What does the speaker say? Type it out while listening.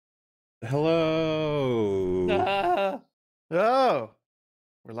Hello. Oh,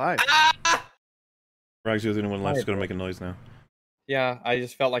 we're live. Rags, you're the only one left who's going to make a noise now. Yeah, I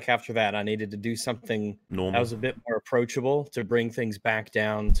just felt like after that I needed to do something Normal. that was a bit more approachable to bring things back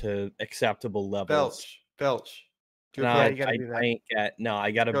down to acceptable levels. Belch. No, Yeah, you gotta do that. I ain't got. No,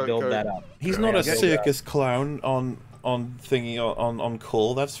 I got to build that up. He's not a circus clown on thingy on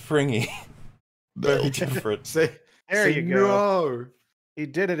call. That's Fringy. Very different. There you go. No. He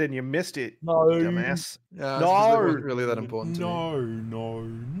did it and you missed it, No. dumbass. Yeah, No. it wasn't really that important to me.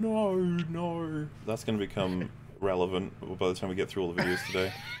 No. That's going to become relevant by the time we get through all the videos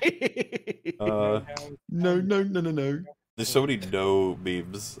today. No. There's so many no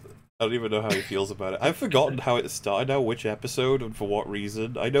memes. I don't even know how he feels about it. I've forgotten how it started now, which episode and for what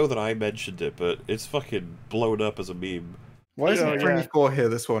reason. I know that I mentioned it, but it's fucking blown up as a meme. Why isn't Fringy 4 here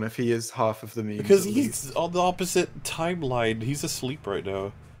this one if he is half of the memes? Because he's on the opposite timeline. He's asleep right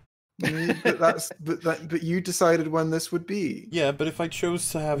now. But you decided when this would be. Yeah, but if I chose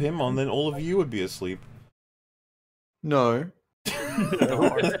to have him on, then all of you would be asleep. No.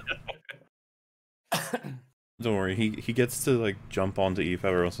 Don't worry, he gets to like jump onto EVE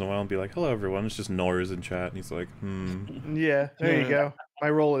every once in a while and be like, "Hello everyone, it's just Norris in chat," and he's like, Yeah, there you go. My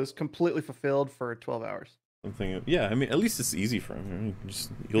role is completely fulfilled for 12 hours. I'm thinking, yeah, I mean, at least it's easy for him.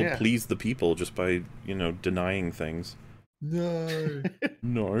 He'll please the people just by, you know, denying things. No.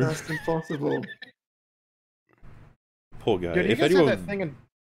 No. That's impossible. Poor guy. Dude, you if guys anyone... have that thing in...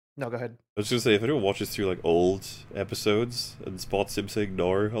 No, go ahead. I was just gonna say, if anyone watches through like old episodes and spots him saying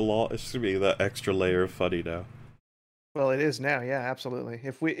 "nor" a lot, it's just gonna be that extra layer of funny now. Well, it is now, yeah, absolutely.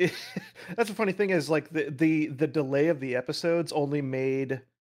 That's the funny thing is, like, the delay of the episodes only made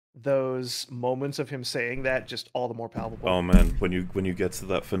those moments of him saying that just all the more palpable. Oh man, when you get to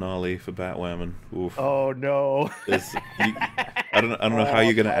that finale for Batwoman, oof. Oh no. I don't know how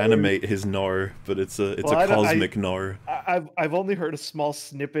you're gonna animate his "nor," but it's a cosmic "nor." I've only heard a small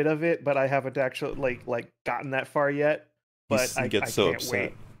snippet of it, but I haven't actually like gotten that far yet. But He gets so upset.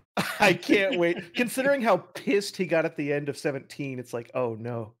 Wait. I can't wait. Considering how pissed he got at the end of 17, it's like, oh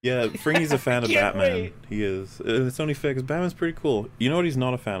no. Yeah, Fringy's a fan of Batman. Wait. He is. It's only fair because Batman's pretty cool. You know what he's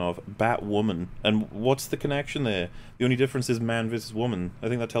not a fan of? Batwoman. And what's the connection there? The only difference is man versus woman. I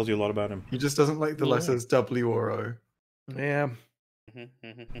think that tells you a lot about him. He just doesn't like the letters W or O. Yeah.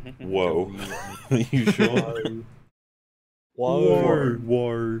 Whoa. You sure?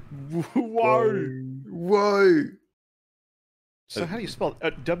 Whoa. So how do you spell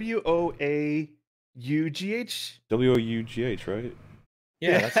it? W-O-A-U-G-H? W-O-U-G-H, right?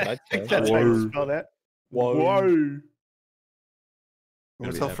 Yeah, that's what I'd say. That's how you spell that. Whoa. I'm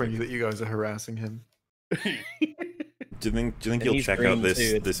gonna tell Fringy that you guys are harassing him. Do you think he'll check out this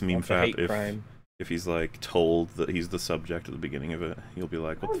MEMEFAP if he's like told that he's the subject at the beginning of it? He'll be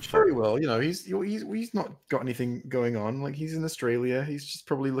like, "What the fuck?" Very well, you know, he's not got anything going on. Like, he's in Australia. He's just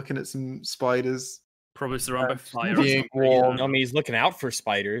probably looking at some spiders. Probably surrounded by fire. Being warm. I mean, he's looking out for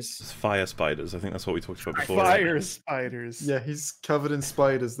spiders. It's fire spiders. I think that's what we talked about before. Fire spiders. Yeah, he's covered in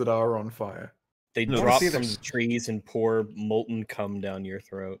spiders that are on fire. They drop from the trees and pour molten cum down your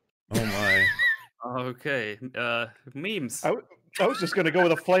throat. Oh my. Okay, memes. I was just gonna go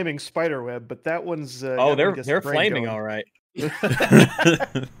with a flaming spider web, but that one's they're flaming all right. It's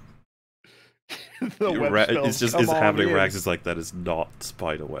just happening. Rags is like, that is not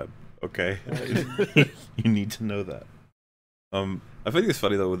spider web. Okay, you need to know that. I think it's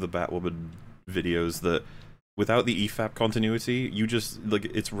funny though with the Batwoman videos that without the EFAP continuity, you just like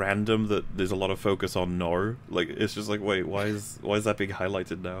it's random that there's a lot of focus on "nor." Like it's just like, wait, why is that being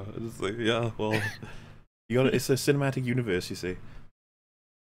highlighted now? It's like, yeah, well, it's a cinematic universe, you see.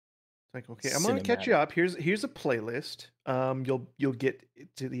 Like, okay, I'm gonna catch you up. Here's a playlist. You'll get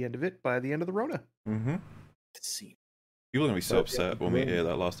to the end of it by the end of the Rona. Mm-hmm. Let's see. People are gonna be so upset when we hear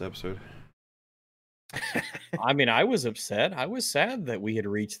that last episode. I mean, I was upset. I was sad that we had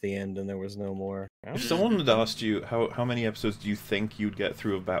reached the end and there was no more. If someone had asked you how many episodes do you think you'd get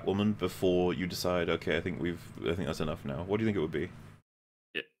through of Batwoman before you decide, okay, I think that's enough now, what do you think it would be?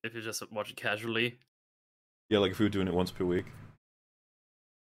 Yeah, if you just watch it casually. Yeah, like if we were doing it once per week.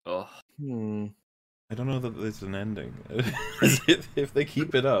 Oh. I don't know that there's an ending. If they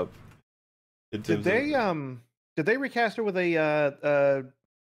keep it up. Did they recast her with a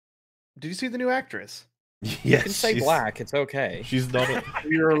did you see the new actress? Yes, you can say black, it's okay. She's not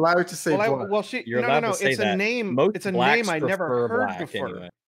You're allowed to say black. You're allowed to say it's that. a name. Most it's a name I never heard black, before. anyway.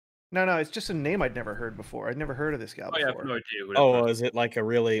 No, it's just a name I'd never heard before. I'd never heard of this gal before. I have no idea. Oh, is it like a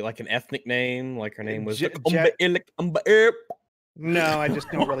really an ethnic name? Like her name was No, I just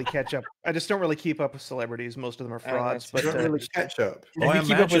don't really catch up. I just don't really keep up with celebrities. Most of them are frauds. that's You But don't really catch up. Well, If you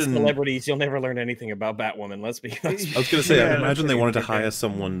keep up with imagine- celebrities, you'll never learn anything about Batwoman. Let's be honest. I was gonna say, Yeah, I that's imagine they what wanted to you hire think.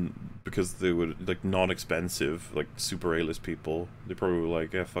 someone because they were like non-expensive, like super A-list people. They probably were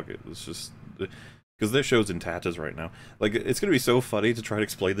like, yeah, fuck it, let's just because their show's in tatters right now. Like, it's gonna be so funny to try to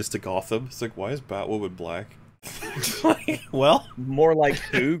explain this to Gotham. It's like, why is Batwoman black? Well, More like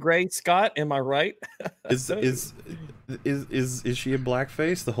who, Gray Scott? Am I right? is she in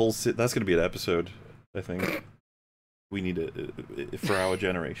blackface? The whole that's gonna be an episode, I think. We need it for our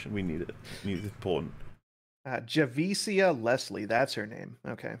generation. We need it. It's important. Javicia Leslie, that's her name.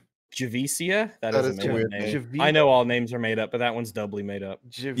 Okay. Javicia? That That is is a a weird weird name. I know all names are made up, but that one's doubly made up.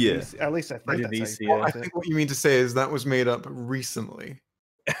 Javicia. At least I think that's how you Javicia. Well, I pronounce it. think what you mean to say is that was made up recently.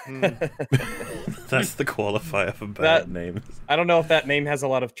 That's the qualifier for bad That- names. I don't know if that name has a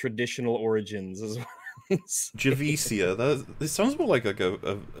lot of traditional origins as well. Javicia. This sounds more like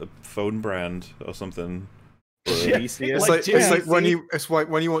a phone brand or something. Javicia? It's Like like when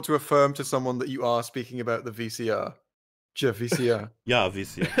JVC? you want to affirm to someone that you are speaking about the VCR. VCR. Yeah,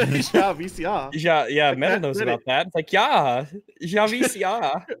 Vicia. Javicia. Yeah, Metal knows Reddit. about that. It's like, yeah,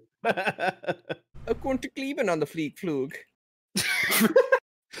 Javicia. I'm going to Cleveland on the Fleet Flug.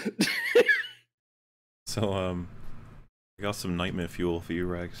 So, I got some nightmare fuel for you,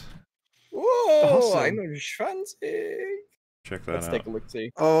 Rags. Whoa, I Awesome. know fancy. Check that Let's out. take a look,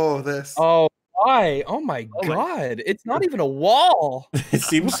 see. Oh, this. Oh, why? Oh my god. It's not even a wall. It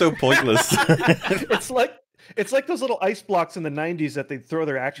seems so pointless. It's like those little ice blocks in the 90s that they throw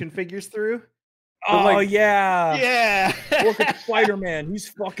their action figures through. Oh, like- yeah. Yeah. Look at Spider-Man. He's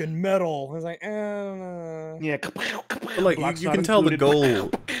fucking metal. I was like, Yeah. But, like, Blocks you not can tell the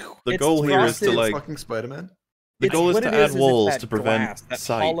included. goal. The It's goal here is to frosted. like Fucking Spider-Man. the goal is what to it add it's walls that to prevent glass, that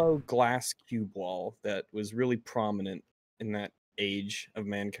sight. hollow glass cube wall that was really prominent in that age of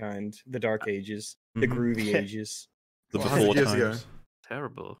mankind, the Dark Ages, the Mhm. groovy ages, The Well, before 100 years ago. times.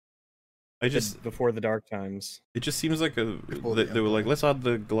 Terrible. I just before the dark times. it just seems like Before they, the they were like, Empire. let's add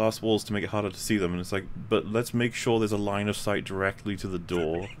the glass walls to make it harder to see them, and it's like, but let's make sure there's a line of sight directly to the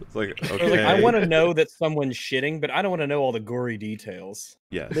door. It's like, I was okay, like, I want to know that someone's shitting, but I don't want to know all the gory details.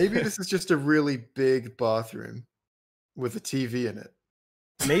 yeah. Maybe this is just a really big bathroom with a TV in it.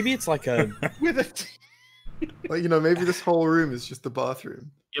 Maybe it's like a. With a Like, you know, maybe this whole room is just the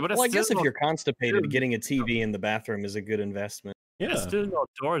bathroom. Yeah, but Well, I it's guess still if not- you're constipated, true. getting a TV in the bathroom is a good investment. Yeah. It's still not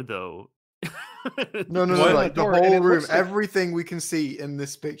door though. No, no, Why no. not Like the door? And whole it room, looks like- everything we can see in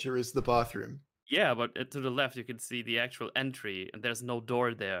this picture is the bathroom. Yeah, but to the left you can see the actual entry, and there's no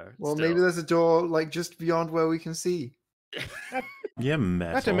door there. Well, still. maybe there's a door like just beyond where we can see. Yeah,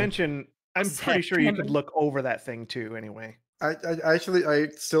 metal. Not to mention, I'm pretty sure you could Kevin. look over that thing too. Anyway. I actually I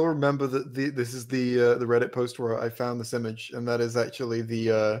still remember that this is the Reddit post where I found this image, and that is actually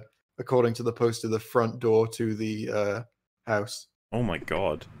the according to the poster, the front door to the house. Oh my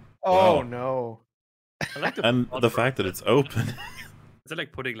god. Oh Wow. no. I like And front the door. fact that it's open. Is it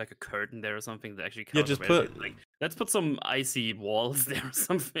like putting like a curtain there or something that actually? Yeah, covers just everything? put- like let's put some icy walls there or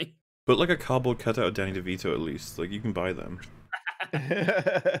something. But like a cardboard cutout of Danny DeVito at least. Like, you can buy them.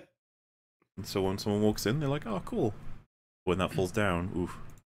 And so when someone walks in, they're like, oh, cool. When that falls down, oof.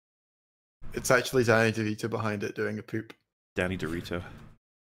 It's actually Danny DeVito behind it doing a poop. Danny Dorito.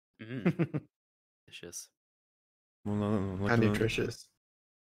 Mm, delicious. Well, like And a nutritious.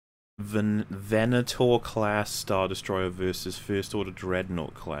 Venator class Star Destroyer versus First Order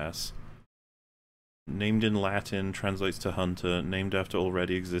Dreadnought class. Named in Latin, translates to hunter, named after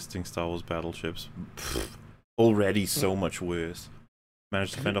already existing Star Wars battleships. Pfft, already so much worse.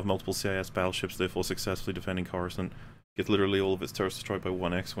 Managed to fend off multiple CIS battleships, therefore successfully defending Coruscant. Gets literally all of its turrets destroyed by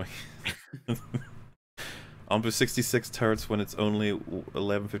one X-Wing. Armed with 66 turrets when it's only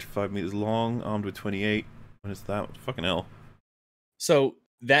 1155 meters long, armed with 28 when it's that. Fucking hell. So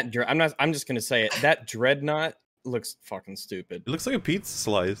that I'm just gonna say it. That dreadnought looks fucking stupid. It looks like a pizza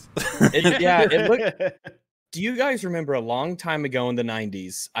slice. It looked. Do you guys remember a long time ago in the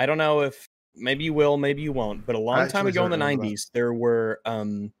 90s? I don't know if maybe you will, maybe you won't, but a long time actually ago in the don't remember that. 90s, there were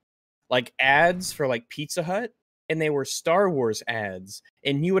like ads for like Pizza Hut, and they were Star Wars ads,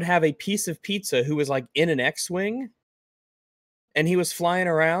 and you would have a piece of pizza who was like in an X-wing, and he was flying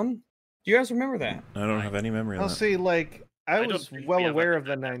around. Do you guys remember that? I don't have any memory of I'll that. see. Like I don't was think we well have aware any of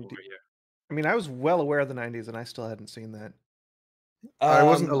the of that 90s. over here. I mean, I was well aware of the 90s, and I still hadn't seen that. I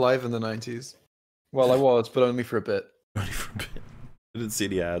wasn't Um, alive in the 90s. Well, I was, but only for a bit. Only for a bit. I didn't see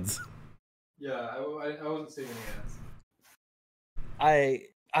the ads. Yeah, I wasn't seeing any ads.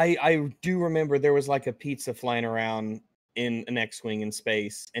 I do remember there was like a pizza flying around in an X-wing in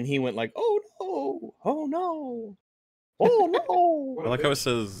space, and he went like, "Oh no, oh no!" Oh I like how it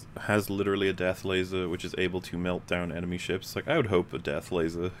says has literally a death laser which is able to melt down enemy ships. Like I would hope a death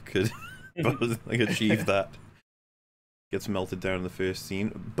laser could like achieve that. Gets melted down in the first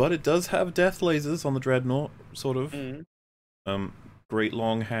scene, but it does have death lasers on the Dreadnought, sort of. Great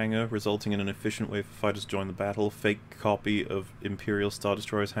long hangar, resulting in an efficient way for fighters to join the battle. Fake copy of Imperial Star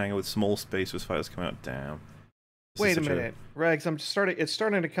Destroyer's hangar with small space as fighters come out. Damn. Wait a minute, Regs. It's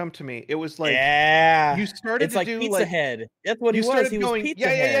starting to come to me. It was like yeah, you started it's to like do Pizza like Head. That's what he you was. started He was going, Pizza yeah,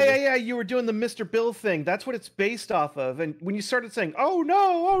 Head. yeah. You were doing the Mr. Bill thing. That's what it's based off of. And when you started saying, "Oh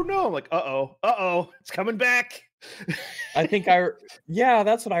no," I'm like, "Uh-oh, it's coming back." Yeah,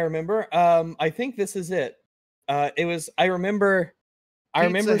 that's what I remember. I think this is it. It was. I remember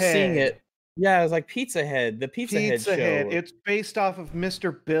seeing it. Yeah, it was like Pizza Head, the Pizza Head show. It's based off of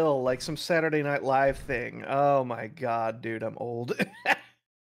Mr. Bill, like some Saturday Night Live thing. Oh my god, dude, I'm old.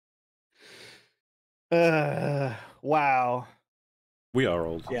 Wow. We are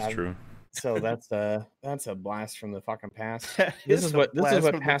old. Yeah, It's true. So that's a blast from the fucking past. That This is is a what blast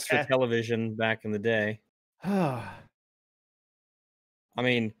from the passed for past. television back in the day. I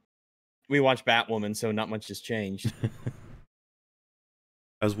mean, we watched Batwoman, so not much has changed.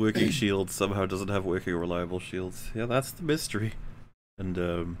 As working shields somehow doesn't have working reliable shields. Yeah, that's the mystery.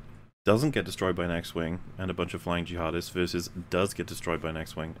 And doesn't get destroyed by an X-Wing and a bunch of flying jihadists versus does get destroyed by an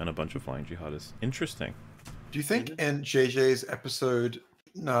X-Wing and a bunch of flying jihadists. Interesting. Do you think in JJ's episode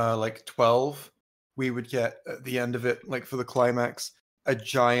like 12 we would get at the end of it, like for the climax, a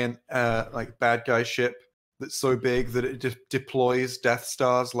giant like bad guy ship that's so big that it just deploys Death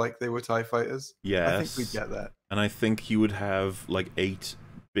Stars like they were TIE fighters? Yes. I think we'd get that. And I think he would have like 8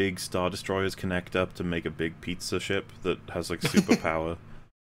 big Star Destroyers connect up to make a big pizza ship that has like superpower.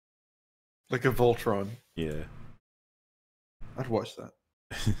 Like a Voltron. Yeah. I'd watch that.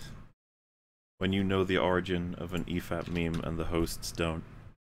 When you know the origin of an EFAP meme and the hosts don't.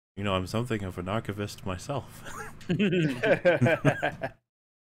 You know, I'm something of an archivist myself.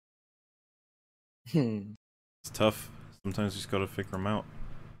 It's tough. Sometimes you just gotta figure them out.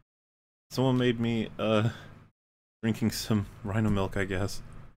 Someone made me drinking some rhino milk, I guess.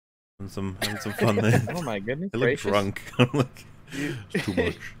 And having some fun there. Oh my goodness I look gracious. drunk. I'm like, it's too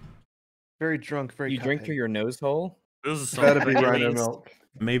much. Very drunk, very You drink through your nose hole? This is so Better be funny. rhino milk.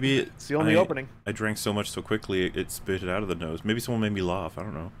 Maybe It's the only opening. I drank so much so quickly it spurted out of the nose. Maybe someone made me laugh. I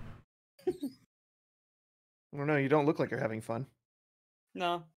don't know. I don't know, you don't look like you're having fun.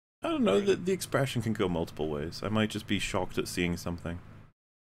 No. I don't know. The expression can go multiple ways. I might just be shocked at seeing something.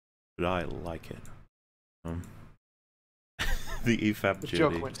 But I like it. The EFAP The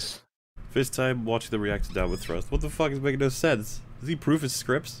journey. joke wins. First time watching the react to Downward Thrust. What the fuck is making no sense? Does he prove his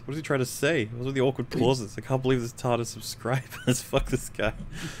scripts? What is he trying to say? What are the awkward pauses? I can't believe this TARDIS subscribers. Fuck this guy.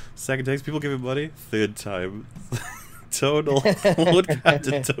 Second takes, people give him money. Third time. Tonal. Lord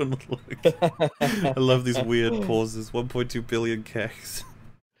Captain Tonal look. I love these weird pauses. 1.2 billion keks.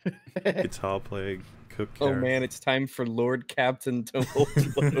 Guitar playing. Cook Oh carrot. man, it's time for Lord Captain Tonal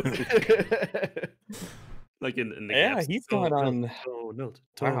to Like in the Yeah, gaps. he's going on. No.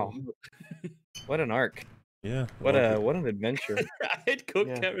 Wow. What an arc. Yeah. What I like what an adventure. I hate cooked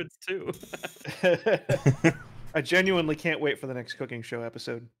Yeah. carrots too. it. I genuinely can't wait for the next cooking show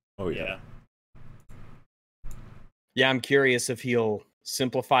episode. Oh yeah. Yeah, I'm curious if he'll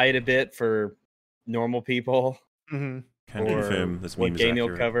simplify it a bit for normal people. Mm-hmm. Can or confirm this what meme is game he'll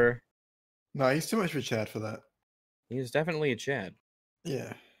accurate. cover. No, he's too much of a Chad for that. He's definitely a Chad.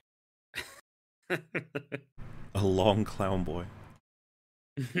 Yeah. A long clown boy.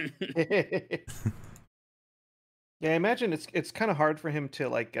 Yeah, I imagine it's kind of hard for him to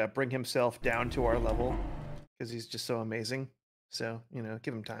like bring himself down to our level because he's just so amazing. So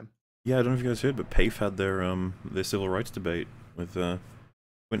give him time. Yeah, I don't know if you guys heard, but PAFE had their civil rights debate with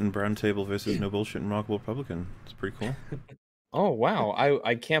Quentin Brown-Table versus No Bullshit and Remarkable Republican. It's pretty cool. Oh wow,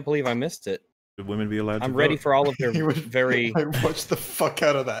 I can't believe I missed it. Should women be allowed to I'm ready vote? for all of their He would very I watched the fuck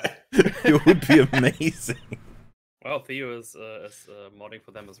out of that. It would be amazing. Well, Theo is modding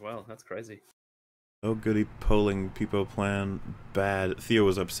for them as well. That's crazy. Oh goody, polling people plan bad. Theo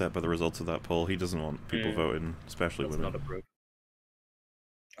was upset by the results of that poll. He doesn't want people voting, especially That's women. not approved.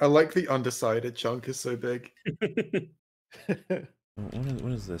 I like the undecided chunk is so big.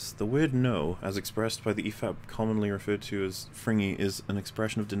 What is this? The word no, as expressed by the EFAP commonly referred to as fringy, is an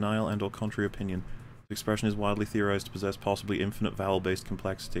expression of denial and or contrary opinion. The expression is widely theorized to possess possibly infinite vowel-based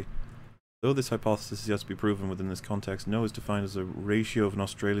complexity. Though this hypothesis is yet to be proven within this context, no is defined as a ratio of an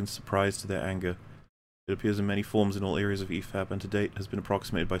Australian's surprise to their anger. It appears in many forms in all areas of EFAP, and to date has been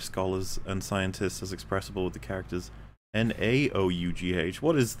approximated by scholars and scientists as expressible with the characters N-A-O-U-G-H.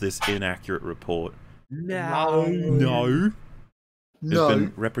 What is this inaccurate report? No. Has No.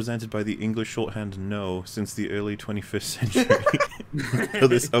 been represented by the English shorthand no since the early 21st century. So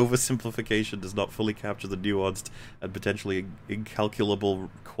this oversimplification does not fully capture the nuanced and potentially incalculable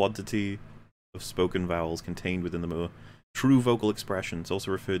quantity of spoken vowels contained within the more true vocal expressions,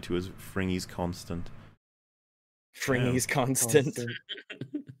 also referred to as Fringy's constant. Fringy's constant.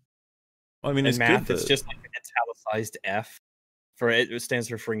 Well, I mean, In it's math, good it's that- just like an italicized F. It stands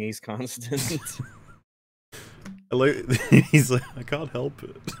for Fringy's constant. I like, he's like, I can't help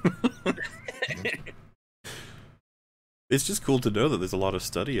it. It's just cool to know that there's a lot of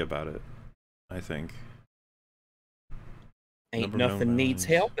study about it, I think. Ain't Number of known nothing needs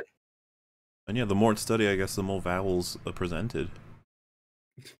vowels. helping. And yeah, the more it's studied, I guess, the more vowels are presented.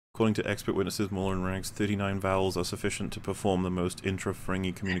 According to expert witnesses, Muller and ranks 39 vowels are sufficient to perform the most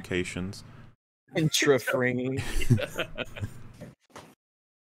intra-Fringy communications. Intra-Fringy.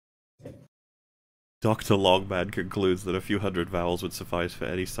 Dr. Longman concludes that a few hundred vowels would suffice for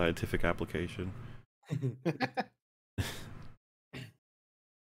any scientific application.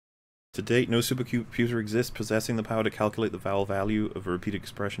 To date, no supercomputer exists possessing the power to calculate the vowel value of a repeated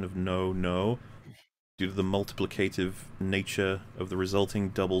expression of no, no, due to the multiplicative nature of the resulting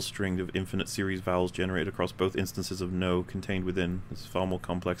double string of infinite series vowels generated across both instances of no contained within this far more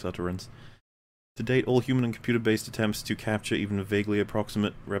complex utterance. To date, all human and computer-based attempts to capture even a vaguely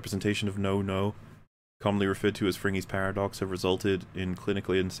approximate representation of no, no, commonly referred to as Fringy's paradox, have resulted in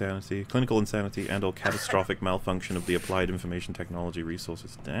clinical insanity and/or catastrophic malfunction of the applied information technology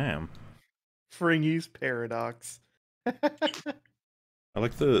resources. Damn. Fringy's paradox. I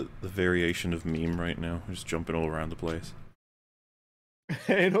like the variation of meme right now. Just jumping all around the place.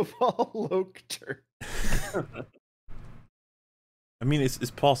 Anopal Lokter. I mean,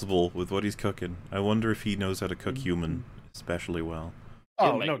 it's possible with what he's cooking. I wonder if he knows how to cook human especially well.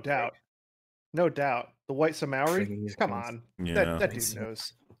 Oh, like- no doubt. No doubt. The white Samauri? Fringy's Come constant. on. Yeah. That dude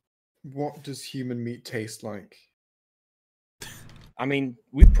knows. What does human meat taste like? I mean,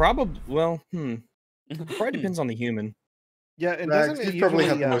 we probably probably depends on the human. Yeah, and Max, doesn't it you've probably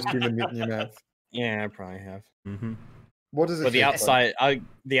had usually, the most human meat in your mouth. Yeah, I probably have. Mm-hmm. What does it But the taste like? outside,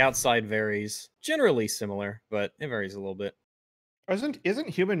 the outside varies. Generally similar, but it varies a little bit. isn't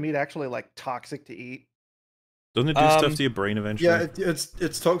human meat actually like toxic to eat? Doesn't it do stuff to your brain eventually? Yeah,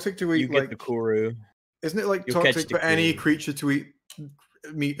 it's toxic to You eat. get Like, the kuru. isn't it like you'll catch toxic the for any kuru. creature to eat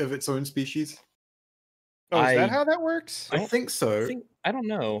meat of its own species? Oh, is that I- how that works? I think so. I don't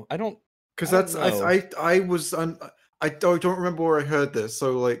know. I don't. Because I that's don't know. I was I don't remember where I heard this,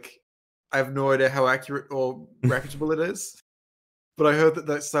 so like I have no idea how accurate or reputable it is. But I heard that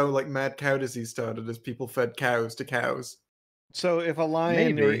that's how like mad cow disease started, as people fed cows to cows. So if a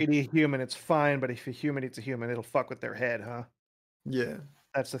lion or Maybe. eat a human, it's fine, but if a human eats a human, it'll fuck with their head, huh? Yeah,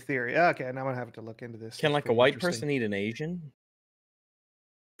 That's the theory. Okay, now I'm gonna have to look into this. Can That's like a pretty white interesting. person eat an Asian?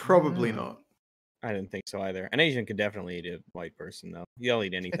 probably Mm. not. I didn't think so either. An Asian could definitely eat a white person though. They'll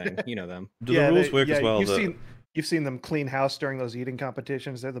eat anything. You know them. Do the rules work as well? You've seen them clean house during those eating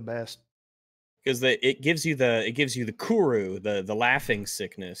competitions. They're the best. Because it gives you the kuru, the laughing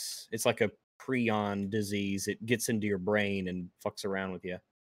sickness. It's like a prion disease. It gets into your brain and fucks around with you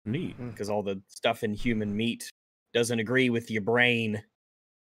Neat. because all the stuff in human meat doesn't agree with your brain.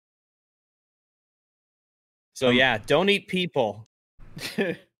 So yeah, don't eat people.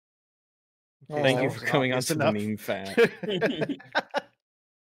 Thank that you was for coming on obvious to enough. the meme fact.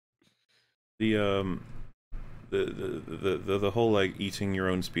 The whole like eating your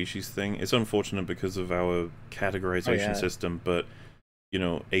own species thing, it's unfortunate because of our categorization system, but you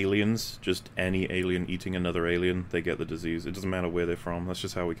know, aliens, just any alien eating another alien, they get the disease. It doesn't matter where they're from. That's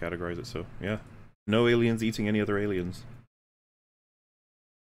just how we categorize it. So yeah, no aliens eating any other aliens.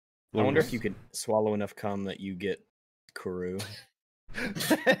 I wonder if you could swallow enough cum that you get kuru.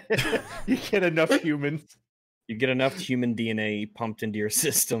 You get enough humans. You get enough human DNA pumped into your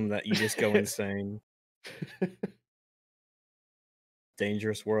system that you just go insane.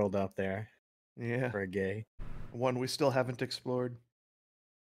 Dangerous world out there Yeah, for a gay. one we still haven't explored.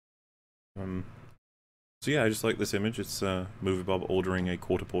 So yeah, I just like this image. It's Movie Bob ordering a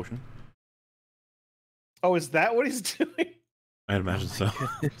quarter portion. Oh, is that what he's doing? I'd imagine so.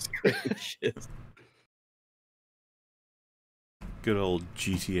 It's gracious. Good old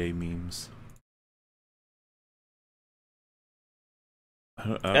GTA memes.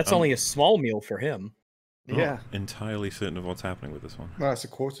 That's I'm only a small meal for him. not Yeah. entirely certain of what's happening with this one. No, it's a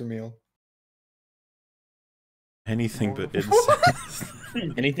quarter meal. Anything but incest.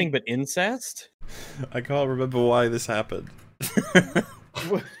 Anything but incest? I can't remember why this happened.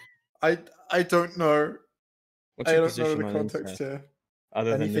 I don't know. What's I your don't know position the on context incest? here.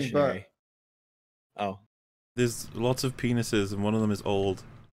 Other than Anything but. missionary. Oh. There's lots of penises, and one of them is old.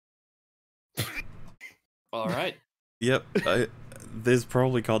 All right. Yep, there's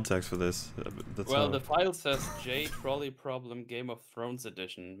probably context for this. That's Well, how... the file says J Trolley Problem Game of Thrones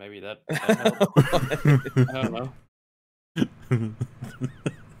edition. Maybe that helps. I don't know.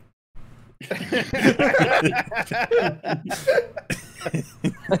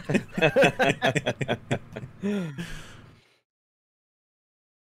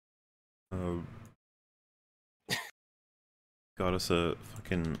 Got us a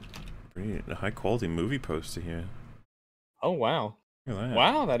fucking pretty high quality movie poster here. Oh wow. Look at that.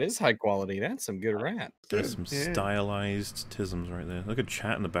 Wow, that is high quality. That's some good rap. There's some stylized tisms right there. Look at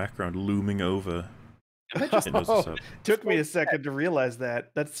chat in the background looming over. It knows what's up. Took me a second to realize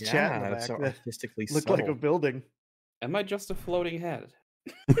that. That's chat in the that's back. so That artistically looked like a subtle. building. Am I just a floating head?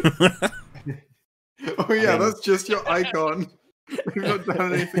 Oh yeah, that's just your icon. We've not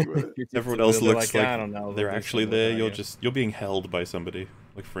done anything with it. Everyone else looks like I don't know. they're they'll do actually something there. with it, You're being held by somebody,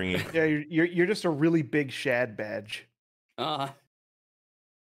 like freeing. Yeah, you're just a really big shad badge. Ah.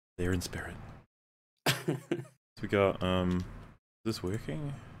 They're in spirit. So we got is this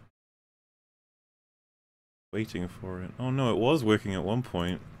working? Waiting for it. Oh no, it was working at one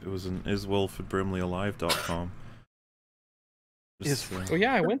point. It was an iswilfordbrimleyalive.com. Oh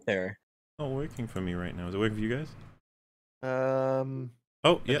yeah, I went there. Not working for me right now. Is it working for you guys? Oh,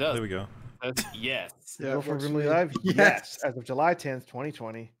 yeah, does. there we go. Yes. Yeah, Go for works for Brimley me. Live? Yes. Yes. As of July 10th,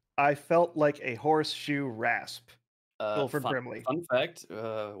 2020, I felt like a horseshoe rasp. Wilford Brimley. Fun fact,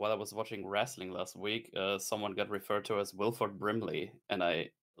 while I was watching wrestling last week, someone got referred to as Wilford Brimley, and I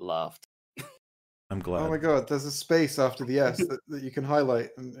laughed. I'm glad. Oh my god, there's a space after the S that you can highlight,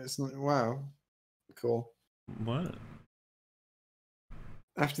 and it's not, wow, cool. What?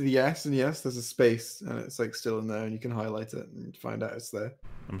 After the S and yes, there's a space, and it's like still in there, and you can highlight it and find out it's there.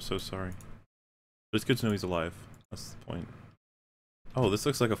 I'm so sorry. But it's good to know he's alive. That's the point. Oh, this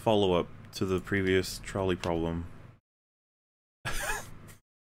looks like a follow-up to the previous trolley problem.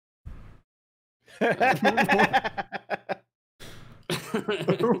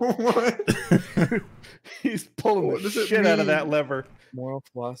 What? He's pulling What the does it shit out of that mean? lever. Moral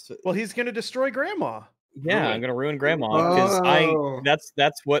philosophy. Well, he's gonna destroy Grandma. Yeah, Ruin. I'm gonna ruin Grandma because Oh.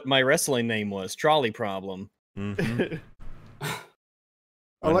 that's what my wrestling name was. Trolley Problem. Mm-hmm.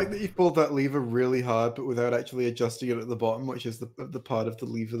 I like that you pulled that lever really hard, but without actually adjusting it at the bottom, which is the part of the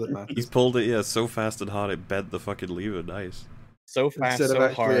lever that matters. He's pulled it, yeah, so fast and hard it bent the fucking lever. Nice. So fast, Instead so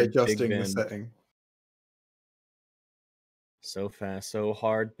of actually hard, big adjusting the bend. setting. So fast, so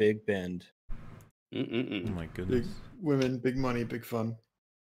hard, big bend. Oh Mm-mm-mm. my Big goodness. women, big money, big fun.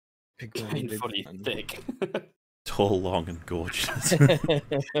 Big bend, big Painfully bend. thick. Tall, long, and gorgeous.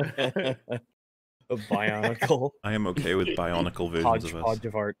 A bionicle. I am okay with bionicle versions of us. Hodgepodge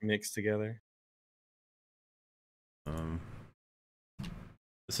of art mixed together.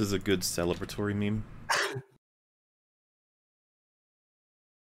 This is a good celebratory meme.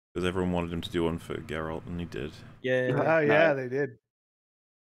 Because everyone wanted him to do one for Geralt, and he did. Yeah, Oh yeah, they did.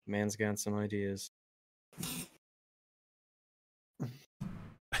 man's got some ideas.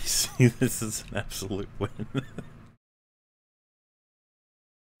 I see this as an absolute win.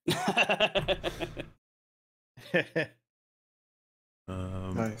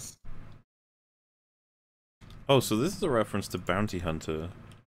 Nice. Oh, so this is a reference to Bounty Hunter.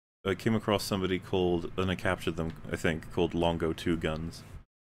 I came across somebody called, and I captured them, I think, called Longo Two Guns.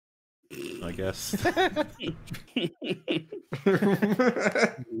 I guess.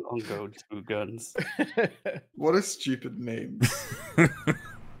 Longo Two Guns. What a stupid name. I'm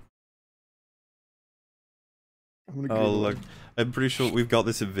gonna Oh, Google look. it. I'm pretty sure we've got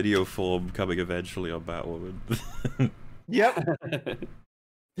this in video form coming eventually on Batwoman. Yep.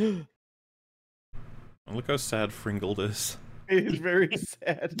 Oh, look how sad Fringold is. He's very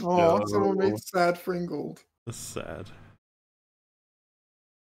sad. Oh, No. someone made sad Fringold. That's sad.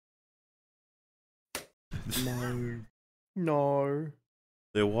 No. No.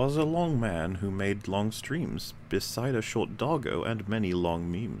 There was a long man who made long streams, beside a short doggo and many long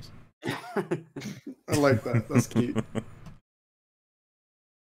memes. I like that. That's cute.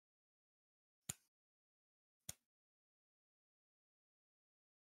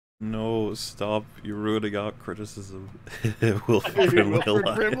 No, stop. You're ruining our criticism. Wilford Wilford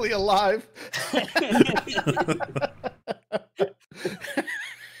Brimley alive.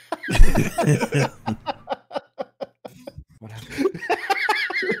 What happened?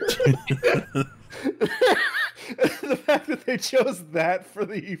 The fact that they chose that for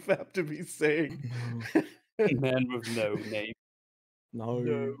the EFAP to be saying Man with no name.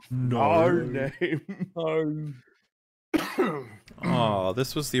 No. our name. No. Oh,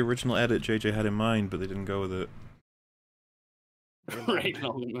 this was the original edit JJ had in mind, but they didn't go with it. Ray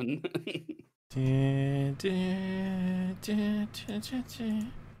Longman.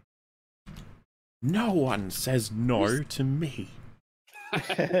 No one says no to me.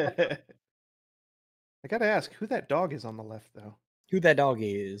 I gotta ask who that dog is on the left, though. Who that dog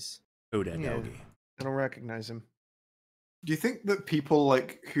is? Oh, that Yeah. doggy. I don't recognize him. Do you think that people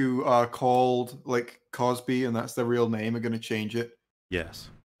like who are called like Cosby and that's their real name are going to change it? Yes.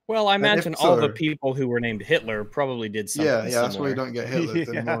 Well, I if imagine all the so- people who were named Hitler probably did something Yeah, that's why similar. you don't get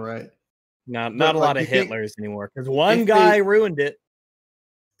Hitlers Yeah. anymore, right? Not But, a like, lot of you think- Hitlers anymore, because one if guy they- ruined it.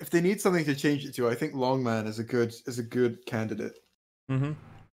 If they need something to change it to, I think Longman is a good candidate. Mm-hmm.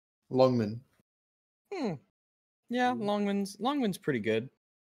 Longman. Yeah, Longman's pretty good.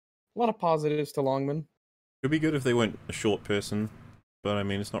 A lot of positives to Longman. It'd be good if they went a short person, but I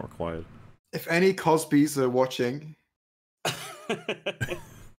mean, it's not required. If any Cosbys are watching,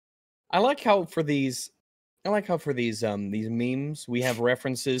 I like how for these memes we have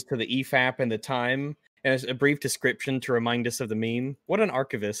references to the EFAP and the time and a brief description to remind us of the meme. What an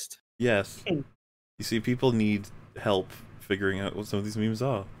archivist. Yes. You see, people need help figuring out what some of these memes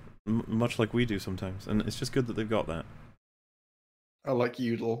are, much like we do sometimes, and it's just good that they've got that. I like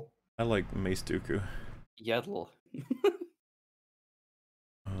Udall. I like Mace Dooku. Yaddle.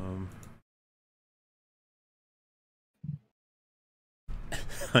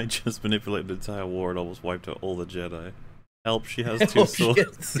 I just manipulated the entire war and almost wiped out all the Jedi. Help, she has two Help, she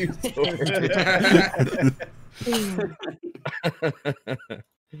swords. has two swords.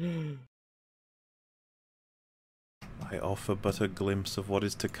 I offer but a glimpse of what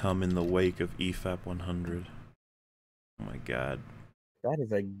is to come in the wake of EFAP 100. Oh my god. That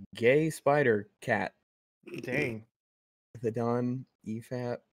is a gay spider cat. Dang. The Don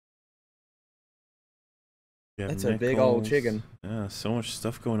EFAP. Yeah, That's a big old Nichols. chicken. Yeah, so much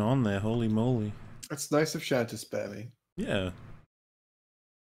stuff going on there. Holy moly. It's nice of Shan to spare me. Yeah.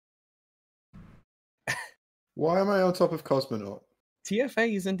 Why am I on top of Cosmonaut?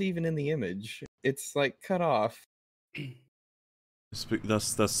 TFA isn't even in the image. It's like cut off.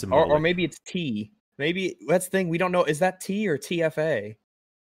 That's symbolic. Or maybe it's T. Maybe that's the thing. We don't know. Is that T or TFA?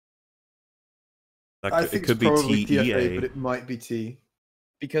 I think it could it's probably be TFA, TEA. but it might be T.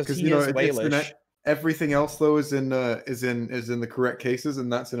 Because Because he is Walish. everything else though is in the correct cases,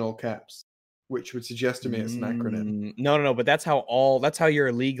 and that's in all caps, which would suggest to me it's an acronym. No. But that's how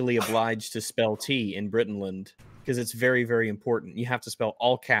you're legally obliged to spell T in Britainland. Because it's very, very important. You have to spell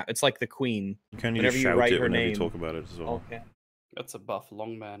all cap. It's like the Queen. You can't whenever just you shout write it her whenever you name, talk about it as well. All cap. That's a buff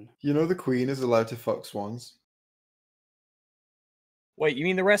long man. You know the Queen is allowed to fuck swans. Wait, you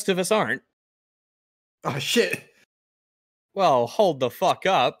mean the rest of us aren't? Oh shit! Well, hold the fuck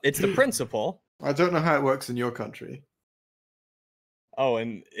up. It's the principle. I don't know how it works in your country. Oh,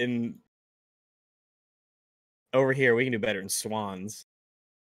 and in over here we can do better than swans.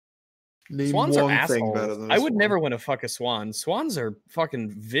 Name Swans are one thing better assholes. than a I would swan. never want to fuck a swan. Swans are fucking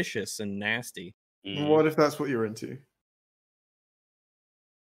vicious and nasty. Mm. What if that's what you're into?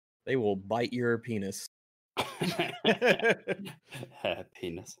 They will bite your penis.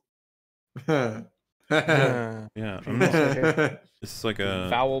 Penis. Yeah, Yeah, I'm not, this is like a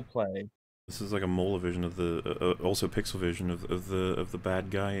Foul play. this is like a molar vision of the also pixel vision of the bad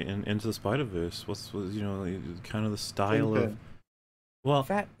guy in Into the Spider-Verse. What's kind of the style of well,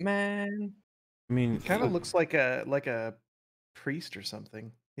 Fat man. I mean, Kind of looks like a priest or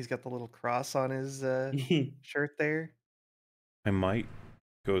something. He's got the little cross on his shirt there. I might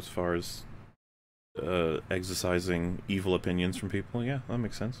go as far as exercising evil opinions from people. Yeah, that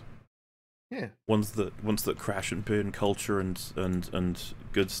makes sense. Yeah. Ones that crash and burn culture and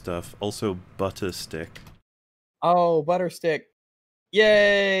good stuff. Also Butterstick. Oh, Butterstick.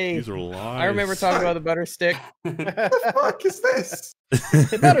 Yay! These are lies. I remember talking about the Butterstick. the fuck is this?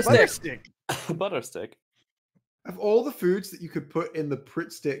 Butterstick. Butterstick. Of all the foods that you could put in the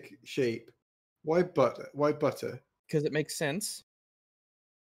Pritt stick shape, why butter? Why butter? Because it makes sense.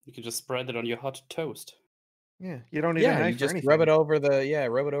 You can just spread it on your hot toast. Yeah, you don't need a Yeah, knife you just or anything. rub it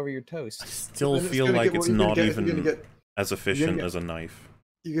over your I toast. still And it's feel gonna like get- it's what you're not gonna get is you're gonna even get- as efficient get- as a knife.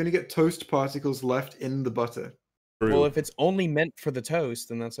 You're gonna get toast particles left in the butter. True. Well, if it's only meant for the toast,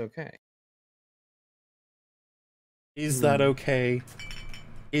 then that's okay. Is that okay?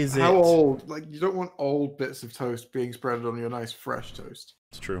 Is it? How old? Like you don't want old bits of toast being spread on your nice fresh toast.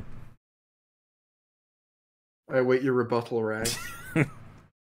 It's true. I await your rebuttal, Rag.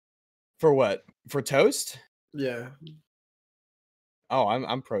 For what? For toast? Yeah. Oh,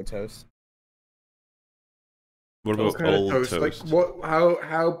 I'm pro toast. What What about kind old of toast? toast? Like what?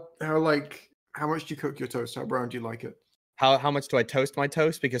 How much do you cook your toast? How brown do you like it? How much do I toast my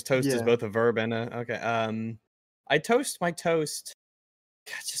toast? Because toast is Yeah. both a verb and a okay. I toast my toast.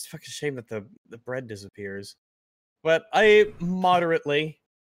 God, it's just fucking shame that the bread disappears. But I moderately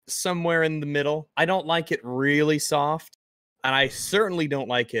somewhere in the middle. I don't like it really soft, and I certainly don't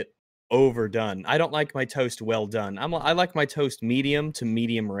like it overdone. I don't like my toast well done. I like my toast medium to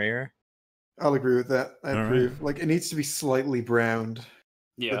medium rare. I'll agree with that. I All right. approve. Like it needs to be slightly browned,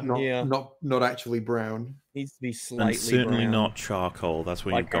 Yeah. but not Yeah. not actually brown. Needs to be slightly And certainly brown. not charcoal. That's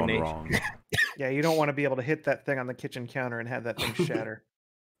where Like you've gone carnation. wrong. Yeah, you don't want to be able to hit that thing on the kitchen counter and have that thing shatter.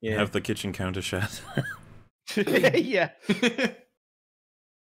 Yeah. Have the kitchen counter shatter. Yeah.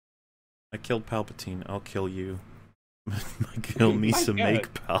 I killed Palpatine. I'll kill you. Kill Misa My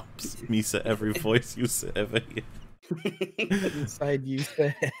make palps. Misa every voice you ever hear. Inside you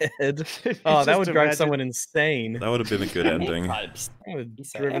said. It's Oh, that just would drive imagine- someone insane. That would have been a good ending. That would have He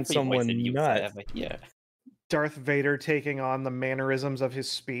said driven every voice someone that you nuts. ever hear. Darth Vader taking on the mannerisms of his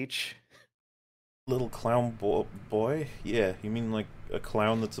speech. Little clown boy? Yeah, you mean like a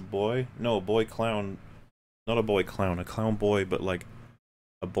clown that's a boy? No, a boy clown. Not a boy clown, a clown boy, but like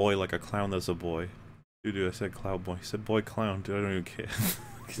a boy like a clown that's a boy. Dude, I said clown boy. I said boy clown. Dude, I don't even care.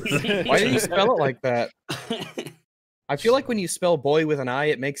 Why did you spell it like that? I feel like when you spell boy with an I,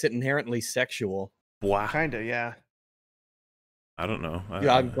 it makes it inherently sexual. Wow. Kinda, yeah. I don't know.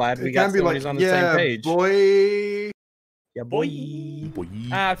 Yeah, I'm glad we It got can be someone like, who's on the yeah, same page. boy. Yeah, boy. Boy.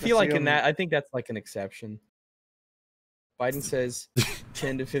 I feel That's like in the that, I think that's like an exception. Biden says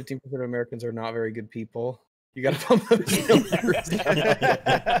 10 to 15% of Americans are not very good people. You got to pump those numbers.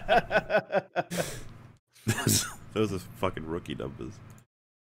 Those are fucking rookie numbers.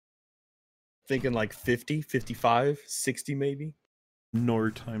 Thinking like 50, 55, 60 maybe. No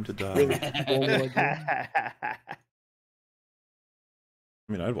time to die. Really? I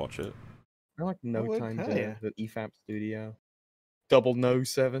mean, I'd watch it. I like No would, Time hell to yeah. the EFAP studio. Double No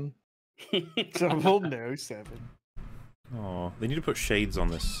 7. Double no 7. Oh, they need to put shades on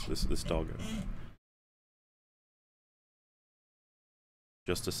this doggo.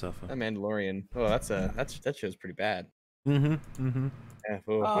 Just to suffer. That Mandalorian. Oh, that show's pretty bad. Mm-hmm. Mm-hmm. Yeah,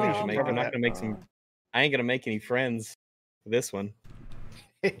 well, Oh, I'm not cover gonna that. make some. I ain't gonna make any friends for this one.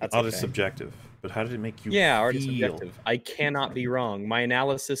 That's Art is okay. subjective, but how did it make you Yeah, art is feel? subjective. I cannot be wrong. My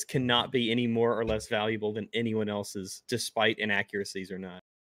analysis cannot be any more or less valuable than anyone else's, despite inaccuracies or not.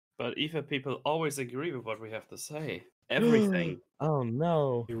 But EFA people always agree with what we have to say. Everything. Oh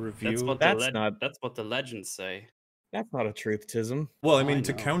no, You review. That's what That's the legends say. that's not a truthism. Well, I I mean,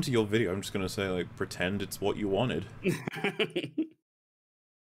 to know. counter your video, I'm just gonna say, like, pretend it's what you wanted.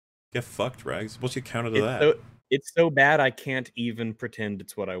 Get fucked, Rags. What's your counter to that? It's so bad I can't even pretend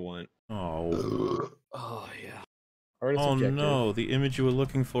it's what I want. Oh. Oh yeah. Art is Oh subjective. no, the image you were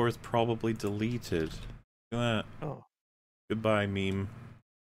looking for is probably deleted. Look at that. Oh. Goodbye, meme.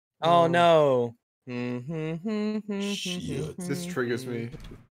 Oh no. Shit, this triggers me.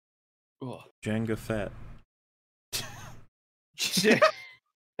 Oh. Jenga Fett.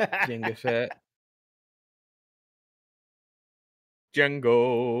 Jenga Fett.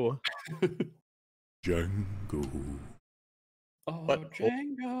 Django. Django. Oh, But-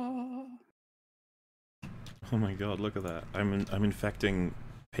 Jenga. Oh my god, look at that. I'm infecting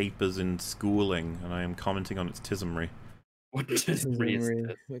papers in schooling, and I am commenting on its tismry. What is this? What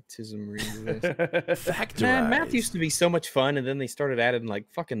tismry is this? Factorize. Man, math used to be so much fun, and then they started adding like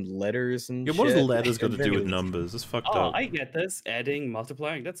fucking letters and Yeah, shit. what does letters got to And then do it with was- numbers? That's fucked Oh, up. I get this. Adding,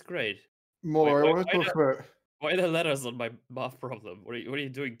 multiplying. That's great. More, Wait, I want to wait, talk about. Why are the letters on my math problem? What are you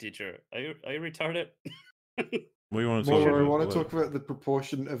doing, teacher? Are you retarded? What do you want to talk More, about? I want What? to talk about the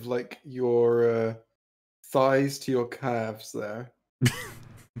proportion of like your thighs to your calves there.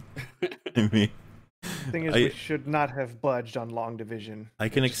 I mean, Thing is, I- we should not have budged on long division. I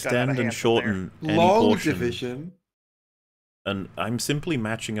can It just got out of extend and hand from there. shorten any Long portion, division. and I'm simply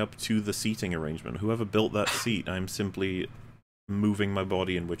matching up to the seating arrangement. Whoever built that seat, I'm simply moving my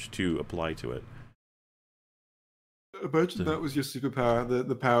body in which to apply to it. Imagine So- that was your superpower,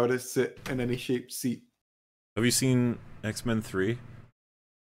 the power to sit in any shaped seat. Have you seen X-Men 3?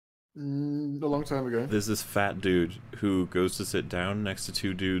 A long time ago. There's this fat dude who goes to sit down next to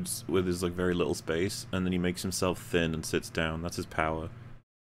two dudes with his like very little space, and then he makes himself thin and sits down. That's his power.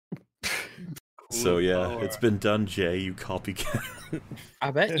 So Cool yeah, power. it's been done, Jay. You copycat.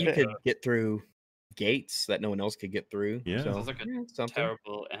 I bet you could get through gates that no one else could get through. Yeah. so, Sounds like a yeah, something.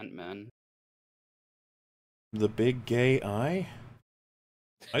 terrible Ant-Man. The big gay eye.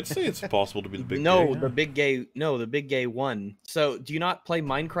 I'd say it's possible to be the big no, gay. the big gay. No, the big gay one. So, do you not play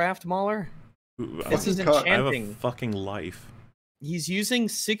Minecraft, Mahler? This is Fucking cut. I have a enchanting. fucking life. He's using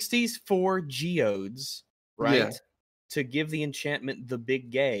 64 geodes, right? Yeah. to give the enchantment the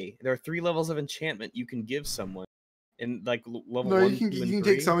big gay. There are 3 levels of enchantment you can give someone. In like level No, 1, you can 2, you and can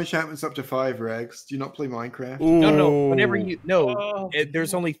 3. take some enchantments up to 5, Regs. Do you not play Minecraft? No. Whenever Ooh. you Oh.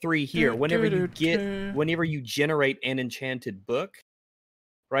 there's only 3 here. Whenever you generate an enchanted book,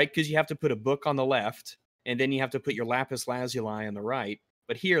 right? Because you have to put a book on the left, and then you have to put your lapis lazuli on the right.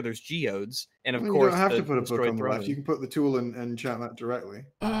 But here there's geodes, and of I mean, course you don't have the to put a book destroyed on the throne left. You room. can put the tool and enchant that directly.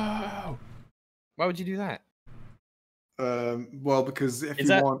 Oh. Why would you do that? Well, because if Is you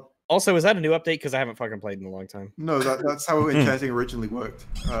that- want, Also, is that a new update? Because I haven't fucking played in a long time. no, that's how enchanting originally worked.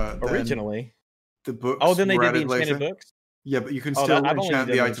 Then Originally, the books. oh, then they were did the added enchanted later. books. Yeah, but you can Oh, still I've only enchant done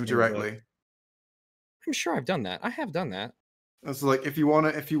the the item enchanted books. directly. I'm sure I've done that. I have done that. So, like, if you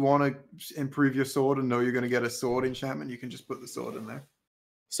wanna improve your sword and know you're gonna get a sword enchantment, you can just put the sword in there.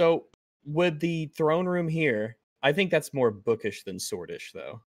 So with the throne room here, I think that's more bookish than swordish,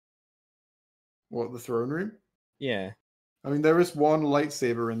 though. What, the throne room? Yeah, I mean, there is one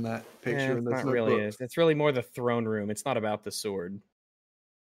lightsaber in that picture, it's and there's not no really. books. It's really more the throne room. It's not about the sword.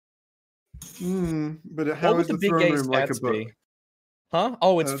 But What how would is the the big throne gay room like a stats book? be? Huh?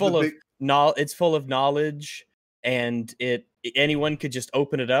 Oh, it's The full of big- It's full of knowledge, and anyone could just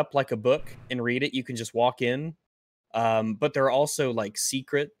open it up like a book and read it. You can just walk in. But there are also like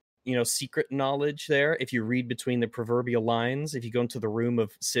secret knowledge there. If you read between the proverbial lines, if you go into the room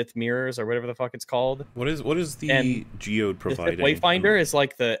of Sith mirrors or whatever the fuck it's called, What is the And geode the Sith providing? Wayfinder is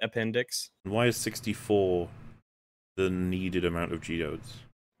like the appendix. And why is 64 the needed amount of geodes?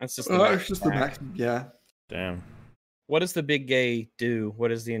 That's just the it's just the max. max. Yeah. Damn. What does the big gay do? What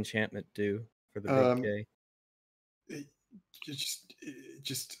does the enchantment do for the big gay?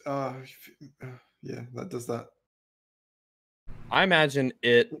 Yeah, that does that. I imagine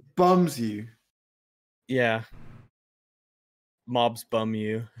it. It bums you. Yeah. Mobs bum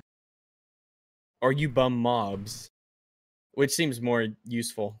you. Or you bum mobs. Which seems more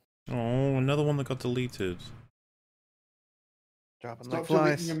useful. Oh, another one that got deleted. Dropping Stop like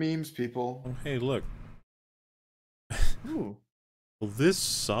deleting flies. your memes, people. Oh, hey, look. Ooh. Well, this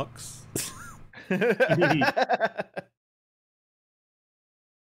sucks.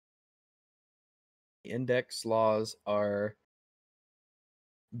 Index laws are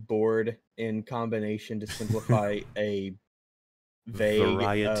bored in combination to simplify a vague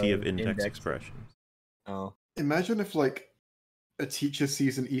Variety of index expressions. Oh. Imagine if, like, a teacher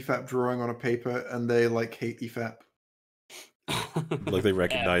sees an EFAP drawing on a paper and they, like, hate EFAP. Like, they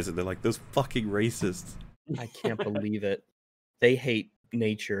recognize it. They're like, those fucking racists. I can't believe it. They hate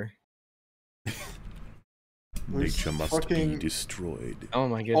nature. Nature must fucking- be destroyed. Oh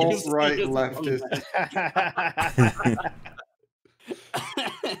my goodness. Alt-right Just- leftist.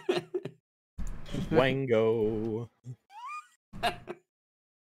 Wango. I'm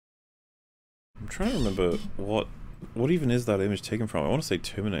trying to remember what even is that image taken from. I want to say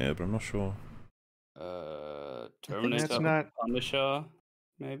Terminator, but I'm not sure. Terminator, that's not- Punisher,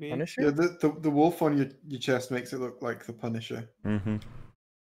 maybe. Punisher? Yeah, the wolf on your chest makes it look like the Punisher. Mm-hmm.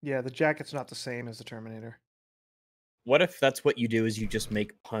 Yeah, the jacket's not the same as the Terminator. What if that's what you do is you just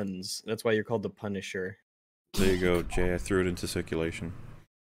make puns? That's why you're called the Punisher. There you go, Jay. I threw it into circulation.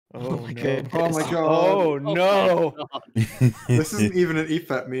 Oh, my no. goodness. Oh my god. Oh no! This isn't even an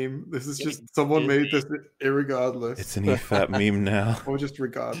EFAP meme. This is just someone made this irregardless. It's an EFAP meme now. Or just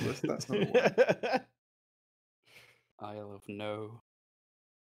regardless. That's not a word. Isle of No.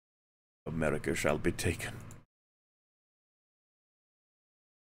 America shall be taken.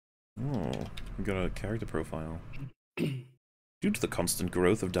 Oh, we got a character profile. Due to the constant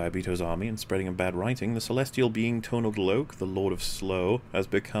growth of Diabito's army and spreading of bad writing, the celestial being Tonal Gloak, the Lord of Slow, has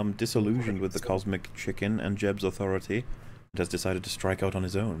become disillusioned with the cosmic chicken and Jeb's authority, and has decided to strike out on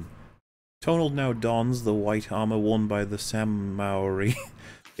his own. Tonal now dons the white armor worn by the Samauri,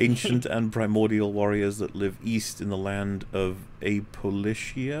 ancient and primordial warriors that live east in the land of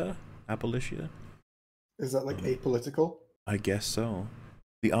Apollicia? Is that like apolitical? I guess so.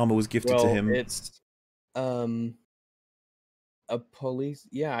 The armor was gifted to him. It's a police.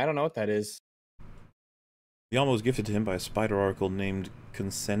 Yeah, I don't know what that is. The armor was gifted to him by a spider oracle named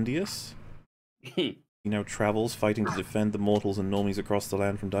Consendius. He now travels, fighting to defend the mortals and normies across the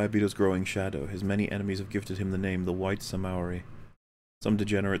land from Diabito's growing shadow. His many enemies have gifted him the name the White Samauri. Some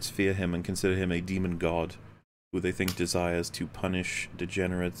degenerates fear him and consider him a demon god, who they think desires to punish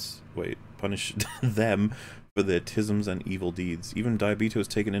them for their tisms and evil deeds. Even Diabito has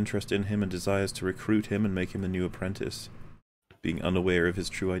taken interest in him and desires to recruit him and make him the new apprentice, being unaware of his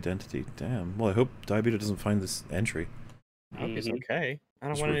true identity. Damn. Well, I hope Diabito doesn't find this entry. I hope he's okay. I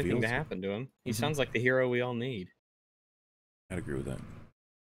don't Just want anything reveals to it. happen to him. He Mhm. sounds like the hero we all need. I'd agree with that.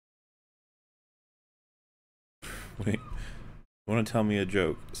 Wait. You want to tell me a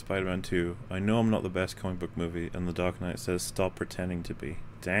joke? Spider-Man 2. I know I'm not the best comic book movie, and The Dark Knight says stop pretending to be.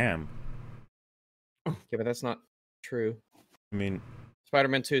 Damn. Yeah, but that's not true. I mean,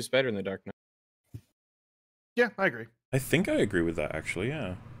 Spider-Man 2 is better than The Dark Knight. Yeah, I agree. I think I agree with that, actually,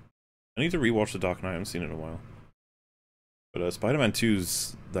 yeah. I need to rewatch The Dark Knight. I haven't seen it in a while. But Spider-Man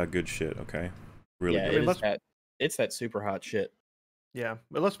 2's that good shit, okay? Really Yeah, good. it's that super hot shit. Yeah,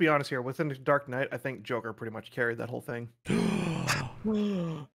 but let's be honest here. Within the Dark Knight, I think Joker pretty much carried that whole thing.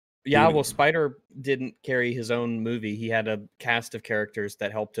 Yeah, well, Spider didn't carry his own movie. He had a cast of characters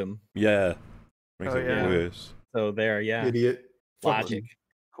that helped him. Yeah. Makes it yeah. worse. So there, yeah. Idiot. Logic.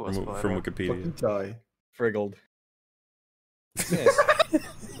 Poor From Spider. Wikipedia. Fucking die. Friggled. Yes.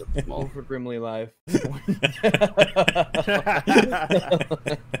 Small. For Grimly Live.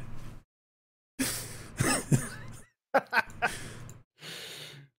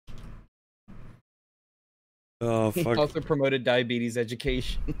 Oh, He fuck. also promoted diabetes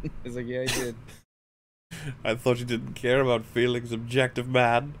education. He's like, yeah, I did. I thought you didn't care about feelings, objective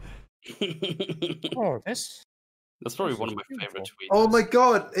man. Oh, that's probably This one is of my favorite beautiful. tweets. Oh my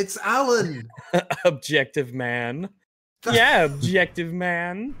god, it's Alan! objective man. Yeah, objective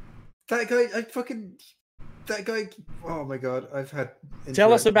man. That guy, That guy, oh my god, I've had.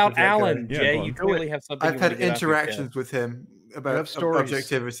 Tell us interactions about with that guy. Alan, Yeah, Jay. go You on. clearly have something. I've you wanna had get off your chest. interactions with him have about stories.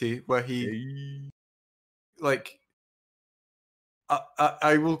 objectivity where he, like,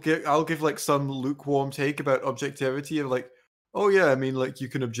 I'll give like some lukewarm take about objectivity and like, oh yeah, I mean like you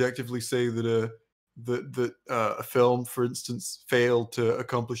can objectively say that a film, for instance, failed to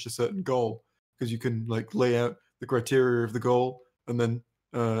accomplish a certain goal because you can like lay out the criteria of the goal and then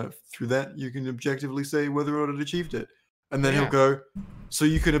through that you can objectively say whether or not it achieved it. And then Yeah. he'll go, so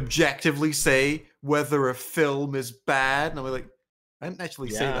you can objectively say whether a film is bad. And I'm like, I didn't actually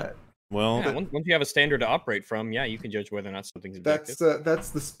say Yeah. that. Well, Yeah, once you have a standard to operate from, yeah, you can judge whether or not something's objective. That's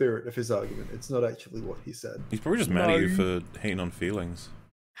the spirit of his argument. It's not actually what he said. he's probably just mad at you for hating on feelings.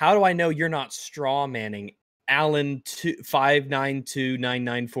 How do I know you're not straw manning Alan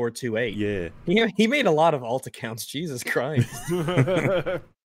 592999428? Yeah. He made a lot of alt accounts. Jesus Christ.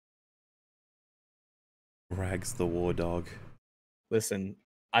 Rags the war dog. Listen,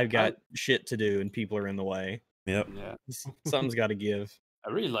 I've got shit to do and people are in the way. Yep. Yeah, Something's got to give.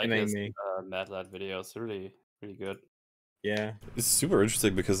 I really like Made his me. Mad Lad videos. Really good. Yeah. It's super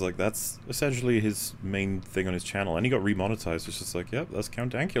interesting because like that's essentially his main thing on his channel, and he got remonetized. It's just like, yep, that's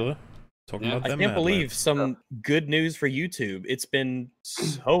Count Dankula talking Yeah. about I them. can't Mad believe Lads. some good news for YouTube. It's been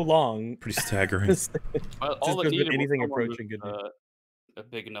so long. Pretty staggering. Well, Just all it there's been needed was anything someone approaching with, good news. a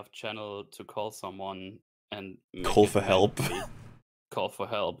big enough channel to call someone and make Call it for help. magically Call for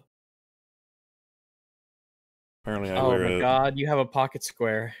help. Apparently, I Oh wear my a. god, you have a pocket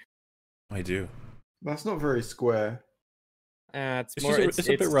square. I do. That's not very square. It's It's more. just it's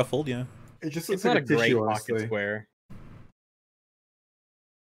a bit ruffled, yeah. It just It's looks not like a a great tissue, pocket honestly. square.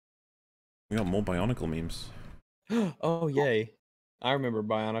 We got more Bionicle memes. Oh yay! I remember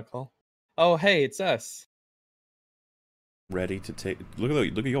Bionicle. Oh hey, it's us. Ready to take. Look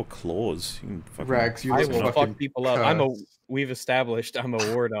at your claws. You can fucking... Rags, you I look will fucking fuck people up. cursed. We've established I'm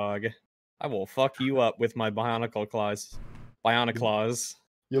a war dog. I will fuck you up with my Bionicle claws. Bionic claws.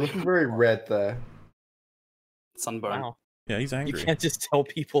 You're looking very red there. Sunburn. Wow. Yeah, he's You angry. can't just tell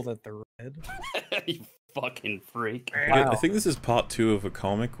people that they're red. You fucking freak. I think this is part 2 of a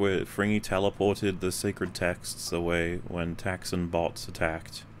comic where Fringy teleported the sacred texts away when Tax and bots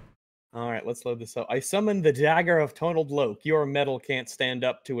attacked. Alright, let's load this up. I summoned the dagger of tonal bloke. Your metal can't stand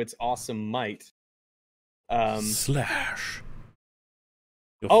up to its awesome might. Slash.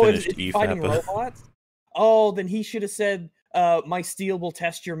 You're Oh, finished, it's fighting E-Fapper. robots? Oh, then he should have said, my steel will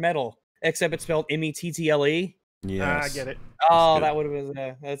test your metal. Except it's spelled METTLE. Yes. I get it. Oh, good. that would have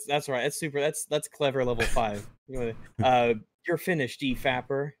been that's right. That's super. That's clever. Level 5. You're finished,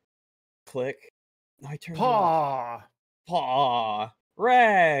 E-Fapper. Click. I turned it off. Paw. Paw.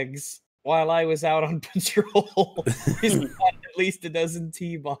 Rags. While I was out on patrol, he's got at least a dozen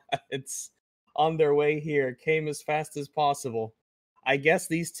T-bots on their way here. Came as fast as possible. I guess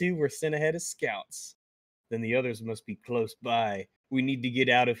these two were sent ahead as scouts. Then the others must be close by. We need to get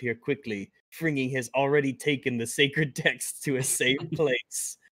out of here quickly. Fringy has already taken the sacred text to a safe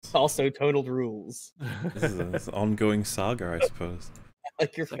place. Also totaled rules. This is an ongoing saga, I suppose. I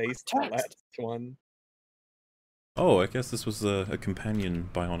like your Sacred face, text. last one. Oh, I guess this was a companion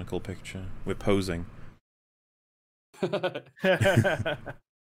Bionicle picture. We're posing.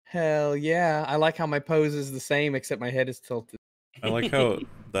 Hell yeah. I like how my pose is the same, except my head is tilted. I like how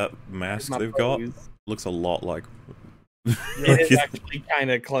that Here's mask my they've got pose. looks a lot like... It is actually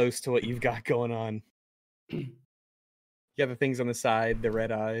kind of close to what you've got going on. You got the things on the side, the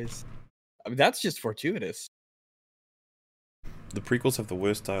red eyes. I mean, that's just fortuitous. The prequels have the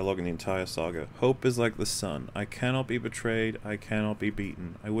worst dialogue in the entire saga. Hope is like the sun. I cannot be betrayed. I cannot be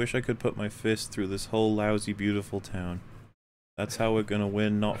beaten. I wish I could put my fist through this whole lousy, beautiful town. That's how we're gonna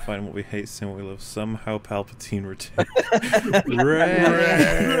win, not fighting what we hate, sin what we love. Somehow Palpatine returns.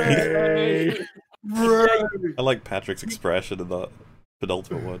 Ray! I like Patrick's expression in that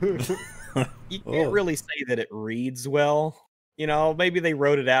penultimate one. You can't really say that it reads well. You know, maybe they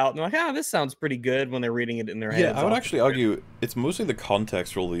wrote it out and they're like, this sounds pretty good when they're reading it in their heads. Yeah, I would actually argue it's mostly the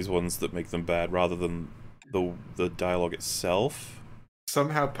context for all these ones that make them bad, rather than the dialogue itself.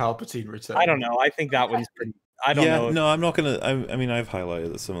 Somehow Palpatine returns. I don't know. I think that one's pretty. I don't know. No, I'm not gonna. I mean, I've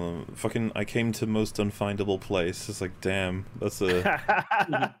highlighted that some of them. Fucking, I came to most unfindable place. It's like, damn, that's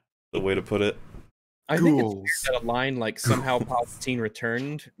the way to put it. I think it's weird that a line like somehow Palpatine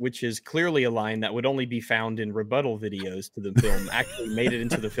returned, which is clearly a line that would only be found in rebuttal videos to the film, actually made it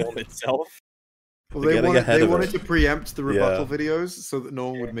into the film itself. Well, they wanted to preempt the rebuttal videos so that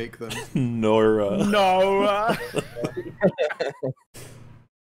no one would make them. Nora. Nora.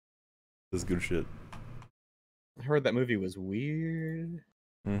 That's good shit. I heard that movie was weird.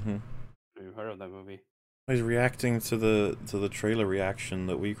 Mm-hmm. I've heard of that movie. He's reacting to the trailer reaction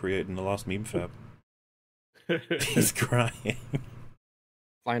that we created in the last MEMEFAP. He's crying.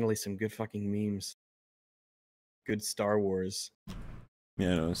 Finally, some good fucking memes. Good Star Wars.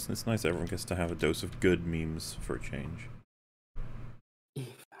 Yeah, no, it's nice everyone gets to have a dose of good memes for a change.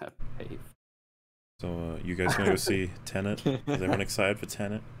 So, you guys gonna go see Tenet? Is everyone excited for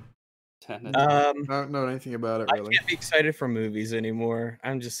Tenet? Tenet? I don't know anything about it, really. I can't be excited for movies anymore.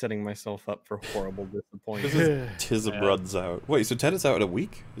 I'm just setting myself up for horrible disappointment. Tism runs out. Wait, so Tenet's out in a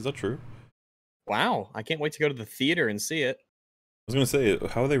week? Is that true? Wow, I can't wait to go to the theater and see it. I was gonna say,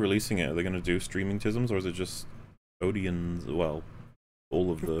 how are they releasing it? Are they gonna do streaming tisms, or is it just Odeon's? Well,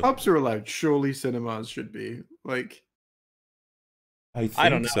 all of the pubs are allowed. Surely cinemas should be like. I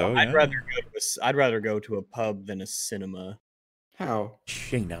don't know. So. I'd Yeah. rather go to a pub than a cinema. How?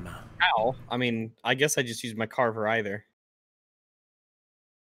 Cinema. How? I mean, I guess I just use my car for either.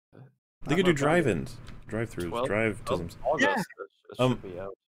 They could do drive-ins, drive-throughs, drive-tisms. August, it should be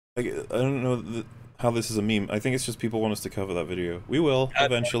out. I don't know how this is a meme. I think it's just people want us to cover that video. We will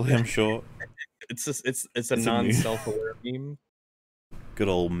eventually, I'm sure. It's a non-self-aware meme. Good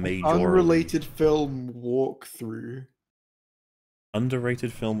old major. Unrelated film walkthrough.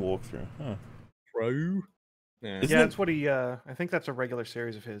 Underrated film walkthrough. Huh. Bro. Yeah, that's what he. I think that's a regular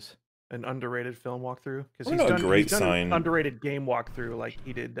series of his, an underrated film walkthrough. Because he's done an underrated game walkthrough, like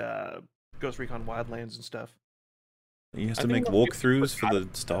he did Ghost Recon Wildlands and stuff. He has to make walkthroughs for the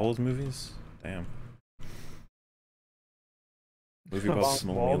Star Wars movies? Damn. Movie about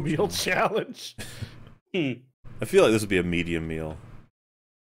small meal challenge. I feel like this would be a medium meal.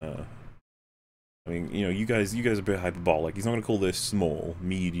 I mean, you guys are a bit hyperbolic. He's not gonna call this small,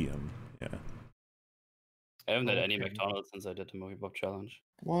 medium. Yeah. I haven't had any McDonald's since I did the movie Bob challenge.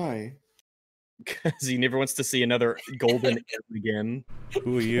 Why? Because he never wants to see another golden egg again.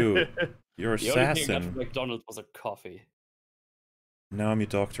 Who are you? You're The only thing I got assassin. from McDonald's was a coffee. Now I'm your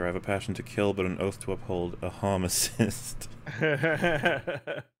doctor. I have a passion to kill, but an oath to uphold. A harm assist.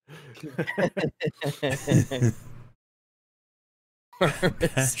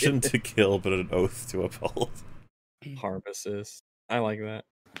 Passion to kill, but an oath to uphold. Harm assist. I like that.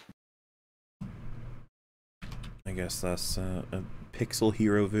 I guess that's a pixel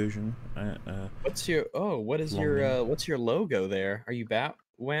hero version. What's your what's your logo there? Are you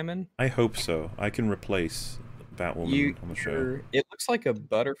Batwoman? I hope so. I can replace Batwoman on the show. It looks like a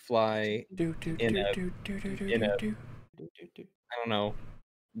butterfly in a I don't know,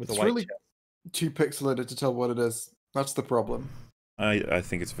 with it's a white really chest. Too pixelated to tell what it is. That's the problem. I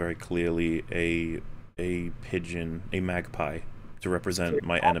think it's very clearly a pigeon, a magpie, to represent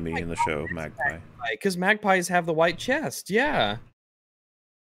my enemy in the show, Magpie. Because magpies have the white chest, yeah.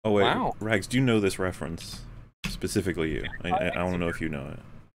 Oh wait, wow. Rags, do you know this reference? Specifically you. I want to know if you know it.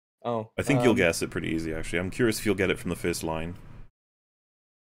 Oh. I think you'll guess it pretty easy, actually. I'm curious if you'll get it from the first line.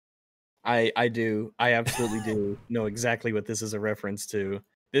 I do. I absolutely do know exactly what this is a reference to.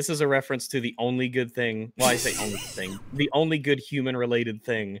 This is a reference to the only good thing. Well, I say only good thing. The only good human-related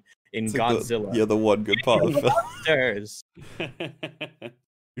thing in Godzilla. The one good part of the film. Monsters.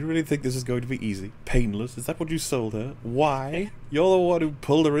 You really think this is going to be easy? Painless? Is that what you sold her? Why? You're the one who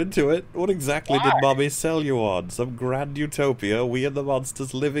pulled her into it. What exactly did Mommy sell you on? Some grand utopia, we and the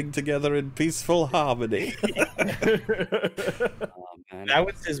monsters living together in peaceful harmony. Oh man. That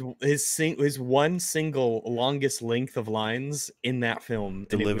was his one single longest length of lines in that film.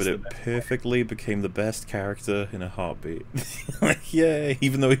 And Delivered it it was perfectly, became the best character in a heartbeat. Like, yay,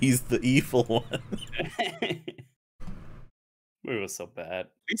 even though he's the evil one. It was so bad.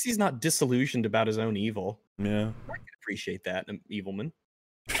 at least he's not disillusioned about his own evil. Yeah. I can appreciate that, an evilman.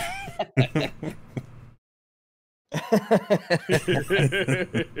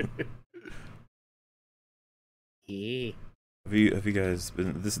 Yeah. Have you guys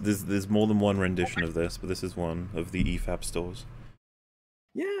been there's more than one rendition of this, but this is one of the EFAP stores.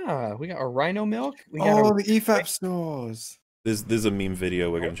 Yeah, we got a rhino milk. We got Oh, the EFAP stores. There's a meme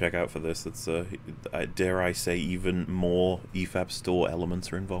video we're gonna check out for this. That's dare I say even more EFAP store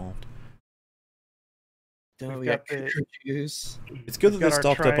elements are involved. we We've got got the- Cuckoo juice. It's good that Got they're our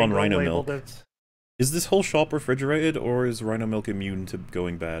stocked up on triangle rhino labeled milk. as- Is this whole shop refrigerated, or is rhino milk immune to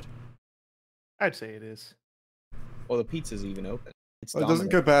going bad? I'd say it is. Well, the pizza's even open. It's Oh, it doesn't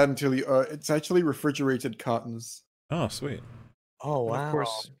dominant. go bad until you. It's actually refrigerated cartons. Oh, sweet. Oh And wow! of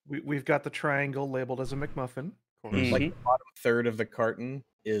course, we've got the triangle labeled as a McMuffin. Of course. Mhm. like the bottom third of the carton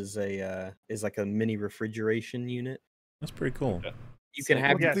is like a mini refrigeration unit. That's pretty cool. You can Sick.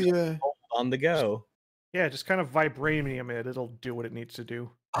 have Yeah. it The on the go. Yeah, just kind of vibranium it. It'll do what it needs to do.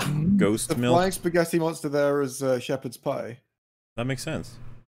 Ghost the milk. flying spaghetti monster there is shepherd's pie. That makes sense.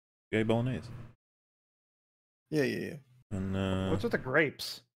 Gay bolognese. Yeah, yeah, yeah. And What's with the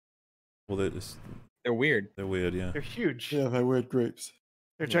grapes? well, They're weird. they're weird, yeah. They're huge. Yeah, they're weird grapes.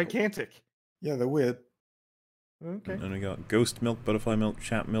 They're gigantic. Yeah, they're weird. Okay. And we got ghost milk, butterfly milk,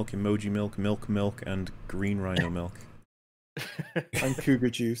 chat milk, emoji milk, milk, and green rhino milk. And cougar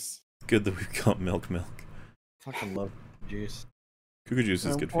juice. Good that we've got milk. Fucking love juice. Cougar juice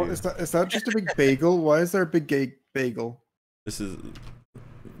is good for What you. is that? Is that just a big bagel? Why is there a big gay bagel? This is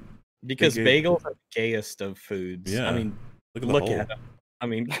Because gay- bagels are the gayest of foods. Yeah. I mean, look at the look hole. at them. I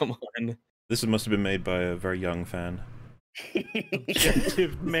mean, come on. This must have been made by a very young fan.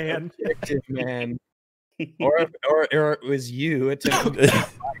 Objective man. Objective man. Or it was you attempting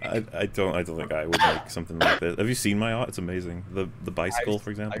I don't think I would make something like this. Have you seen my art? It's amazing. The bicycle, for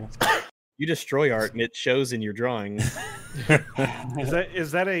example. you destroy art and it shows in your drawing. Is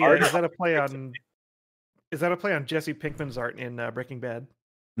that a play on? Is that a play on Jesse Pinkman's art in Breaking Bad?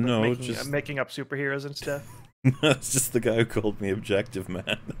 No, making, just making up superheroes and stuff. it's just the guy who called me objective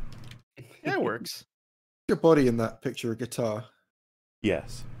man. Yeah, it works. Your body in that picture, a guitar.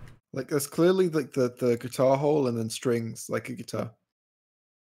 Yes. Like there's clearly like the guitar hole and then strings like a guitar.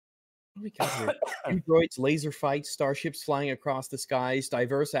 Androids, laser fights, starships flying across the skies,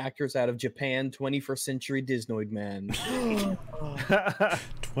 diverse actors out of Japan, 21st century Disnoid man.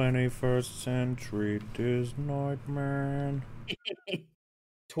 21st century Disnoid man.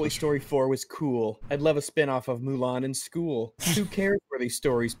 Toy Story 4 was cool. I'd love a spin-off of Mulan in school. Who cares where these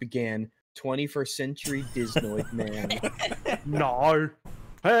stories began? 21st century Disnoid man. No.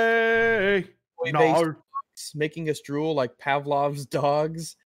 Hey. Toy-based No. dogs making us drool like Pavlov's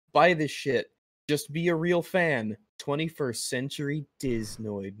dogs. Buy this shit. Just be a real fan. 21st century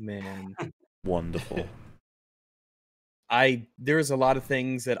Disnoid man. Wonderful. There's a lot of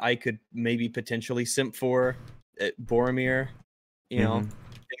things that I could maybe potentially simp for at Boromir, you know,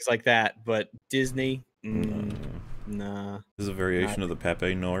 things like that. But Disney, nah. This is a variation of the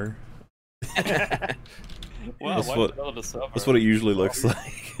Pepe Nor. Wow, That's why what- did all the server? That's what it usually looks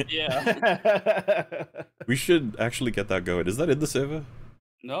like. Yeah. We should actually get that going. Is that in the server?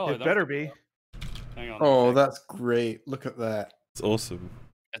 No, I It don't better think be. so. Hang on. Oh, check. that's great. Look at that. It's awesome.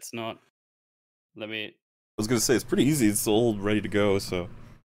 It's not. Let me. I was gonna say it's pretty easy. It's all ready to go. So,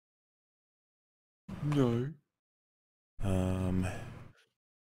 No. oh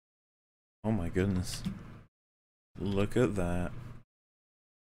my goodness, look at that.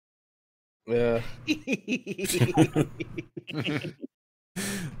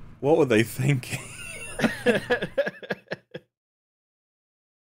 What were they thinking?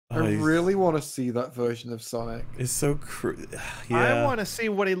 I really want to see that version of Sonic. It's so yeah. I want to see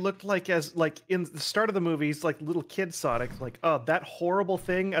what he looked like as like in the start of the movie. He's like little kid Sonic. Like, oh, that horrible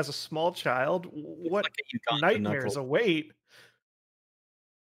thing as a small child. What Like a Uganda nightmares knuckle. await?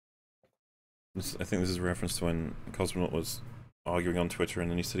 I think this is a reference to when Cosmonaut was arguing on Twitter,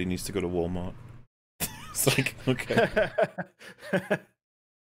 and then he said he needs to go to Walmart. It's like, okay.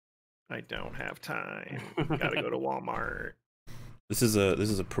 I don't have time. Gotta go to Walmart. This is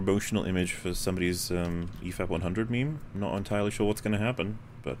a promotional image for somebody's EFAP 100 meme. I'm not entirely sure what's going to happen,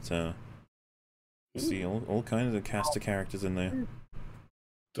 but you see all kinds of cast of characters in there.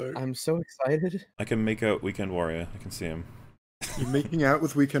 Dope. I'm so excited. I can make out Weekend Warrior. I can see him. You're making out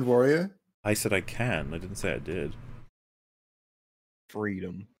with Weekend Warrior? I said I can. I didn't say I did.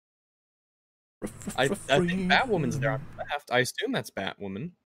 freedom. I think Batwoman's there. I assume that's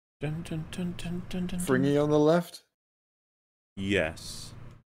Batwoman. Dun, dun, dun, dun, dun, dun, Fringy dun. on the left. Yes.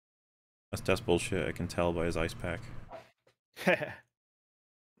 That's bullshit. I can tell by his ice pack.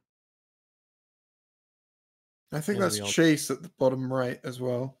 I think As that's we all- Chase at the bottom right as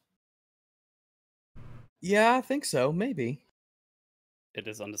well. Yeah, I think so. Maybe. It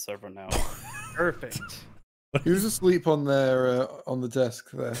is on the server now. Perfect. He was asleep on there on the desk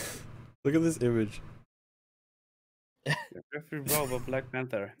there. Look at this image. Jeffrey Robo, Black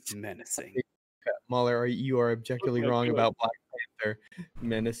Panther, menacing. Mahler, you are objectively Oh my wrong God. about Black Panther.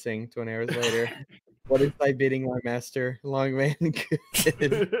 Menacing 20 hours later. What is thy bidding, my master? Long man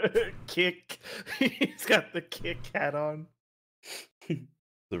good. Kick. He's got the kick hat on.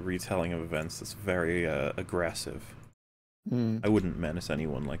 The retelling of events is very aggressive. Hmm. I wouldn't menace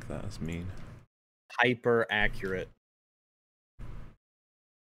anyone like that. That's mean. Hyper accurate.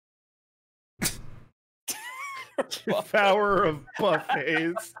 Power of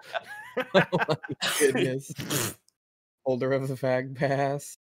buffets. Oh my goodness. Holder of the Fag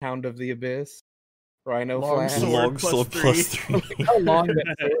Pass. Hound of the Abyss. Rhino Long Flash. sword Long plus sword plus 3. How long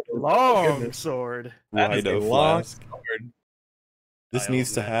that sword is. Long Goodness. sword. That is a Rhino long flask. sword. This I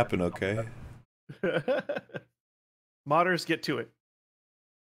needs to own that. happen, okay? Modders, get to it.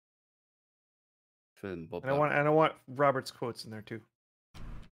 Film And I want Robert's quotes in there too.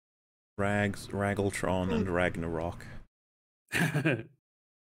 Rags, Raggletron, and Ragnarok. Is that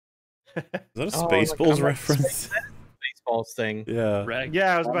a Spaceballs like reference? Spaceballs thing. Yeah. Rag,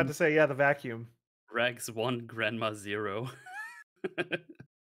 Yeah, I was about to say, yeah, the vacuum. Rags 1, Grandma 0.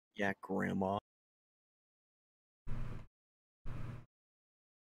 Yeah, Grandma.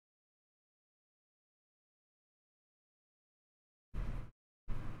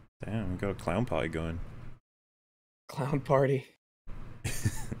 Damn, we got a clown pie going. Clown Party.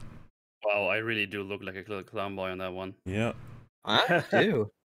 Wow, I really do look like a little clown boy on that one. Yeah. I do.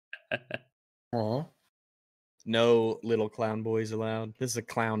 Aw. No little clown boys allowed. This is a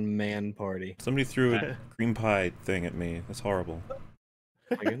clown man party. Somebody threw a cream pie thing at me. That's horrible.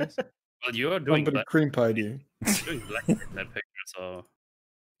 My goodness. Well, you are doing Somebody black, cream pied you. doing black in that picture, so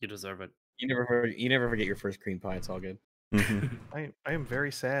you deserve it. You never forget your first cream pie. It's all good. Mhm. I am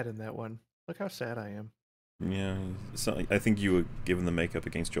very sad in that one. Look how sad I am. Yeah. So, I think you were given the makeup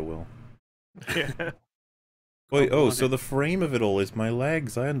against your will. Yeah. Wait, Oh, oh, God. so the frame of it all is my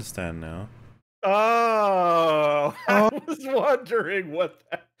legs. I understand now. Oh, I was wondering what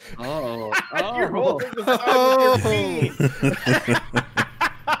that. Oh, You're holding the side with your feet.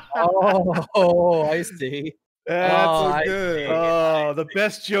 Oh, I see. That's Oh, so I good. see. Oh, the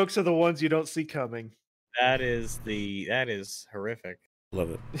best jokes are the ones you don't see coming. That is horrific.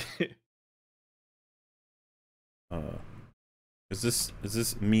 Love it. Is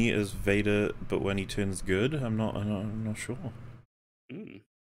this me as Vader, but when he turns good? I'm not sure. mm.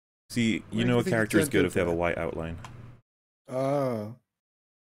 See, Why you do know you a think he character is turned good good if they have a there? white outline. Oh.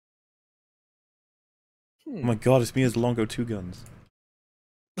 Oh my god, it's me as Longo Two Guns.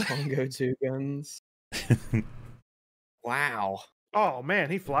 Bongo Two Guns. Wow. Oh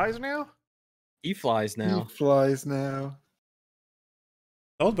man, he flies now. He flies now. He flies now.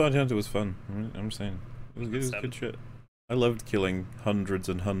 Hell's Bounty Hunter was fun. I'm saying it was Seven. good shit. I loved killing hundreds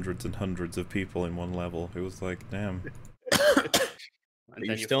and hundreds and hundreds of people in one level. It was like, damn. But And you're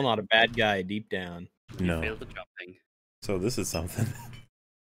then you still not a bad guy deep down. No. failed the jumping. So this is something.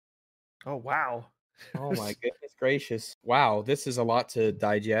 Oh wow. Oh my goodness gracious. Wow, this is a lot to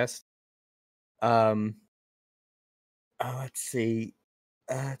digest. Let's see.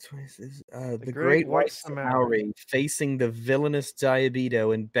 The Great White Samauri facing the villainous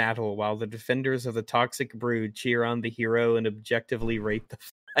Diabedo in battle while the defenders of the Toxic Brood cheer on the hero and objectively rate the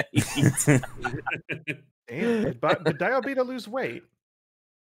fight. Damn. Did Diabedo lose weight?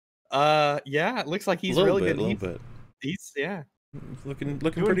 Yeah, it looks like he's really good. A little bit. He's yeah. He's looking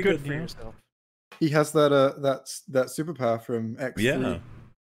Doing pretty good good. for Yeah. yourself. He has that that superpower from X3. Yeah.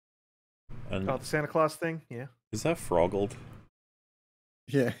 And Oh, the Santa Claus thing. Yeah. is that Froggled?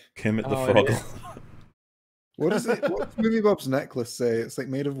 Yeah. Kermit the Oh, it Froggle. What is it? What's Movie Bob's necklace say? It's like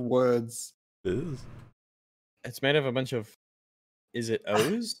made of words. It is. It's made of a bunch of. Is it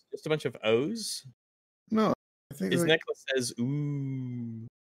O's? Just a bunch of O's. No, I think His like, necklace says "ooh."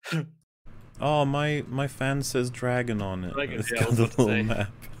 Oh, my fan says dragon on it. Dragon, It's yeah, I got was the about to little say.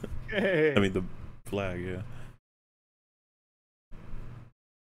 map. Hey. I mean the flag, yeah.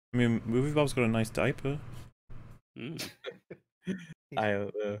 I mean, Movie Bob's got a nice diaper. Mm.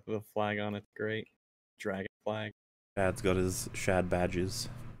 The flag on it's great. Dragon flag. Dad's got his shad badges.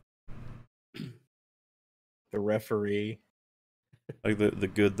 The referee. Like the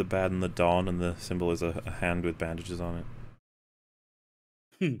good, the bad, and the dawn, and the symbol is a hand with bandages on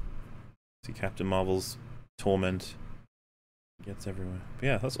it. See Captain Marvel's torment gets everywhere. But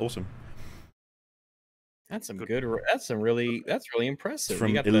yeah, that's awesome. That's some good. That's really It's impressive. from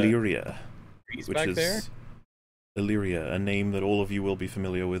You got Illyria, the trees which back is there. Illyria, a name that all of you will be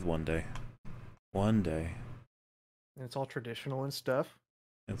familiar with one day. One day. And it's all traditional and stuff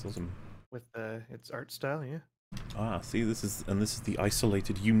That's awesome. with its art style. Yeah. Ah, see, this is the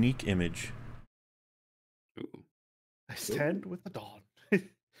isolated, unique image. Ooh. I stand with the dawn.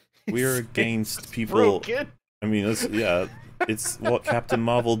 We're It's against people. broken. I mean, it's what Captain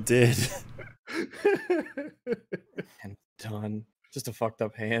Marvel did. And done. Just a fucked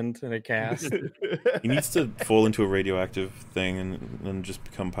up hand and a cast. He needs to fall into a radioactive thing and just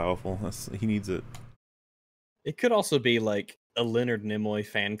become powerful. He needs it. It could also be like a Leonard Nimoy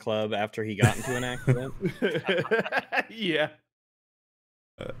fan club after he got into an accident. Yeah.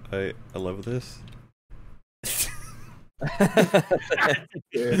 I love this.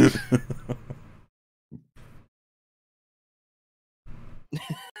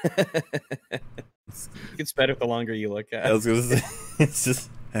 It gets better the longer you look at I was gonna say, it's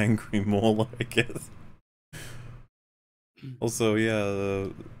just angry mole, I guess. Also, yeah,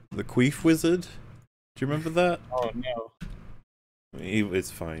 the Queef Wizard. Do you remember that? Oh no.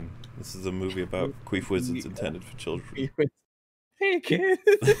 It's fine. This is a movie about Queef Wizards intended for children. Hey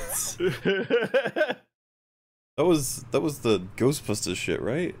kids. That was the Ghostbusters shit,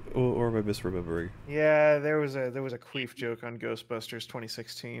 right? Or am I misremembering? Yeah, there was a queef joke on Ghostbusters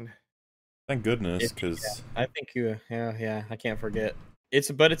 2016. Thank goodness, because I think yeah, I can't forget.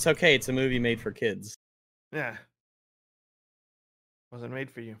 But it's okay. It's a movie made for kids. Yeah. Wasn't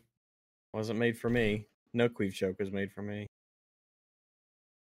made for you. Wasn't made for me. No queef joke was made for me.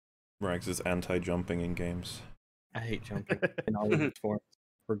 Rags is anti-jumping in games. I hate jumping in all of its forms,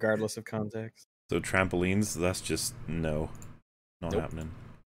 regardless of context. So trampolines, that's just no, not Nope. happening.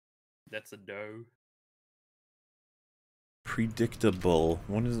 That's a no. Predictable.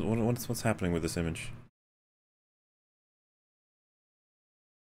 What's happening with this image?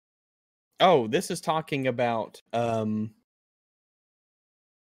 Oh, this is talking about well,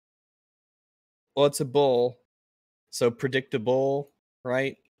 it's a bull, so predictable,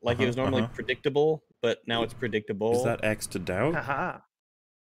 right? Like it was normally predictable, but now it's predictable. Is that X to doubt? Haha.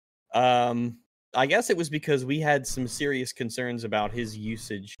 I guess it was because we had some serious concerns about his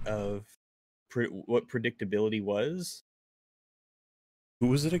usage of what predictability was. Who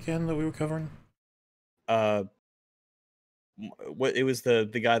was it again that we were covering? What it was the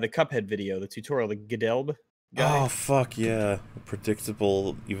guy, the Cuphead video, the tutorial, the Gidelb guy. Oh fuck yeah,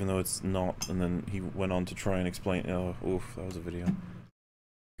 predictable even though it's not. And then he went on to try and explain. Oh, oof, that was a video.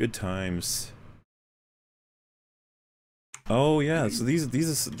 Good times. Oh yeah, so this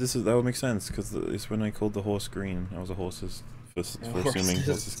that would make sense because it's when I called the horse green. I was a horses for assuming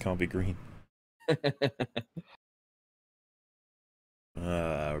horses can't be green.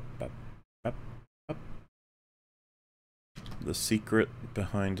 The secret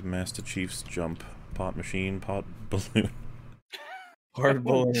behind Master Chief's jump: part machine, part balloon. Hard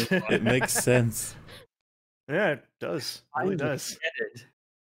balloon. It makes sense. Yeah, it does. It really does.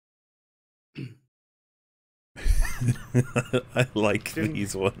 I like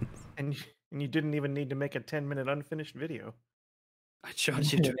these ones. And you didn't even need to make a 10-minute unfinished video. I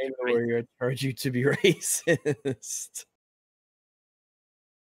charge you to be Where I charge you to be racist.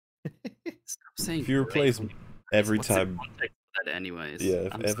 Stop saying If you replace brave. every What's the time, context of that anyways? yeah,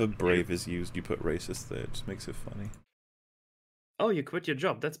 if I'm ever so brave is used, you put racist there. It just makes it funny. Oh, you quit your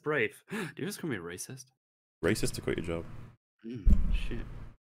job. That's brave. Do you just call me racist? Racist to quit your job. Shit.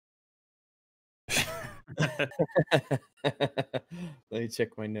 Let me check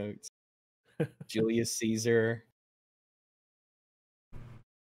my notes. Julius Caesar.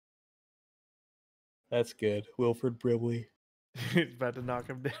 That's good. Wilford Brimley. He's about to knock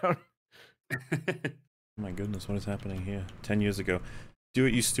him down. Oh my goodness, what is happening here? 10 years ago. Do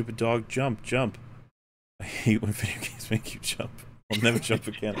it, you stupid dog. Jump, jump. I hate when video games make you jump. I'll never jump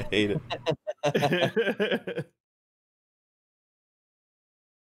again. I hate it.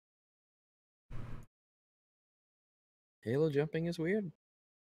 Halo jumping is weird.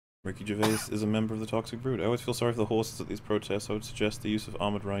 Ricky Gervais is a member of the Toxic Brood. I always feel sorry for the horses at these protests. I would suggest the use of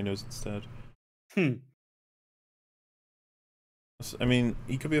armored rhinos instead. I mean,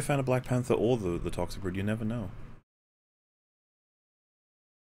 he could be a fan of Black Panther or the Toxic Brood. You never know.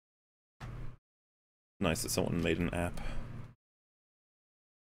 Nice that someone made an app.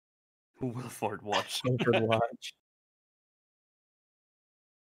 Wilford Watch. Wilford Watch.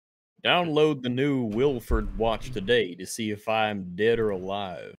 Download the new Wilford watch today to see if I'm dead or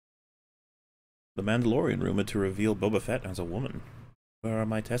alive. The Mandalorian rumored to reveal Boba Fett as a woman. Where are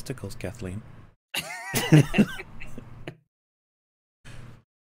my testicles, Kathleen?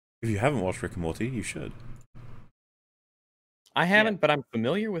 If you haven't watched Rick and Morty, you should. I haven't, but I'm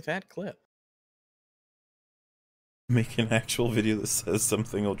familiar with that clip. Make an actual video that says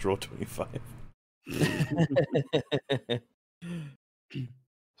something or draw 25.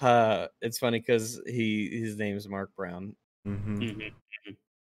 It's funny because his name is Mark Brown. Mm-hmm.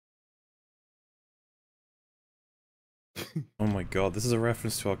 Oh my god, this is a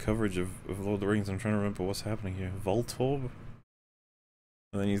reference to our coverage of Lord of the Rings. I'm trying to remember what's happening here. Voltorb?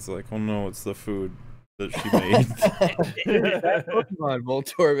 And then he's like, oh no, it's the food that she made. That Pokemon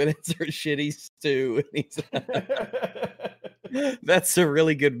Voltorb, and it's her shitty stew. And that's a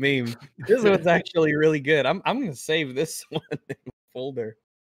really good meme. This one's actually really good. I'm gonna save this one in my folder.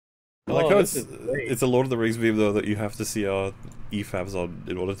 I like how it's a Lord of the Rings meme though that you have to see our EFABs on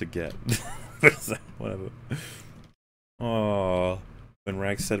in order to get. Whatever. Oh, when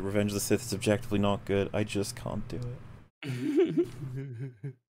Rags said Revenge of the Sith is objectively not good, I just can't do it.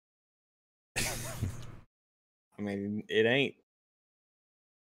 I mean, it ain't.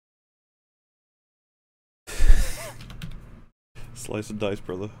 Slice and dice,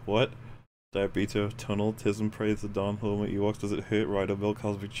 brother. What? Diabetes, tunnel, tism, praise the dawn, helmet, Ewoks, does it hurt? Rhino milk,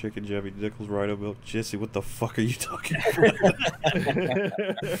 Cosmic chicken, Jabby Nichols, Rhino milk. Jesse, what the fuck are you talking about?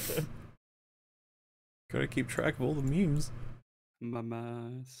 Gotta keep track of all the memes.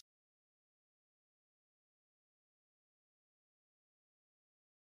 Mamas.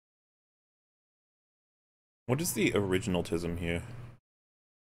 What is the original tism here?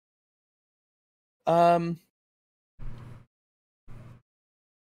 Oh,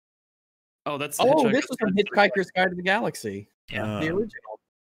 that's this Hitchhiker's was from Guide to the Hitchhiker's Guide to the Galaxy. Yeah. The original.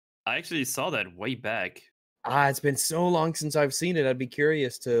 I actually saw that way back. It's been so long since I've seen it. I'd be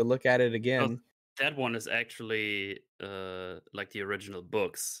curious to look at it again. That one is actually like the original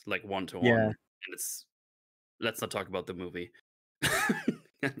books, like 1-to-1. Yeah. And it's let's not talk about the movie.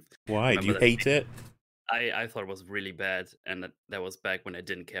 Why? Do you hate it? I thought it was really bad, and that was back when I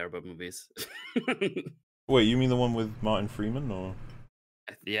didn't care about movies. Wait, you mean the one with Martin Freeman, or?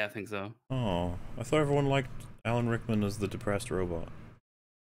 Yeah, I think so. Oh, I thought everyone liked Alan Rickman as the depressed robot.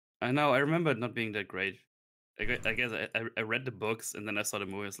 I know. I remember it not being that great. I guess I read the books, and then I saw the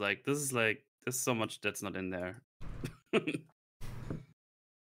movie. I was like, there's so much that's not in there.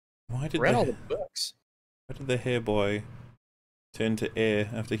 Why did Read all the books. Why did the hair boy turn to air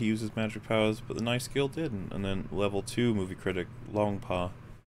after he used his magic powers, but the nice girl didn't? And then level 2 movie critic Longpa.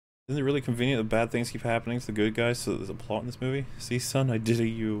 Isn't it really convenient that bad things keep happening to the good guys so that there's a plot in this movie? See, son, I did it,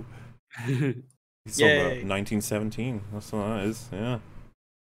 you. He's talking about 1917. That's what that is, yeah.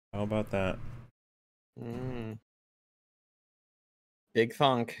 How about that? Big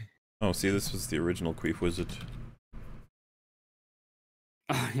thunk. Oh, see, this was the original Queef Wizard.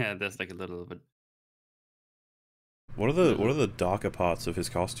 Oh, yeah, there's like a little bit. What are the darker parts of his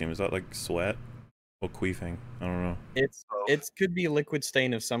costume? Is that like sweat or queefing? I don't know. It could be a liquid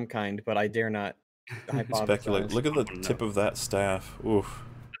stain of some kind, but I dare not speculate. Look at the tip of that staff. Oof.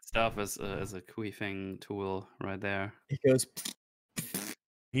 That staff is a queefing tool right there. It goes.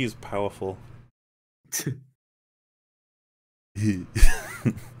 He is powerful. Old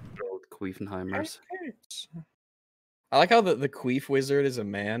Queefenheimers. I like how the Queef Wizard is a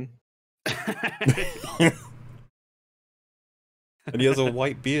man. And he has a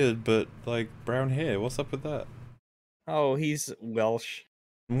white beard, but like brown hair. What's up with that? Oh, he's Welsh.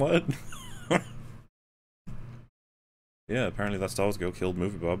 What? Yeah, apparently that Star Wars girl killed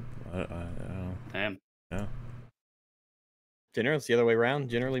Movie Bob. I don't know. Damn. Yeah. Generally, it's the other way around.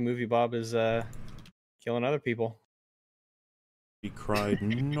 Generally, Movie Bob is killing other people. He cried,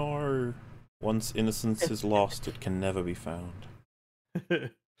 "No! Once innocence is lost, it can never be found."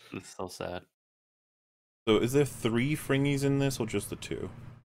 It's so sad. So, is there 3 Fringies in this, or just the 2?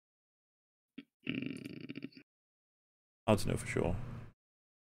 Hard to know for sure.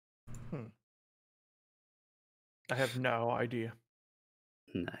 I have no idea.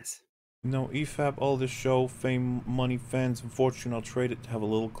 Nice. No, EFAP, all this show, fame, money, fans, and fortune, I'll trade it to have a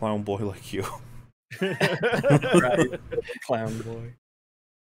little clown boy like you. Right. Clown boy.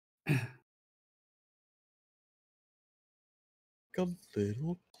 A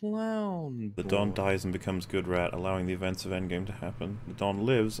little clown The boy. Don dies and becomes Good Rat, allowing the events of Endgame to happen. The Don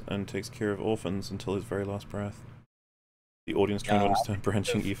lives and takes care of orphans until his very last breath. The audience trying to understand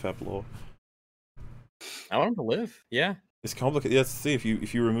branching EFAP lore. I want him to live. Yeah. It's complicated. Yeah, see, if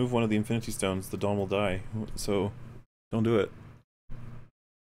you remove one of the Infinity Stones, the Don will die. So, don't do it.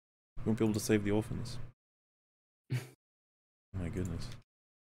 won't be able to save the orphans. Oh my goodness.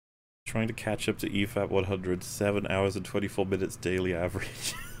 Trying to catch up to EFAP 100, 7 hours and 24 minutes daily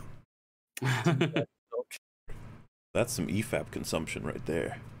average. That's some EFAP consumption right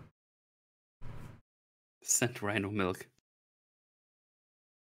there. Sent rhino milk.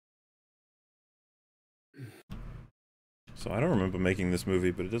 So I don't remember making this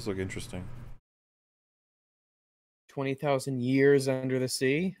movie, but it does look interesting. 20,000 years under the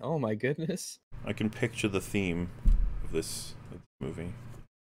sea. Oh my goodness. I can picture the theme of this movie.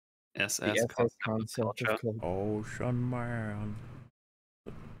 The SS concept of culture. Ocean Man.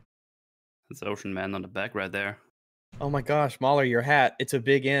 It's Ocean Man on the back right there. Oh my gosh, Mahler, your hat. It's a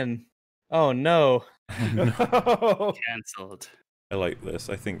big N. Oh no. Cancelled. I like this.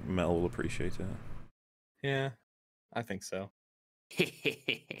 I think Mel will appreciate it. Yeah, I think so.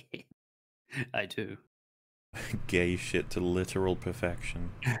 I do. Gay shit to literal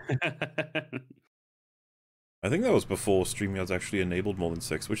perfection. I think that was before StreamYard's actually enabled more than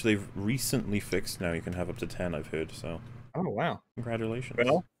 6, which they've recently fixed now. You can have up to 10, I've heard, so... Oh, wow. Congratulations.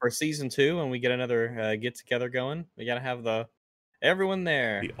 Well, for season 2, when we get another get-together going, we gotta have everyone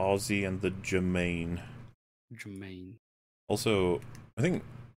there. The Aussie and the Jermaine. Jermaine. Also, I think...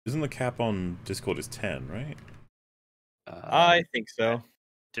 Isn't the cap on Discord is 10, right? I think so.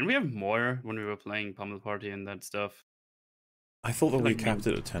 Didn't we have more when we were playing Pummel Party and that stuff? I thought that we like capped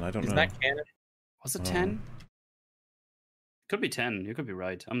it at 10, I don't know. Is that canon? Was it 10? Could be 10. You could be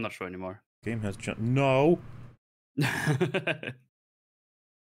right. I'm not sure anymore. Game has jump... No!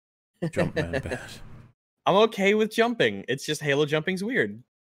 Jump man bad. I'm okay with jumping. It's just Halo jumping's weird.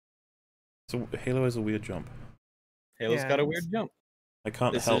 So Halo has a weird jump. Halo's Yeah, got a weird jump. I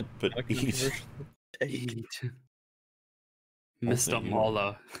can't This help is but not a eat. controversial take. Mr. you know.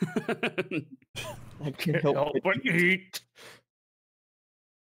 Mauler. I can't help but eat.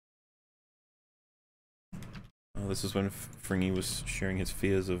 Oh, this is when Fringy was sharing his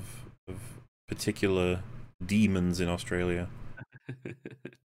fears of particular demons in Australia.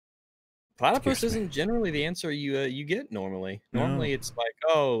 Platypus Scares me. isn't generally the answer you get normally. No. Normally it's like,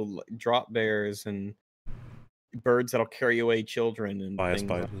 drop bears and birds that'll carry away children and Fire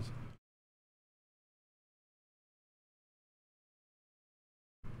things like- spiders.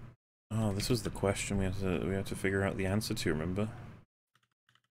 Oh, this was the question we had to figure out the answer to. Remember?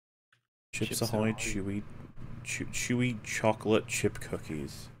 Chips Ahoy, chewy chocolate chip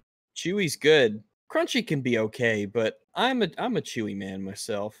cookies. Chewy's good. Crunchy can be okay, but I'm a chewy man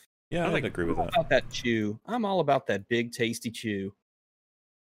myself. Yeah, I'd agree with I'm all that. about that chew. I'm all about that big tasty chew.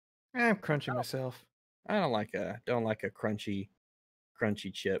 I'm crunching myself. I don't like a crunchy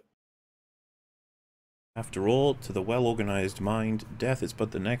chip. After all, to the well-organized mind, death is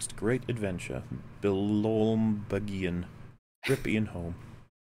but the next great adventure. Bilolmbagian. Rippian home.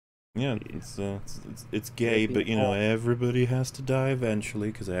 Yeah, it's gay, but you know everybody has to die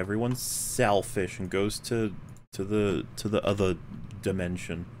eventually because everyone's selfish and goes to the other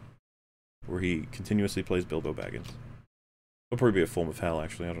dimension where he continuously plays Bilbo Baggins. It'll probably be a form of hell,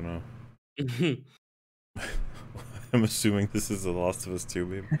 actually. I don't know. I'm assuming this is The Last of Us 2,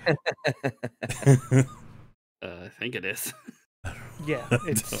 babe. I think it is. Yeah,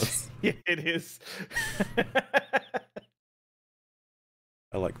 it's yeah, it is.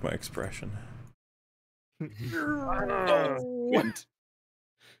 I like my expression. What?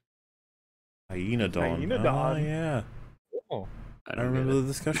 Hyena Dawn. Hyena Ah, Dawn. yeah. Oh, I don't remember get the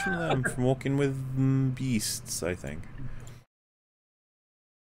discussion of them from Walking with Beasts, I think.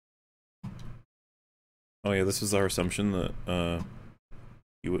 Oh yeah, this was our assumption that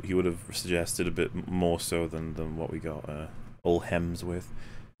he would have suggested a bit more so than what we got all hems with.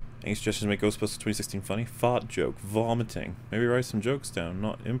 Any suggestions to make Ghostbusters 2016 funny? Fart joke, vomiting. Maybe write some jokes down,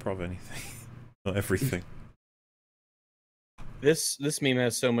 not improv anything. Not everything. This meme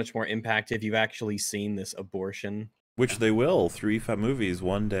has so much more impact if you've actually seen this abortion. Which they will through EFAP movies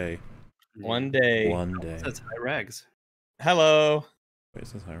one day. One day. One day. That's high rags. Hello. Wait,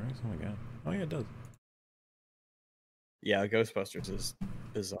 is this Hyrax? Oh my god. Oh yeah, it does. Yeah, Ghostbusters is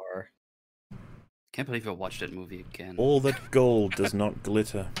bizarre. Can't believe I watched that movie again. All that gold does not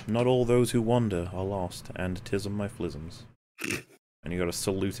glitter. Not all those who wander are lost. And 'tism my flisms. And you got a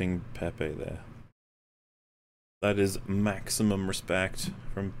saluting Pepe there. That is maximum respect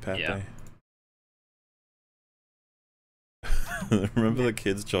from Pepe. Yeah. Remember the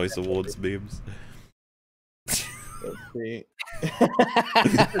Kids' Choice Awards memes? Let's see.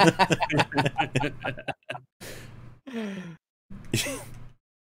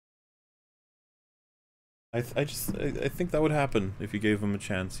 I think that would happen if you gave them a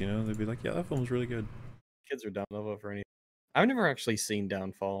chance, you know? They'd be like, yeah, that film was really good. Kids are dumb. They'll vote for anything. I've never actually seen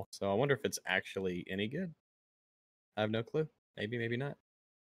Downfall, so I wonder if it's actually any good. I have no clue. Maybe, maybe not.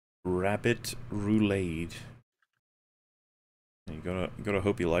 Rabbit Roulade. You gotta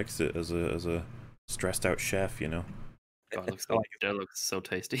hope he likes it as a stressed out chef, you know. Oh, it looks I so, like that looks so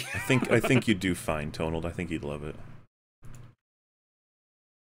tasty. I think you'd do fine, Tonald. I think you'd love it.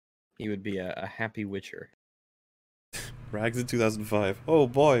 He would be a happy Witcher. Rags in 2005. Oh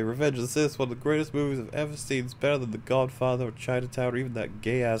boy, Revenge of the Sith, one of the greatest movies I've ever seen. It's better than The Godfather or Chinatown or even that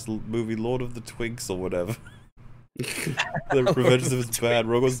gay-ass movie Lord of the Twinks or whatever. The Revenge of the Sith is bad.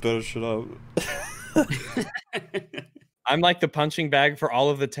 Rogue One's better, shut up. I'm like the punching bag for all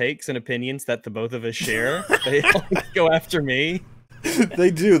of the takes and opinions that the both of us share. They always go after me.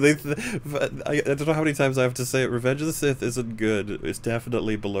 They do. I don't know how many times I have to say it. Revenge of the Sith isn't good. It's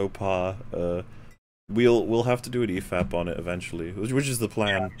definitely below par. We'll have to do an EFAP on it eventually, which is the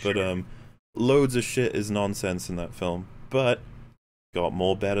plan. Yeah, sure. But loads of shit is nonsense in that film. But got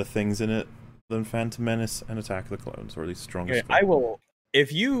more better things in it than Phantom Menace and Attack of the Clones, or at least stronger. Okay, I will.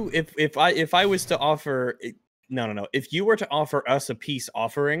 If I was to offer, no. If you were to offer us a peace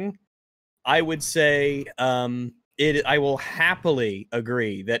offering, I would say I will happily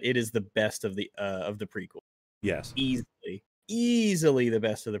agree that it is the best of the prequel. Yes, easily the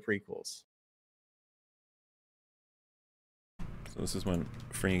best of the prequels. So this is when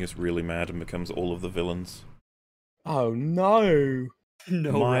Fringy gets really mad and becomes all of the villains. Oh no!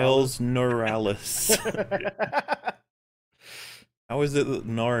 Miles Norales. How is it that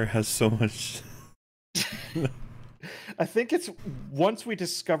Nar has so much? I think it's once we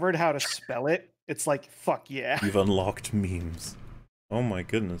discovered how to spell it, it's like, fuck yeah. You've unlocked memes. Oh my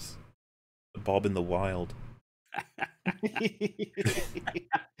goodness. Bob in the Wild.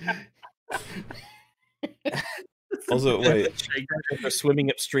 Also, wait. For swimming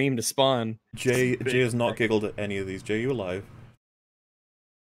upstream to spawn. Jay has not giggled at any of these. Jay, you alive?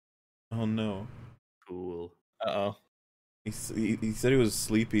 Oh no. Cool. Uh-oh. He said he was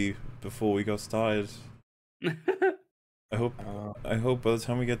sleepy before we got started. I hope by the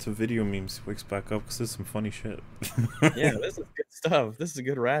time we get to video memes, he wakes back up because there's some funny shit. Yeah, this is good stuff. This is a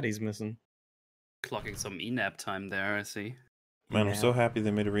good rat he's missing. Clocking some e-nap time there, I see. Man, I'm so happy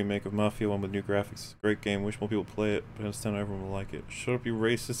they made a remake of Mafia 1 with new graphics. It's a great game. Wish more people play it, but I understand everyone will like it. Shut up, you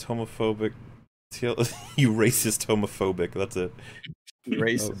racist, homophobic. You racist, homophobic. That's it.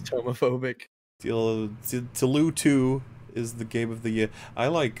 Racist, homophobic. Tulu 2 is the game of the year. I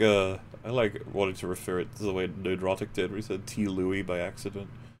like wanting to refer it to the way Nerdrotic did, where he said T. Louis by accident.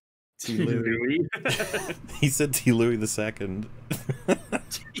 T. Louis. He said T. Louis the Second.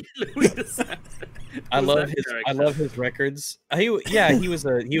 T. Louis the Second. I love his records. He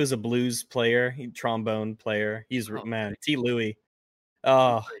was a blues player, trombone player. He's man, T. Louis.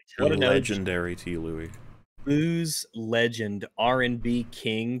 Oh, what a legendary T. Louis. Blues legend, R&B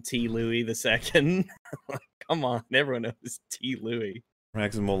king T. Louis the Second. Come on, everyone knows T. Louis.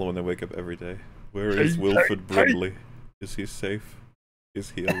 Rags and Mola when they wake up every day. Where is Wilford Brimley? Is he safe? Is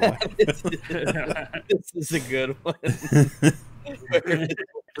he alive? This is a good one. Where is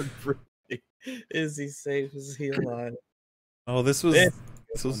Wilford Brimley? Is he safe? Is he alive? Oh, this was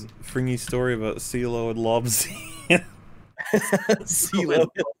Fringy's story about CeeLo and Lobsy. CeeLo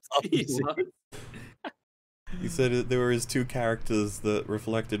and Lobsy. He said there were his two characters that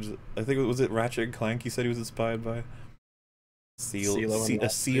reflected. I think was it Ratchet and Clank. He said he was inspired by a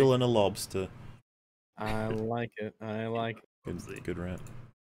seal and a lobster. I like it. I like it. Good rat.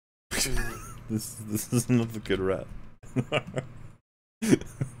 This is not the good rat.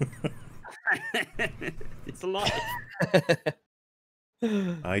 It's a lot.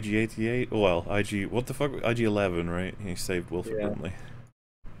 IG-88. Well, IG. What the fuck? IG-11, right? He saved Wilford Brimley.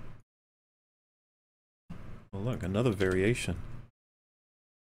 Well, look, another variation.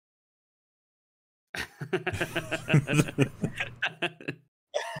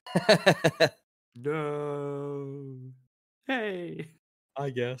 No. Hey. I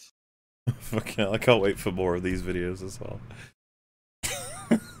guess. Fucking hell, I can't wait for more of these videos as well.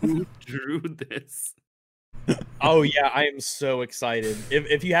 Who drew this? Oh yeah, I am so excited.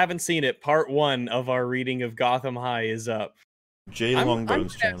 If you haven't seen it, part 1 of our reading of Gotham High is up. Jay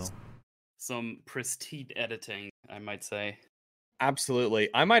Longbone's channel. Some pristine editing, I might say. Absolutely.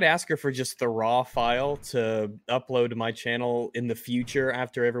 I might ask her for just the raw file to upload to my channel in the future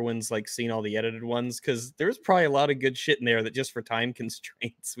after everyone's like seen all the edited ones, because there's probably a lot of good shit in there that just for time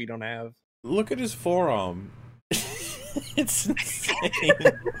constraints we don't have. Look at his forearm. It's insane.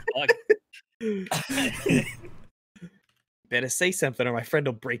 Better say something or my friend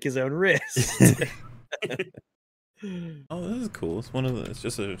will break his own wrist. Oh, this is cool. It's one of the. It's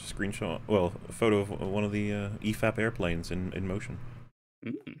just a screenshot. Well, a photo of one of the EFAP airplanes in motion.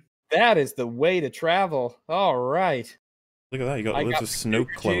 Mm. That is the way to travel. All right. Look at that. You got I loads got of the snow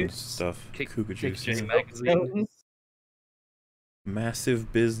Cougar clone juice. stuff. Kick Cougar juice. Juice Yeah. magazine.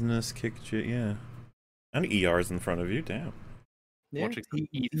 Massive business kick. Yeah. And ER's in front of you. Damn. Yeah, Watching some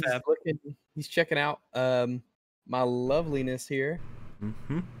he's EFAP. he's checking out my loveliness here.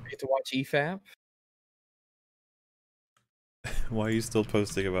 Mm-hmm. Get to watch EFAP. Why are you still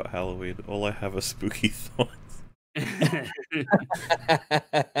posting about Halloween? All I have are spooky thoughts.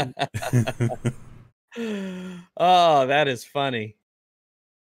 Oh, that is funny.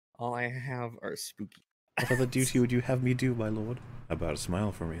 All I have are spooky. What other duty would you have me do, my lord? How about a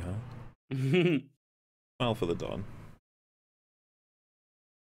smile for me, huh? Smile for the dawn.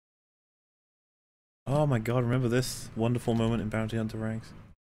 Oh my god, remember this wonderful moment in Bounty Hunter ranks?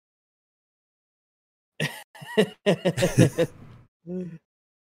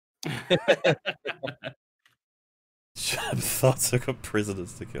 Thoughts I got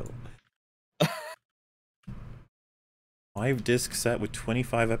prisoners to kill. 5-disc set with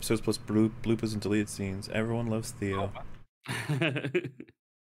 25 episodes plus bloopers and deleted scenes. Everyone loves Theo. I'd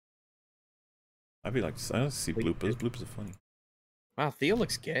be like, I don't see bloopers. Bloopers are funny. Wow, Theo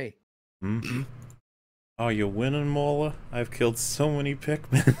looks gay. Mm-hmm. Oh, you're winning, Mauler? I've killed so many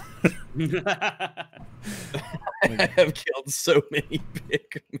Pikmin. I have killed so many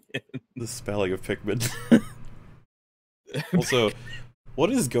Pikmin. The spelling of Pikmin. Also,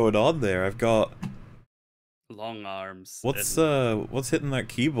 what is going on there? I've got long arms. what's hitting that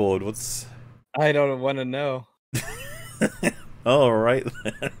keyboard? What's I don't want to know. all right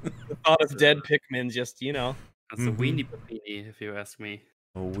then. The thought of dead Pikmin just, you know. That's a weenie papini, if you ask me.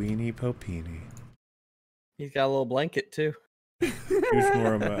 A weenie popini. He's got a little blanket too. Huge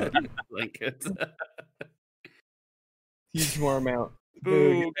more amount. Blanket. Huge more amount.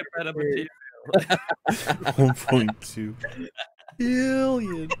 Boo, get rid of it. 1.2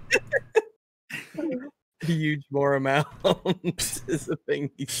 billion. Huge more amount is the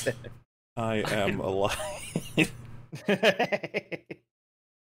thing he said. I am alive.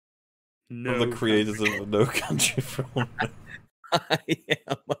 No, From the creators of No Country for Old Men. I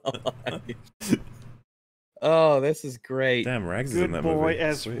am alive. Oh, this is great. Damn, Rags is in Good that boy movie.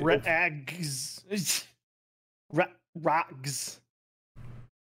 as Sweet. Rags. Rags.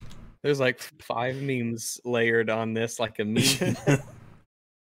 There's like 5 memes layered on this, like a meme.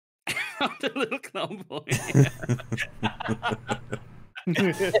 The little clown boy.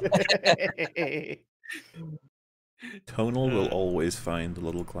 Tonal will always find the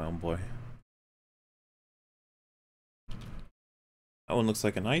little clown boy. That one looks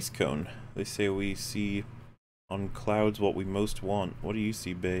like an ice cone. They say we see on clouds what we most want. What do you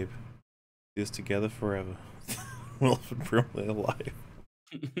see, babe? See us together forever. We'll be permanently alive.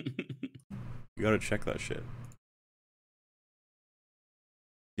 You gotta check that shit.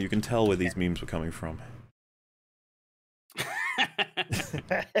 You can tell where these memes were coming from.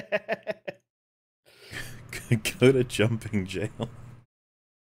 Go to jumping jail.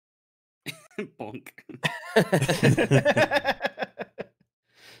 Bonk.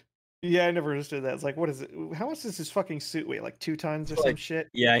 Yeah, I never understood that. It's like, what is it? How much does his fucking suit weigh? Like 2 tons or some Like- shit?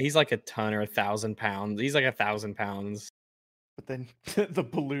 Yeah, he's like a ton or 1,000 pounds. He's like 1,000 pounds. But then the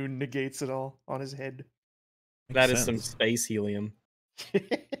balloon negates it all on his head. That Makes is some sense. space helium.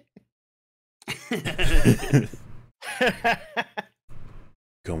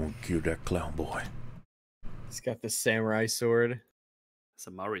 Go and kill that clown boy. He's got the samurai sword. It's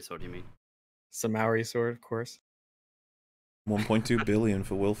a Maori sword, you mean? Samauri sword, of course. 1.2 billion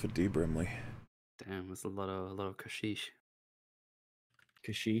for Wilford D. Brimley. Damn, that's a lot of kashish.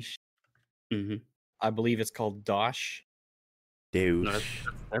 Kashish. Mm-hmm. I believe it's called Dosh. Douche.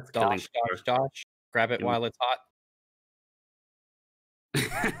 No, that's killing Dosh, Dosh, Dosh. Grab it Yeah. while it's hot.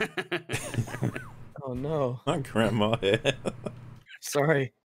 power. Oh no. My grandma here.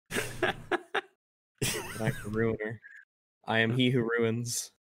 Sorry. I can ruin her. I am he who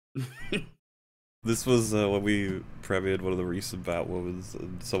ruins. This was when we premiered one of the recent Batwomans,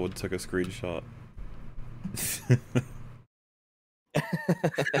 and someone took a screenshot.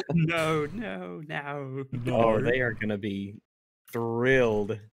 No. Oh, they are gonna be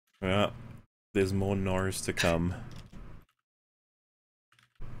thrilled. Yeah, there's more Nars to come.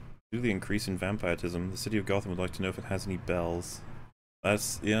 Due to the increase in vampirism, the city of Gotham would like to know if it has any bells.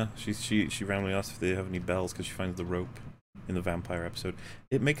 That's yeah. She randomly asked if they have any bells because she finds the rope in the vampire episode.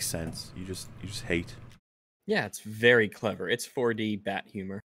 It makes sense. You just hate Yeah, it's very clever. It's 4D bat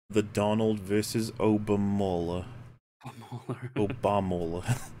humor. the Donald versus Obamola.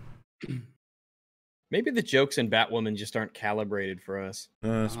 Obamola. Maybe the jokes in Batwoman just aren't calibrated for us.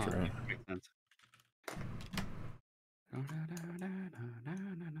 No, that's Ah, true. that makes sense.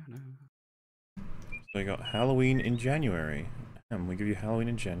 So you got Halloween in January. And we give you Halloween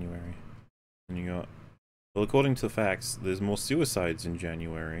in January. And you got... Well, according to the facts, there's more suicides in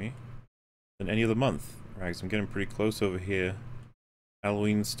January than any other month. Rags, I'm getting pretty close over here.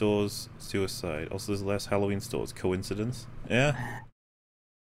 Halloween stores, suicide. Also, there's less Halloween stores. Coincidence? Yeah.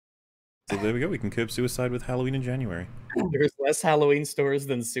 So there we go. We can curb suicide with Halloween in January. There's less Halloween stores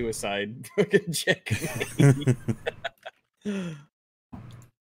than suicide. Check.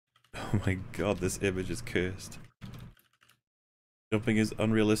 Oh my god, this image is cursed. Jumping is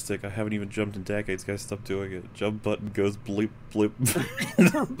unrealistic. I haven't even jumped in decades, guys. Stop doing it. Jump button goes bleep bleep.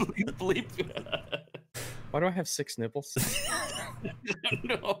 Bleep, bleep. Why do I have 6 nipples?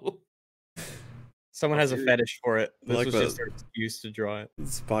 No. Someone has a fetish for it. This Like was that. just their excuse to draw it.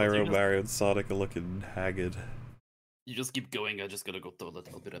 Spyro, Mario, and Sonic are looking haggard. You just keep going. I just gotta go toilet.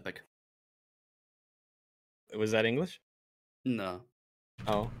 I'll be right back. Was that English? No.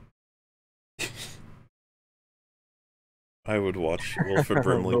 Oh. I would watch Wilford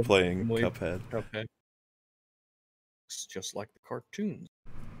Brimley Wilford playing Brimley. Cuphead. Okay. It's just like the cartoons.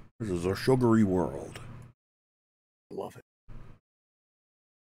 This is a sugary world. Love it.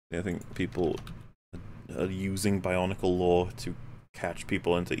 I think people are using Bionicle law to catch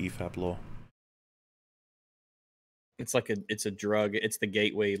people into EFAP law. It's like it's a drug. It's the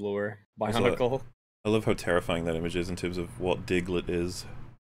gateway lure. Also, Bionicle. I love how terrifying that image is in terms of what Diglett is.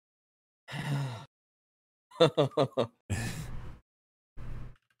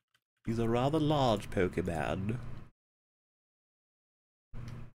 He's a rather large Pokemon.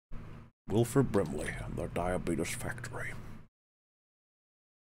 Wilford Brimley, the Diabetes Factory.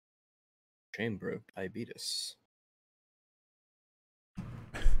 Chamber of diabetes.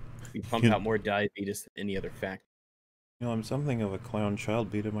 We pump out more diabetes than any other fact. You know, I'm something of a clown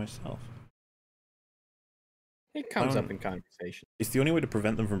child beater myself. It comes up in conversation. It's the only way to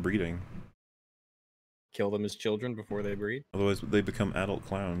prevent them from breeding. Kill them as children before they breed. Otherwise, they become adult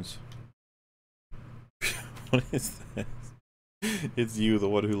clowns. What is this? It's you, the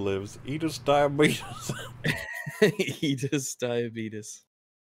one who lives. Eat us diabetes. Eat us diabetes.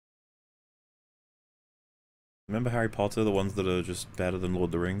 Remember Harry Potter, the ones that are just better than Lord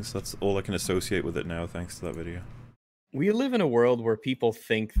of the Rings? That's all I can associate with it now, thanks to that video. We live in a world where people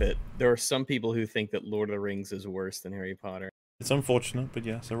think that there are some people who think that Lord of the Rings is worse than Harry Potter. It's unfortunate, but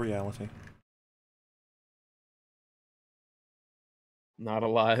yes, a reality. Not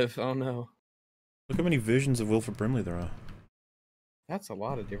alive. Oh no. Look how many versions of Wilford Brimley there are. That's a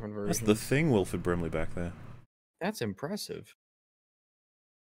lot of different versions. That's the thing, Wilford Brimley back there. That's impressive.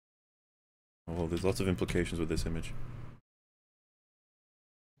 Oh, well, there's lots of implications with this image.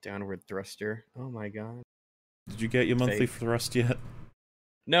 Downward thruster. Oh my god. Did you get your monthly Fake. thrust yet?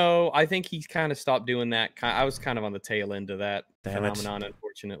 No, I think he's kind of stopped doing that. I was kind of on the tail end of that Damn it. phenomenon,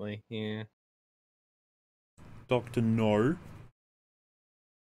 unfortunately. Yeah. Dr. No.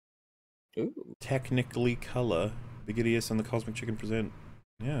 Ooh. Technically color. Big Idiot and the Cosmic Chicken present.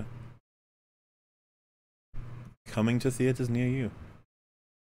 Yeah. Coming to theaters near you.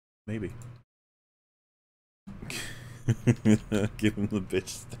 Maybe. Give him the bitch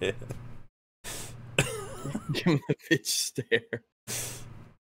stare. Give him the bitch stare.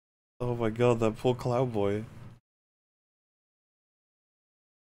 Oh my god, that poor clown boy.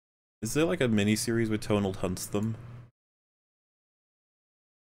 Is there like a mini-series where Tonald hunts them?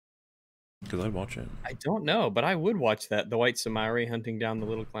 Because I'd watch it. I don't know, but I would watch that. The White Samari hunting down the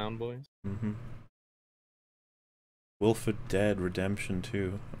little clown boys. Mm-hmm. Wilford dead, Redemption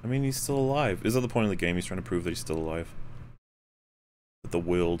 2. I mean, he's still alive. Is that the point of the game? He's trying to prove that he's still alive? That the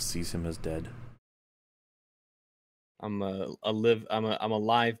world sees him as dead. I'm a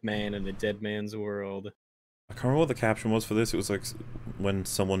live man in a dead man's world. I can't remember what the caption was for this. It was like when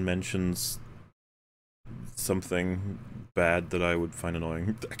someone mentions something bad that I would find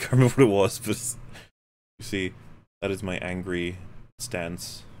annoying. I can't remember what it was, but you see, that is my angry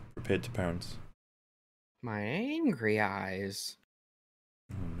stance, prepared to pounce. My angry eyes.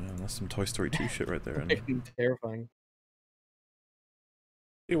 Oh man, that's some Toy Story 2 shit right there. And Terrifying.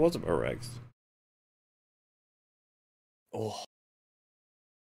 it was about Rex. Oh,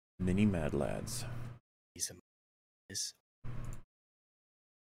 Mini Mad Lads. he's a mess.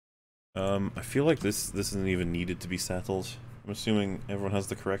 I feel like this isn't even needed to be settled. I'm assuming everyone has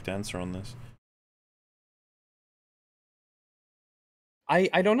the correct answer on this.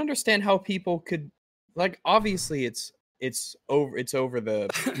 I don't understand how people could, like, obviously it's over the,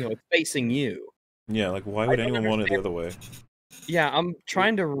 it's facing you. Yeah, like why would don't anyone want it the understand. other way? Yeah, I'm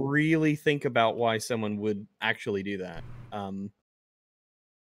trying to really think about why someone would actually do that.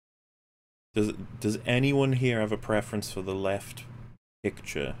 Does anyone here have a preference for the left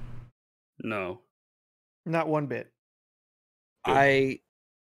picture? No. Not one bit. Good.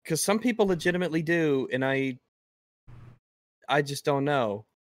 Because some people legitimately do, and I just don't know.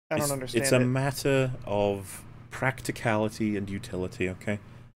 I don't understand It's a it. matter of practicality and utility, okay?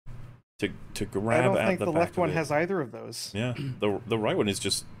 To I grab don't at think the the back left of one it. has either of those. Yeah, the right one is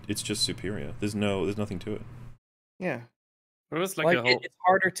just superior. There's nothing to it. Yeah. It was Like, a whole. it's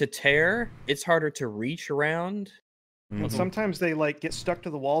harder to tear. It's harder to reach around. And Mhm. sometimes they like get stuck to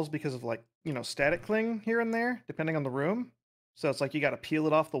the walls because of like, static cling here and there, depending on the room. So it's like you got to peel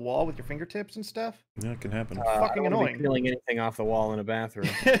it off the wall with your fingertips and stuff. Yeah, it can happen. Fucking I don't wanna be annoying. peeling anything off the wall in a bathroom.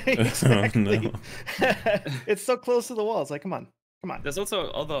 Exactly. No. It's so close to the wall. It's like, come on. There's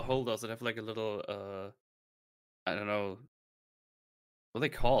also other holders that have like a little I don't know what are they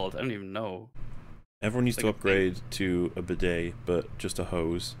called. I don't even know. Everyone needs Like to a thing. upgrade to a bidet, but just a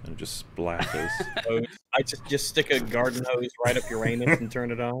hose and it just splatters. Hose. I just stick a garden hose right up Uranus and turn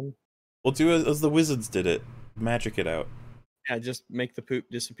it on. Well, do as the wizards did it. Magic it out. Yeah, just make the poop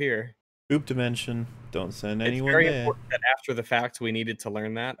disappear. Poop dimension. Don't send It's anyone very there. important that after the fact we needed to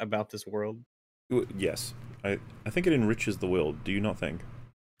learn that about this world. Yes, I think it enriches the world. Do you not think?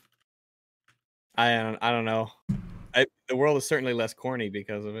 I don't know. The world is certainly less corny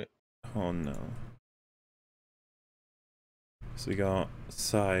because of it. Oh no. So we got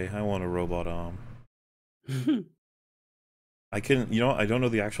Sai. I want a robot arm. I can. I don't know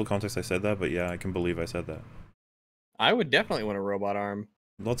the actual context I said that, but yeah, I can believe I said that. I would definitely want a robot arm.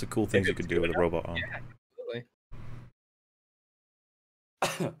 Lots of cool things you it's could do good with a enough, robot arm. Yeah, absolutely.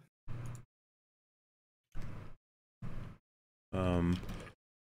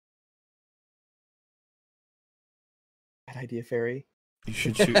 Bad idea, Fairy. You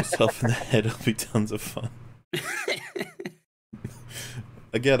should shoot yourself in the head. It'll be tons of fun.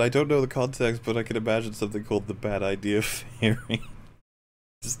 Again, I don't know the context, but I can imagine something called the bad idea fairy.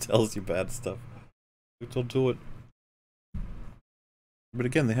 Just tells you bad stuff. Don't do it. But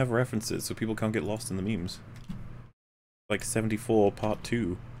again, they have references, so people can't get lost in the memes. Like 74 Part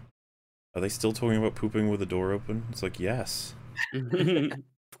 2. Are they still talking about pooping with the door open? It's like, yes.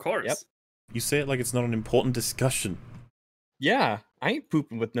 Of course. Yep. You say it like it's not an important discussion. Yeah, I ain't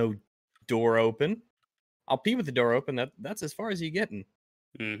pooping with no door open. I'll pee with the door open. That's as far as you getting.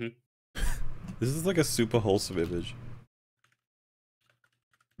 Mm-hmm. This is like a super wholesome image.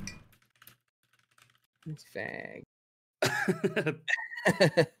 It's fag.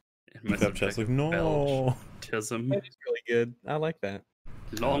 That chat's like, no. Tism. That is really good. I like that.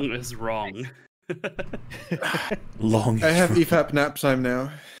 Long is wrong. Long. I have EFAP nap time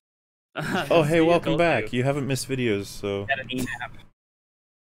now. Oh, hey, See, I welcome told back. you. You haven't missed videos, so. Had an e-nap.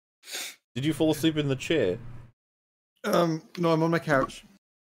 Did you fall asleep in the chair? No, I'm on my couch.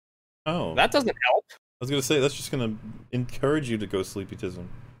 Oh. That doesn't help. I was gonna say, that's just gonna encourage you to go sleepytism.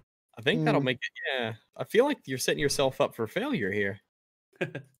 I think that'll make it. Yeah, I feel like you're setting yourself up for failure here.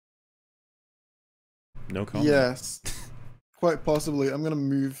 No comment. Yes, quite possibly. I'm gonna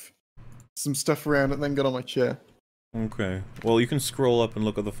move some stuff around and then get on my chair. Okay. Well, you can scroll up and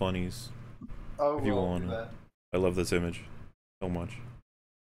look at the funnies. Oh, If you want to. I love this image so much.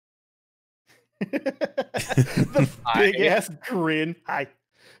 The big ass grin. Hi.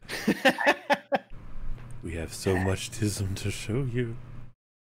 We have so much tism to show you.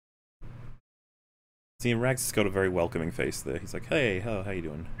 See, Rags has got a very welcoming face there. He's like, hey, how you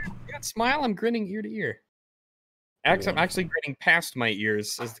doing? You got smile. I'm grinning ear to ear. I'm actually grinning past my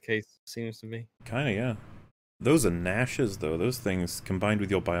ears, as the case seems to be. Kinda, yeah. Those are gnashes, though. Those things, combined with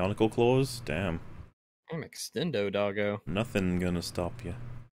your bionicle claws, damn. I'm extendo, doggo. Nothing gonna stop you.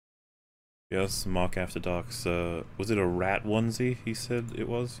 Yes, Mark After Dark's, was it a rat onesie, he said it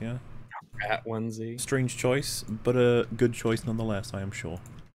was, yeah? Rat onesie. Strange choice, but a good choice nonetheless, I am sure.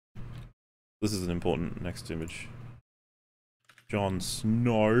 This is an important next image. Jon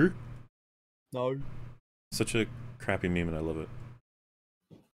Snow. No. Such a crappy meme and I love it.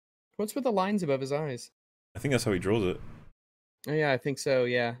 What's with the lines above his eyes? I think that's how he draws it. Oh, yeah, I think so,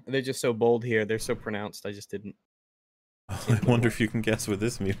 yeah. They're just so bold here. They're so pronounced. I just didn't. I wonder if you can guess where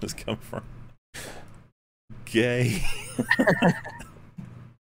this meme has come from. Gay.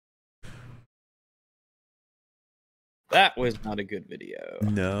 That was not a good video.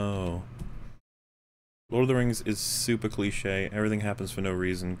 No. Lord of the Rings is super cliche. Everything happens for no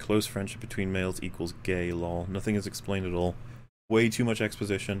reason. Close friendship between males equals gay, lol. Nothing is explained at all. Way too much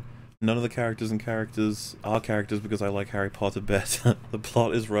exposition. None of the characters are characters because I like Harry Potter better. The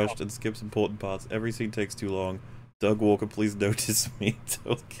plot is rushed and skips important parts. Every scene takes too long. Doug Walker, please notice me.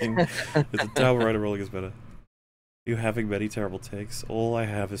 Tolkien is a terrible writer, rolling is better. You having many terrible takes? All I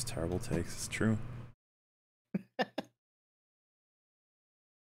have is terrible takes. It's true.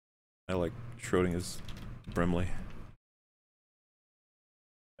 I like Schrodinger's Brimley.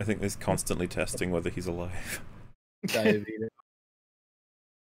 I think he's constantly testing whether he's alive. Diabetes.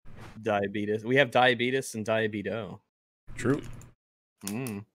 Diabetes. We have diabetes and diabeto. True.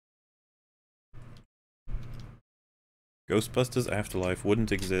 Mm. Ghostbusters Afterlife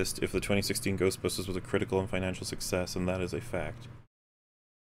wouldn't exist if the 2016 Ghostbusters was a critical and financial success, and that is a fact.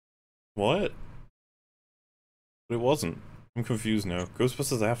 What? But it wasn't. I'm confused now.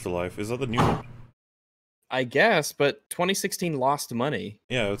 Ghostbusters Afterlife, is that the new one? I guess, but 2016 lost money.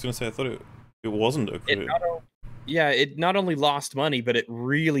 Yeah, I was gonna say, I thought it wasn't a critical. It not only lost money, but it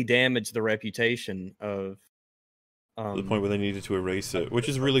really damaged the reputation of... to the point where they needed to erase it, which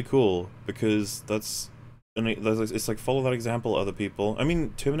is really cool, because it's like, follow that example, other people. I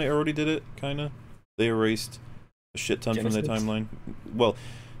mean, Terminator already did it, kinda. They erased a shit ton from their timeline. Well,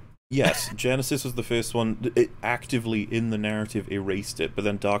 yes, Genesis was the first one. It actively, in the narrative, erased it, but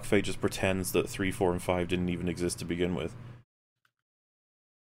then Dark Fate just pretends that 3, 4, and 5 didn't even exist to begin with.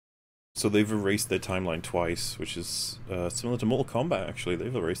 So they've erased their timeline twice, which is similar to Mortal Kombat, actually.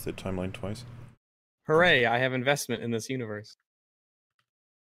 They've erased their timeline twice. Hooray, I have investment in this universe.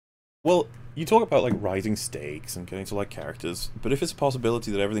 Well, you talk about, like, rising stakes and getting to like characters, but if it's a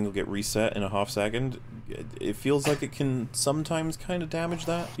possibility that everything will get reset in a half second, it feels like it can sometimes kind of damage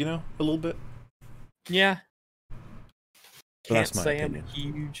that, you know, a little bit. Yeah. But that's my Can't say opinion. I'm a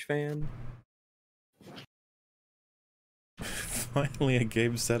huge fan. Finally a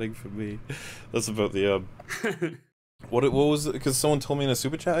game setting for me. That's about the, What was it? Because someone told me in a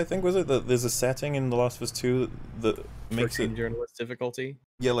super chat, I think, was it, that there's a setting in The Last of Us 2 that makes it... journalist difficulty?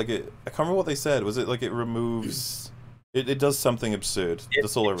 Yeah, like I can't remember what they said. Was it like it removes... It does something absurd.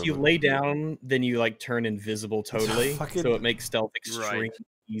 That's all I remember. If you lay down, then you like turn invisible totally, Fucking... so it makes stealth extremely Right.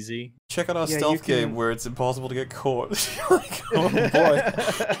 easy. Check out our Yeah, stealth you can- game where it's impossible to get caught. Like, oh boy.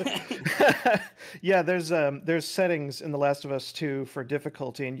 Yeah, there's settings in The Last of Us 2 for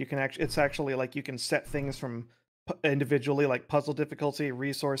difficulty, and you can it's actually like you can set things from individually, like puzzle difficulty,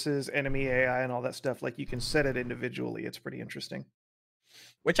 resources, enemy AI, and all that stuff. Like you can set it individually. It's pretty interesting.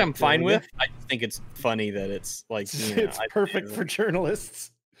 Which I'm fine with. I just think it's funny that it's like, you know, It's perfect for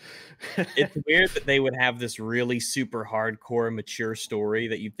journalists. It's weird that they would have this really super hardcore, mature story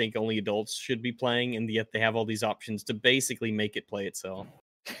that you'd think only adults should be playing, and yet they have all these options to basically make it play itself.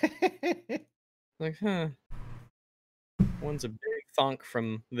 Like, huh. One's a big thonk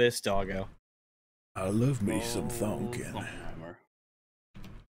from this doggo. I love me Oh, some thonkin. Thonkenheimer.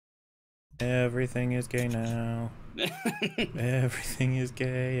 Everything is gay now. Everything is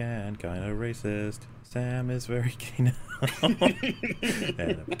gay and kind of racist. Sam is very gay now.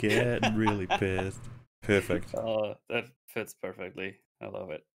 And I'm getting really pissed. Perfect. Oh, that fits perfectly. I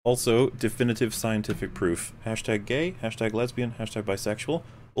love it. Also, definitive scientific proof. Hashtag gay, hashtag lesbian, hashtag bisexual.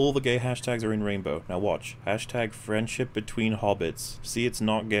 All the gay hashtags are in rainbow. Now watch. Hashtag friendship between hobbits. See, it's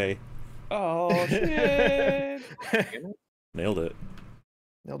not gay. Oh, shit. Nailed it.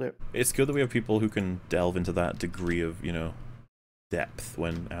 They'll do. It's good that we have people who can delve into that degree of, you know, depth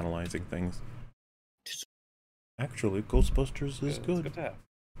when analyzing things. Actually, Ghostbusters is It's good. good to have.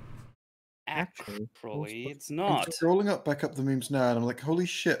 Actually, Actually, it's I'm not. scrolling back up the memes now, and I'm like, holy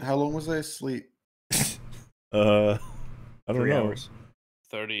shit, how long was I asleep? I don't 3 know. hours.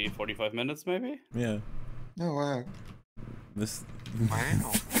 30, 45 minutes, maybe? Yeah. Oh, wow. This.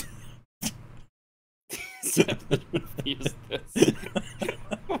 Wow. Use this.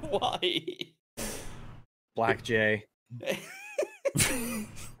 Why? Black Jay, I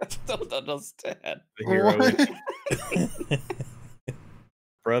don't understand. the hero. What?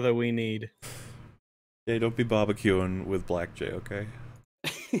 Brother we need. Hey, don't be barbecuing with Black Jay, okay?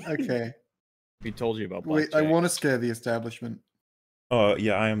 Okay. We told you about Black Wait, Jay. I want to scare the establishment. Oh,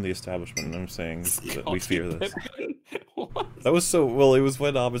 yeah, I am the establishment, and I'm saying that we fear this. Pippin? What? That was so... Well, it was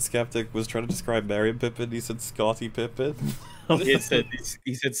when Armored Skeptic was trying to describe Merry Pippin, he said Scotty Pippin. He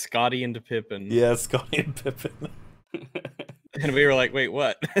said Scotty into Pippin. Yeah, Scotty and Pippin. And we were like, wait,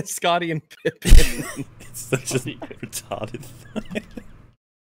 what? Scotty and Pippin. It's such a retarded thing.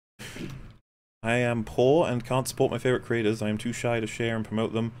 I am poor and can't support my favorite creators. I am too shy to share and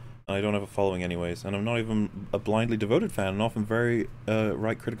promote them, and I don't have a following anyways. And I'm not even a blindly devoted fan, and often very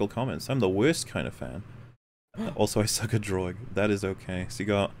write critical comments. I'm the worst kind of fan. Also, I suck at drawing. That is okay. So you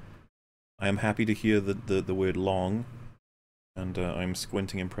got... I am happy to hear the word long, and I'm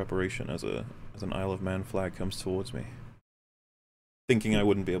squinting in preparation as an Isle of Man flag comes towards me. Thinking I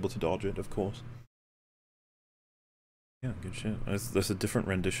wouldn't be able to dodge it, of course. Yeah, good shit. There's a different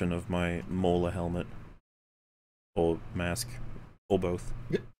rendition of my molar helmet. Or mask. Or both.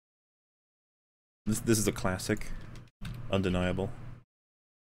 This is a classic. Undeniable.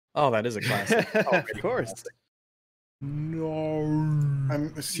 Oh, that is a classic. Of course. No.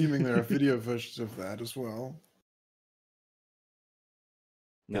 I'm assuming there are video versions of that as well.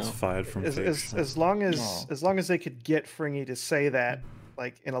 It's No. fired from fiction. As long as they could get Fringy to say that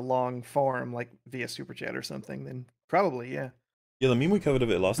like in a long form, like via super chat or something, then probably yeah. Yeah, the meme we covered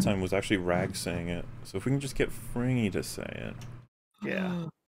of it last time was actually Rag saying it. So if we can just get Fringy to say it. Yeah.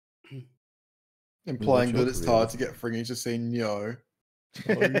 Implying Well, that it's that's hard to get Fringy to say no.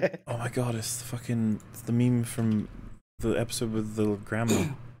 Oh my god, it's the meme from the episode with the grandma.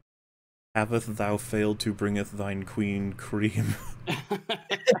 Haveth thou failed to bringeth thine queen cream?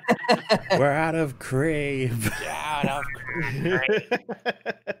 We're out of cream. Out of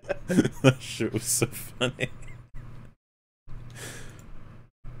That shit was so funny.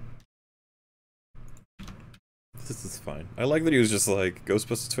 This is fine. I like that he was just like,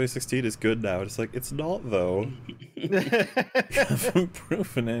 Ghostbusters 2016 is good now. It's like, it's not though. You haven't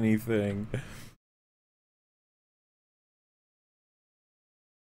proven anything.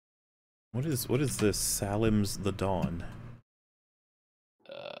 What is this? Salim's the Dawn.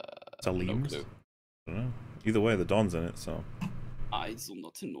 Salim's? No clue. I don't know. Either way, the Dawn's in it, so. I do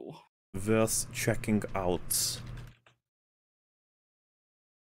not know. Verse checking out.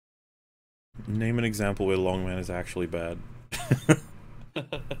 Name an example where Longman is actually bad.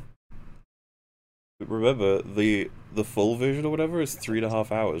 Remember, the full version or whatever is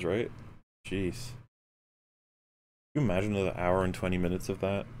 3.5 hours, right? Jeez. Can you imagine another hour and 20 minutes of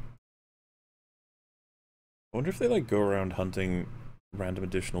that? I wonder if they like go around hunting random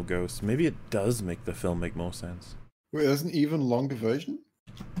additional ghosts. Maybe it does make the film make more sense. Wait, there's an even longer version?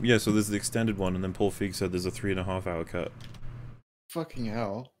 Yeah, so there's the extended one, and then Paul Feig said there's a 3.5 hour cut. Fucking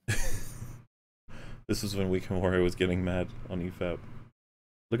hell. This was when Weekend Warrior was getting mad on EFAP.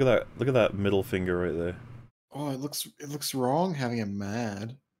 Look at that middle finger right there. Oh, it looks wrong having him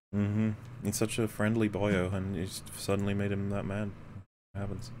mad. Mm-hmm. He's such a friendly boyo, and you just suddenly made him that mad. What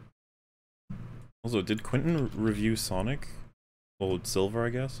happens? Also, did Quentin review Sonic? Or Silver, I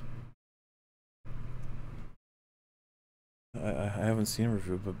guess? I haven't seen a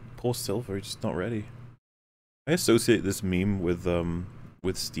review, but poor Silver, he's just not ready. I associate this meme with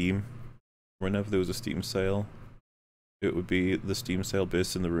Steam. Whenever there was a Steam sale, it would be the Steam sale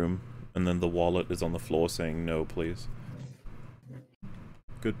bursts in the room, and then the wallet is on the floor saying no, please.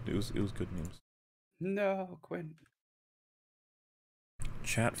 Good. It was good memes. No, Quinn.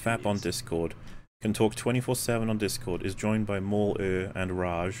 Chat Fap on Discord. Can talk 24/7 on Discord. Is joined by Maul and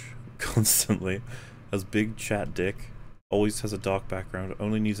Raj constantly. Has big chat dick. Always has a dark background.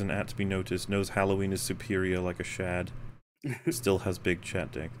 Only needs an at to be noticed. Knows Halloween is superior like a shad. Still has big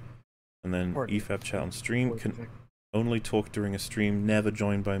chat dick. And then EFAP chat on stream. Can only talk during a stream. Never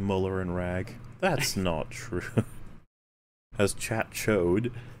joined by Muller and Rag. That's not true. Has chat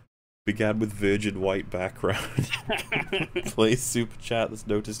chode. Began with virgin white background. Plays super chat that's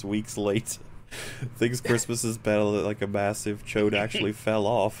noticed weeks later. Thinks Christmas is better like a massive chode actually fell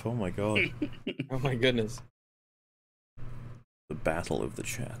off. Oh my god. Oh my goodness. The battle of the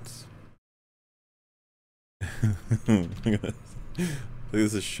chats. Look at this.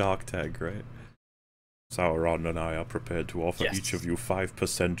 This is Shark Tank, right? Sauron and I are prepared to offer each of you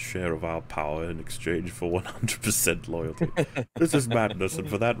 5% share of our power in exchange for 100% loyalty. This is madness, and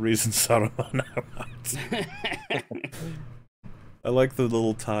for that reason, Sauron, I'm out. I like the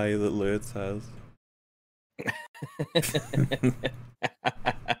little tie that Lurtz has.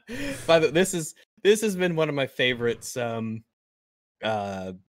 By the this has been one of my favorites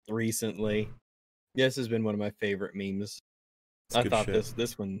recently. This has been one of my favorite memes. It's I good thought shit.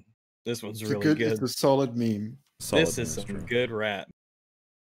 this one's It's really good. It's a solid meme. Solid This is some ministry. good rap.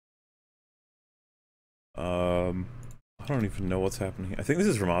 I don't even know what's happening. I think this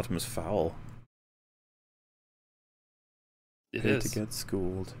is from Artemis Fowl. It Here is. to get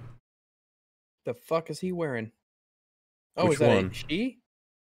schooled. The fuck is he wearing? Oh, Which is that one? a she?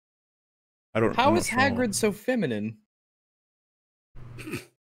 I'm How not is sure. Hagrid so feminine?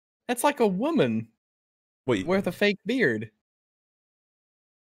 That's like a woman Wait, with a fake beard.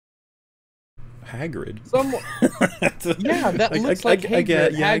 Hagrid? Yeah, that looks like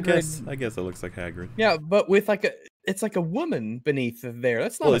Hagrid. I Hagrid. guess it looks like Hagrid. Yeah, but with it's like a woman beneath there.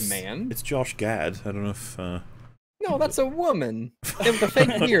 That's not Well, a man. It's Josh Gad. I don't know if No, that's a woman with a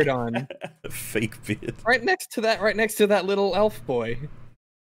fake beard on. fake beard. Right next to that little elf boy.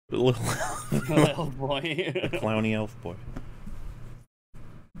 Little Well, boy. a clowny elf boy.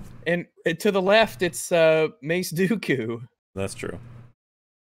 And to the left, it's Mace Dooku. That's true.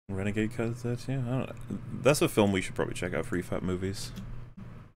 Renegade Cuts, that's, yeah, I don't know. That's a film we should probably check out for EFAP movies.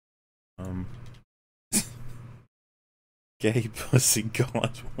 Gay pussy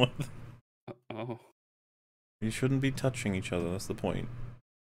god, what? Oh. You shouldn't be touching each other, that's the point.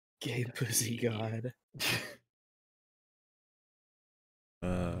 Gay pussy god.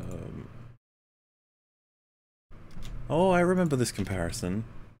 Oh, I remember this comparison.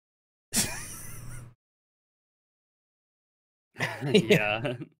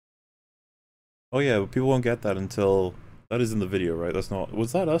 Yeah. Oh yeah, but people won't get that until that is in the video, right? That's not.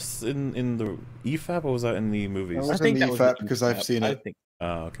 Was that us in the EFAP or was that in the movies? That I was think in that the was EFAP the because I've EFAP. seen I it. think,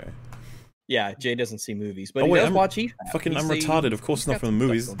 Oh, okay. yeah, Jay doesn't see movies, but Oh, he wait, does I'm- watch EFAP. Fucking, I'm He's retarded. Of course, he's not got from the some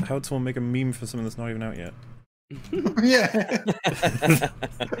movies. stuff going. How would someone make a meme for something that's not even out yet? Yeah.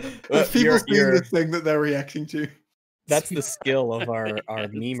 Well, People you're- seeing you're- the thing that they're reacting to. That's the skill of our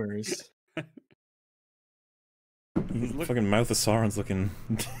memers. Look- Fucking mouth of Sauron's looking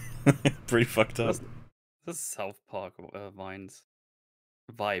pretty fucked up. This is South Park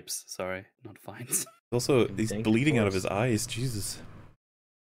vibes. Sorry, not vines. Also, he's Dank bleeding out of force. his eyes. Jesus.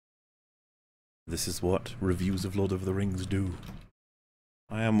 This is what reviews of Lord of the Rings do.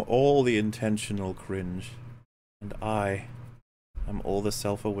 I am all the intentional cringe, and I am all the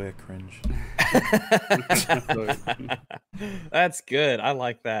self-aware cringe. That's good. I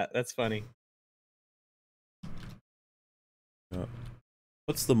like that. That's funny.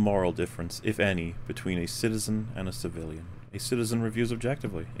 What's the moral difference, if any, between a citizen and a civilian? A citizen reviews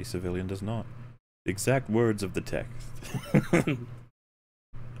objectively, a civilian does not. The exact words of the text.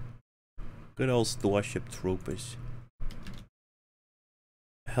 Good old Starship Troopers.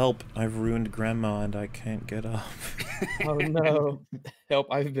 Help, I've ruined Grandma and I can't get up. Oh no! Help!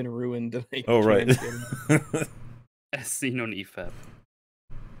 I've been ruined. I Oh, right. can't get- As seen on E EFAP.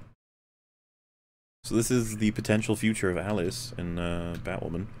 So this is the potential future of Alice in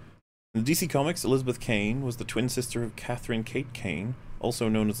Batwoman. In the DC Comics, Elizabeth Kane was the twin sister of Catherine Kate Kane, also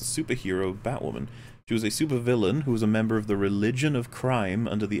known as the superhero Batwoman. She was a supervillain who was a member of the Religion of Crime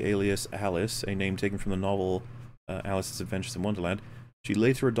under the alias Alice, a name taken from the novel Alice's Adventures in Wonderland. She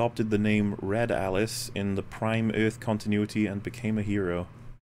later adopted the name Red Alice in the Prime Earth continuity and became a hero.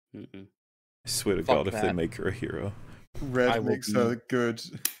 Mm-mm. I swear to Fuck God, if they that. make her a hero. I Red will makes be- her good.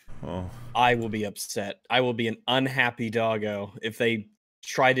 Oh. I will be upset. I will be an unhappy doggo if they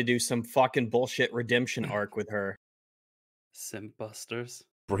try to do some fucking bullshit redemption arc with her. Simp busters.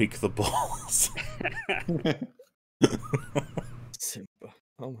 Break the balls. Simba.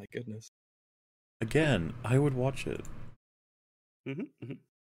 Oh my goodness. Again, I would watch it.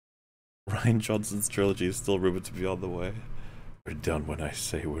 Ryan Johnson's trilogy is still rumored to be on the way. We're done when I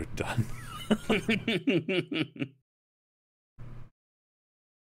say we're done.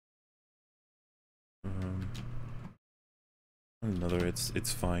 Another it's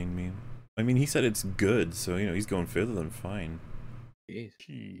fine meme. I mean, he said it's good, so, you know, he's going further than fine. Jeez.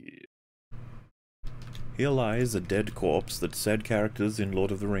 Here lies a dead corpse that said characters in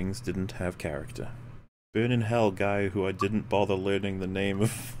Lord of the Rings didn't have character. Burn in hell, guy who I didn't bother learning the name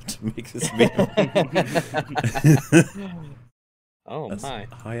of to make this meme. Oh That's my.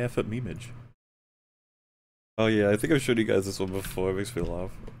 high effort memeage. Oh yeah, I think I've showed you guys this one before. It makes me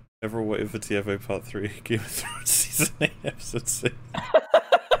laugh. Ever waiting for TFA Part 3? Game of Thrones Season 8, Episode 6.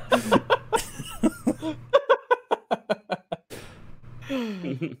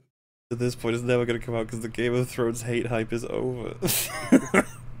 At this point, it's never going to come out because the Game of Thrones hate hype is over.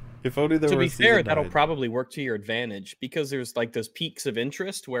 If only there To were be a fair, season that'll 9. probably work to your advantage because there's like those peaks of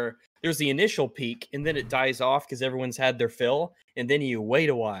interest where there's the initial peak and then it dies off because everyone's had their fill, and then you wait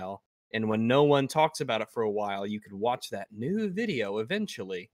a while. And when no one talks about it for a while, you could watch that new video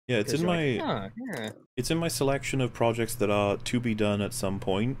eventually. Yeah, it's 'Cause in you're my like, "Huh, yeah." it's in my selection of projects that are to be done at some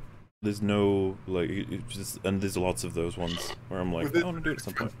point. There's no like it just, and there's lots of those ones where I'm like, Within I want to do it at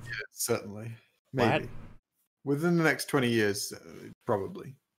some point. Yes, certainly. What? Maybe. Within the next 20 years,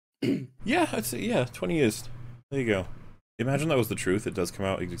 probably. Yeah, I'd say, yeah, 20 years. There you go. Imagine that was the truth. It does come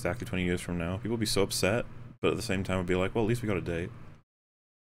out exactly 20 years from now. People would be so upset, but at the same time, would be like, well, at least we got a date.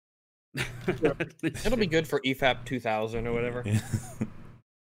 It'll be good for E EFAP 2000 or whatever. Yeah.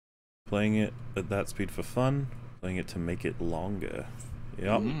 Playing it at that speed for fun, playing it to make it longer.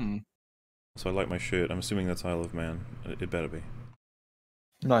 Yep. Mm. So I like my shirt. I'm assuming that's Isle of Man. It better be.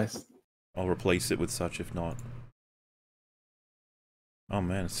 Nice. I'll replace it with such if not. Oh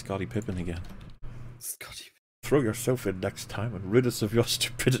man, it's Scottie Pippen again. Scotty. Throw yourself in next time and rid us of your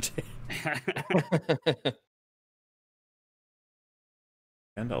stupidity.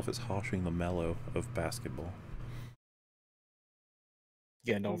 Gandalf is harshing the mellow of basketball.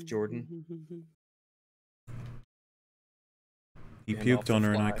 Gandalf Jordan. He And puked off the on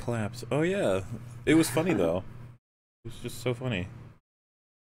her and I fly. clapped. Oh yeah, it was funny though. It was just so funny.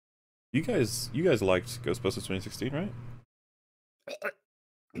 You guys liked Ghostbusters 2016, right?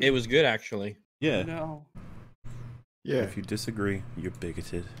 It was good, actually. Yeah. No. Yeah. If you disagree, you're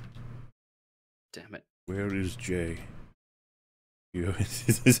bigoted. Damn it. Where is Jay? You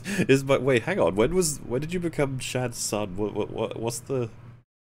but wait, hang on. When did you become Shad's son? What's the?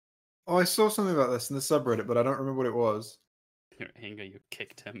 Oh, I saw something about this in the subreddit, but I don't remember what it was. Your anger, you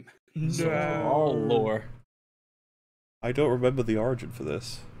kicked him. So for all lore. I don't remember the origin for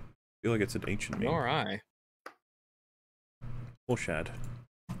this. I feel like it's an ancient meme. Nor I. Or Shad.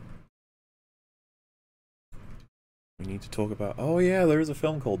 We need to talk about. Oh yeah, there is a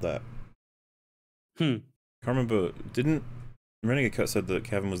film called that. Can't remember. Didn't Renegade Cut said that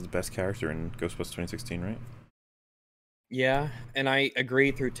Kevin was the best character in Ghostbusters 2016, right? Yeah, and I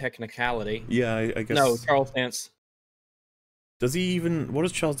agree through technicality. Yeah, I guess. No, Charles Dance. Does he even? What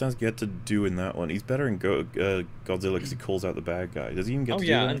does Charles Dance get to do in that one? He's better in Godzilla because he calls out the bad guy. Does he even get to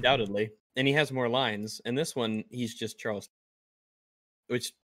do that? Undoubtedly. And he has more lines. In this one, he's just Charles,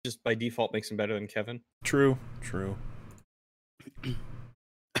 which just by default makes him better than Kevin. True.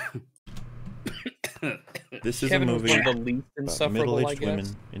 This is Kevin a was movie one of the least about insufferable, I middle-aged guess.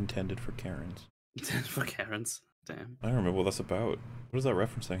 women intended for Karens. For Karens. Damn. I don't remember what that's about. What is that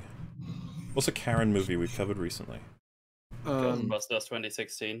referencing? What's a Karen movie we've covered recently? Ghostbusters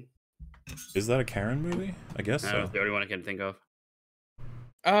 2016. Is that a Karen movie? I guess That's so. the only one I can think of.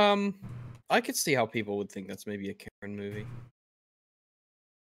 I could see how people would think that's maybe a Karen movie.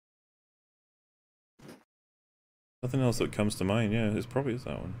 Nothing else that comes to mind. Yeah, it probably is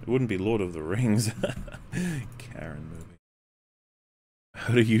that one. It wouldn't be Lord of the Rings. Karen movie.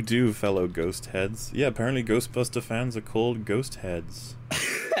 How do you do, fellow ghost heads? Yeah, apparently Ghostbuster fans are called ghost heads.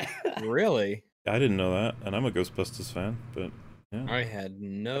 Really? I didn't know that, and I'm a Ghostbusters fan, but yeah. I had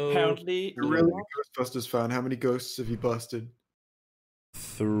no. Apparently, You're really a Ghostbusters fan. How many ghosts have you busted?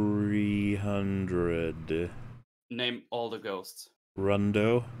 300. name all the ghosts.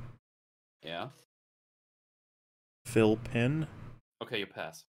 Rundo. Yeah. Phil Penn. Okay, you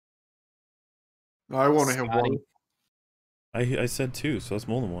pass. I want to hear Scotty. one. I said 2, so that's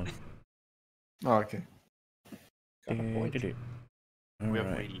more than one. Oh, okay. Got a point. We have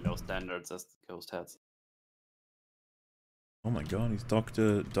Alright. really low standards as ghost heads. Oh my god, he's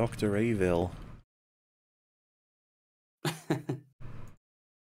Dr. Avil.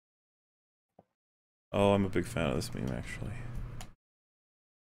 Oh, I'm a big fan of this meme, actually.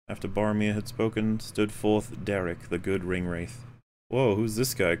 After Boromir had spoken, stood forth Derek, the good ring wraith. Whoa, who's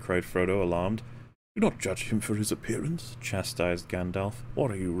this guy? Cried Frodo, alarmed. Do not judge him for his appearance, chastised Gandalf.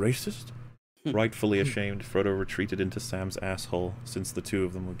 What are you, racist? Rightfully ashamed, Frodo retreated into Sam's asshole, since the two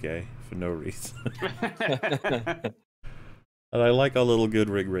of them were gay, for no reason. And I like our little good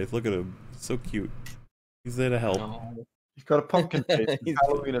ring wraith. Look at him. So cute. He's there to help. Oh. You've got a pumpkin face. He's-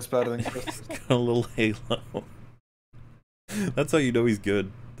 Halloween is better than Christmas. He's got a little halo. That's how you know he's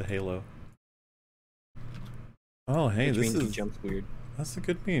good. The halo. Oh, hey, Which this means he is... jumps weird. That's a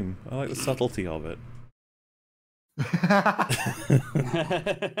good meme. I like the subtlety of it.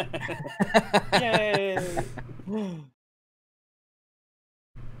 Yay!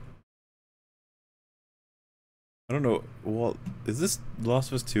 I don't know, what... Is this Last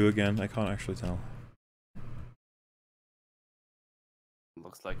of Us 2 again? I can't actually tell.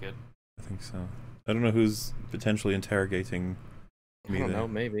 Looks like it. I think so. I don't know who's potentially interrogating I me don't there. know,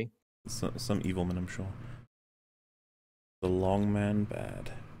 maybe. Some evil man, I'm sure. The Long Man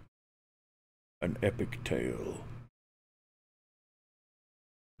Bad. An epic tale.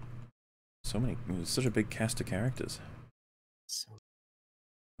 So many... Such a big cast of characters. So,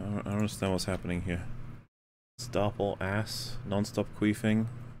 I don't understand what's happening here. Stopple, ass, non-stop queefing. And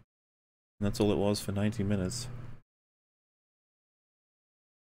that's all it was for 90 minutes.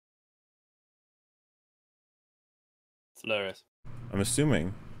 It's hilarious. I'm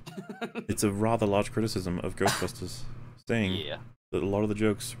assuming it's a rather large criticism of Ghostbusters, saying Yeah. that a lot of the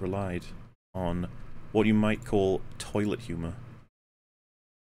jokes relied on what you might call toilet humor.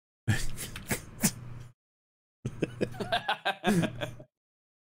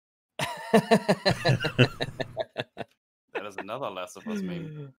 That is another Last of Us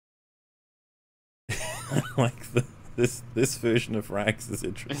meme. Like this version of Rags is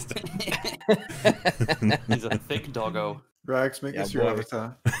interesting. He's a thick doggo. Rags, make Yeah, this your boy.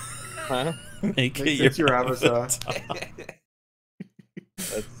 avatar. huh? Make Make it this your avatar.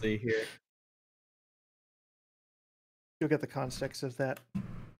 Let's see here. You'll get the context of that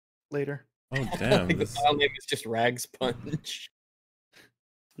later. Oh damn! The This, file name is just Rags Punch.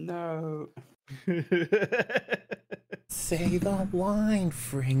 No. Say the line,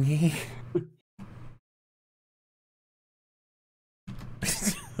 Fringy.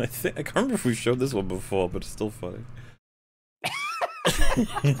 I can't remember if we showed this one before, but it's still funny.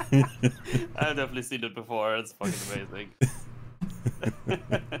 I've definitely seen it before. It's fucking amazing.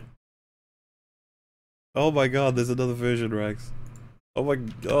 Oh my god, there's another version, Rex. Oh my,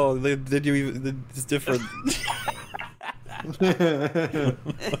 oh, did you even? It's different.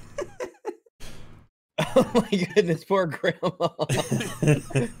 Oh my goodness, poor grandma.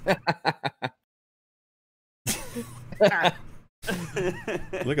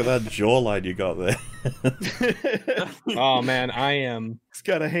 Look at that jawline you got there. Oh man, I am. It's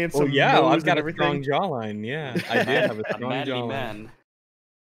got a handsome. Well, yeah, nose I've got and a strong everything. jawline. Yeah, I do have a A strong manly jawline. man.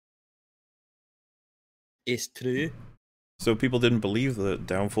 It's true. So people didn't believe that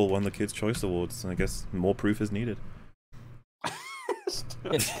Downfall won the Kids' Choice Awards, and I guess more proof is needed.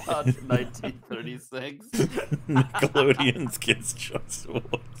 Start 1936. Nickelodeon's Kids' Choice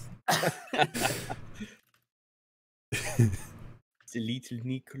Awards. It's a little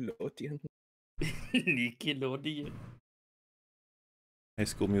Nickelodeon. Nickelodeon. High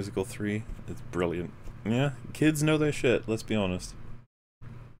School Musical 3. It's brilliant. Yeah, kids know their shit, let's be honest.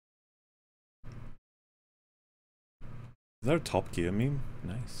 Is that a Top Gear meme?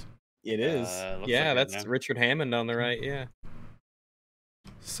 Nice. It is. Looks Yeah, like it, that's yeah. Richard Hammond on the right. Yeah.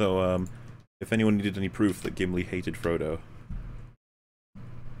 So, if anyone needed any proof that Gimli hated Frodo,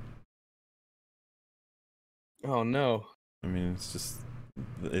 Oh no. I mean, it's just,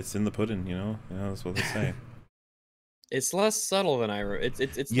 it's in the pudding, you know? Yeah, that's what they say. It's less subtle than I wrote.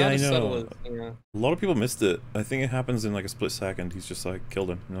 It's Yeah, not I as subtle know. as yeah. A lot of people missed it. I think it happens in like a split second. He's just like, killed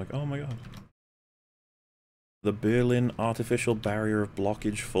him. And you're like, oh my god. The Berlin Artificial Barrier of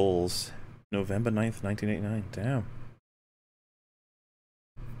Blockage falls. November 9th, 1989. Damn.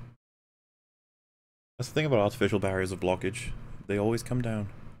 That's the thing about artificial barriers of blockage. They always come down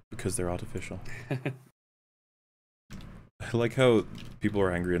because they're artificial. I like how people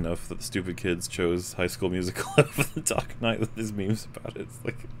are angry enough that the stupid kids chose High School Musical over The Dark Knight with his memes about it. It's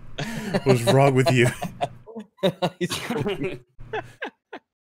like, what's wrong with you?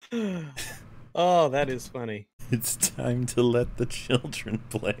 Oh, that is funny. It's time to let the children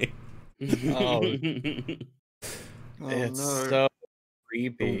play. Oh, Oh, it's no. so The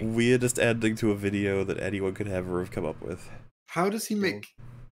creepy. weirdest ending to a video that anyone could ever have come up with. How does he make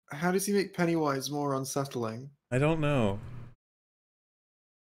Pennywise more unsettling? I don't know.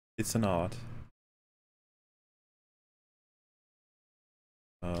 It's an art.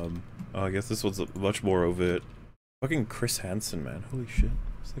 Oh, I guess this one's much more overt. Fucking Chris Hansen, man. Holy shit.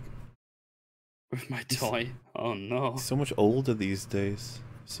 It's like With my toy. Oh no. he's so much older these days.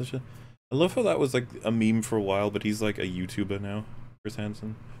 Such a. I love how that was like a meme for a while, but he's like a YouTuber now. Chris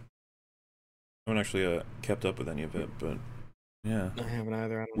Hansen. I haven't actually kept up with any of it, but yeah. I haven't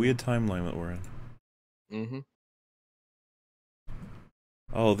either. I don't Weird timeline that we're in. Mm-hmm.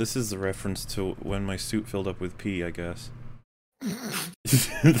 Oh, this is the reference to when my suit filled up with pee, I guess.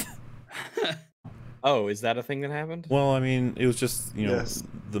 Oh, is that a thing that happened? Well, I mean, it was just, you know, Yes.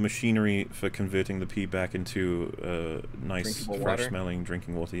 the machinery for converting the pee back into nice, Drinkable water? fresh-smelling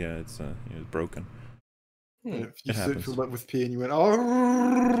drinking water. Yeah, it's broken. Hmm. And if you It sit happens. filled up with pee and you went,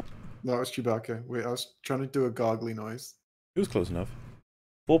 oh, no, it was Chewbacca. Wait, I was trying to do a gargly noise. It was close enough.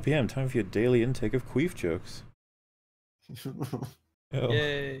 4 p.m. Time for your daily intake of queef jokes. Oh,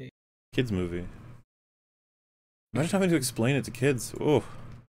 Yay. kids movie. Imagine having to explain it to kids. Oh.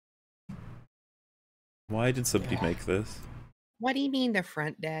 Why did somebody make this? What do you mean the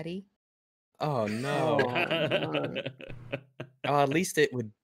front, Daddy? Oh no. no. At least it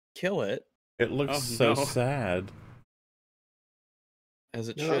would kill it, It looks Oh, so no. sad. as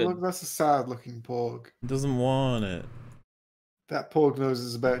it Yeah, should. look, that's a sad looking porg. It doesn't want it. That porg nose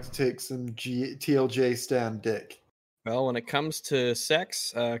is about to take some TLJ stand dick. Well, when it comes to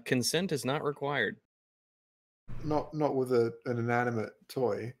sex, consent is not required. Not with an inanimate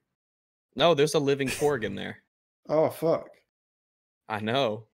toy. No, there's a living porg in there. Oh fuck. I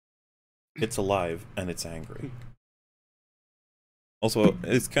know. It's alive and it's angry. Also,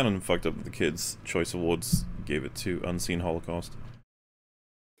 it's kind of fucked up that the Kids' Choice Awards gave it to Unseen Holocaust.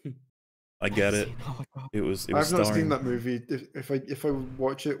 I get it. It was I've not starring. seen that movie. If I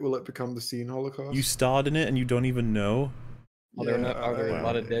watch it, will it become the scene Holocaust? You starred in it and you don't even know? Are there, are there a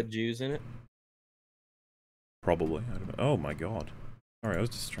lot of Wow. dead Jews in it? Probably. I don't know. Oh my god. Sorry, I was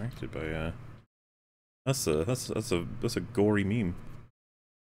distracted by That's a gory meme.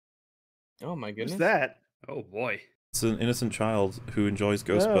 Oh my goodness. Who's that? Oh boy. It's an innocent child who enjoys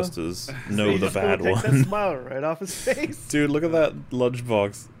No. Ghostbusters. So No, you the just wanna bad take one. That smile right off his face. Dude, look at that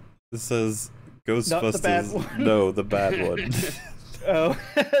lunchbox. It says Ghostbusters. Not the bad one. No, the bad one. Oh,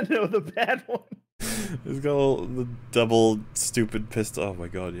 no, the bad one. It's got all the double stupid pistol. Oh my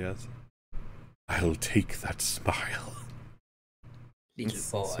god, yes. I'll take that smile. Little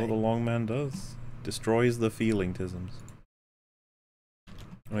That's what the boy. long man does. Destroys the feeling-tisms.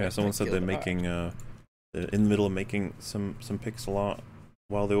 Oh yeah, someone said they're making, they're in the middle of making some pixel art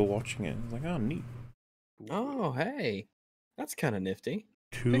while they were watching it. I was like, oh, neat. Oh, hey. That's kind of nifty.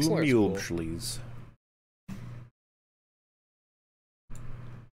 Two Pixel art's cool. mulesleys.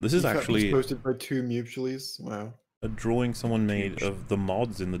 This is In fact, it was actually posted by two mutualies. Wow. a drawing someone made of the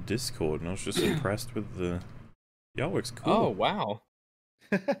mods in the Discord, and I was just impressed with the artwork's cool. Oh, wow.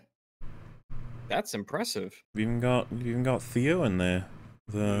 That's impressive. We've even got Theo in there.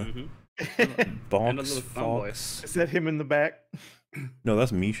 The Mhm. And a box little fanboy. fox. Is that him in the back? No,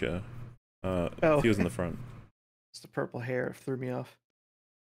 that's Misha. Oh. Theo's in the front. It's the purple hair threw me off.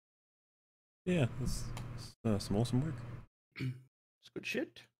 Yeah, that's some awesome work. It's good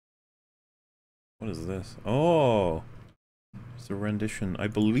shit. What is this? Oh, it's a rendition. I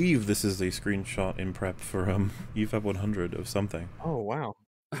believe this is a screenshot in prep for EFAP 100 of something. Oh, wow.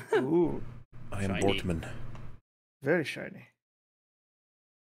 Ooh, I am Shiny. Bortman. very shiny.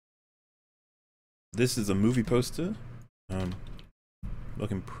 This is a movie poster.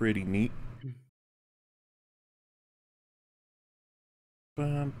 Looking pretty neat.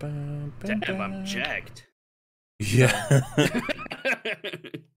 Bum, bum, bum, Damn, I'm bum. jacked. Yeah.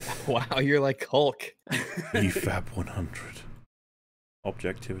 Wow, you're like Hulk. EFAP 100.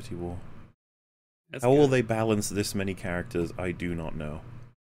 Objectivity War. That's How will good. they balance this many characters? I do not know.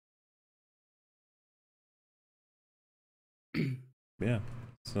 Yeah,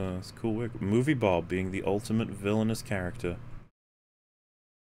 it's cool work. Movie Bob being the ultimate villainous character.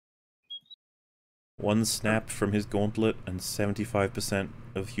 One snap from his gauntlet and 75%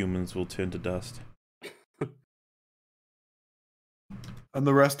 of humans will turn to dust. And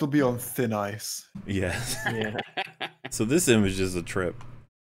the rest will be on thin ice. Yes. Yeah. So this image is a trip.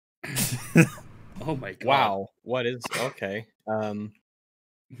 Oh my god. Wow. What is okay?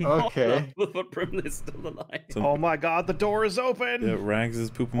 Okay. But Brimley is still alive. Some- Oh my god, the door is open! Yeah, Rags is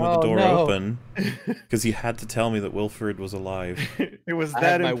pooping with the Oh, door no. open because he had to tell me that Wilfred was alive. It was I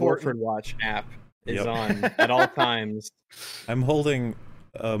that have my important. Wilfred Watch app is Yep. on at all times. I'm holding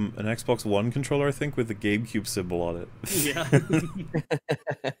an Xbox One controller, I think, with the GameCube symbol on it. Yeah.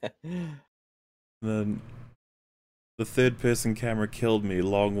 Then the third person camera killed me.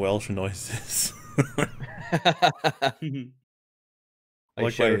 Long Welsh noises. I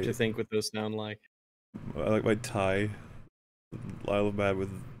Like shudder my- to think what those sound like. I like my tie. Isle of Man with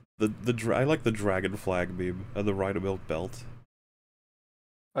I like the dragon flag meme and the Rhino Milk belt.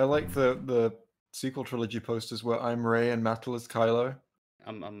 I like the sequel trilogy posters where I'm Ray and Metal is Kylo.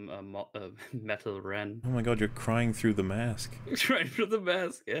 I'm a metal Ren. Oh my god, you're crying through the mask. Right for the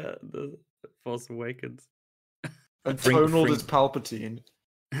mask, yeah. The Force Awakens. And Frink- Tonald Frink- is Palpatine.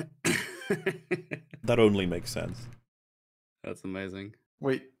 That only makes sense. That's amazing.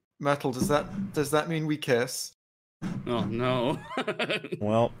 Wait, Metal, does that mean we kiss? Oh no.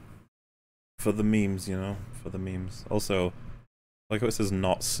 Well, for the memes, you know, for the memes. Also, like how it says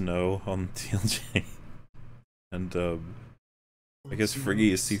not snow on TLJ. And I guess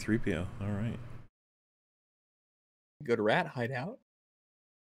Friggy is C3PO. Alright. Good rat hideout.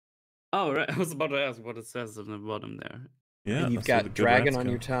 Oh right, I was about to ask what it says on the bottom there. Yeah. And you've that's where got the good dragon rats on go.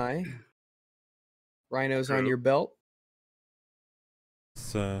 your tie. Rhinos on True. your belt.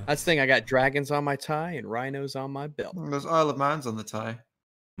 It's, That's the thing. I got dragons on my tie and rhinos on my belt. There's Isle of Man's on the tie.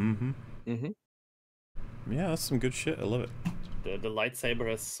 mm-hmm. Mm-hmm. Yeah, that's some good shit. I love it. The lightsaber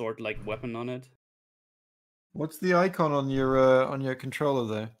has sword-like weapon on it. What's the icon on your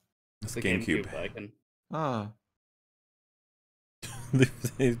controller there? It's The GameCube. icon. Ah,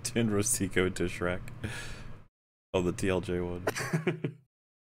 They turned Rostico into Shrek. Oh, the TLJ one.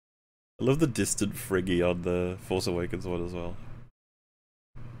 I love the distant Friggy on the Force Awakens one as well.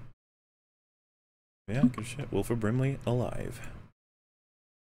 Yeah, good shit. Wilford Brimley alive.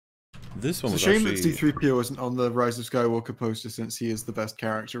 This one it's a was shame actually that C-3PO isn't on the Rise of Skywalker poster since he is the best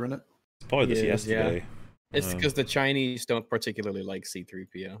character in it. spotted this He is, yeah. yesterday. It's Um, because the Chinese don't particularly like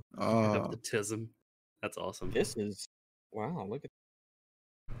C-3PO. Ah, Hypnotism. That's awesome. This is wow. Look at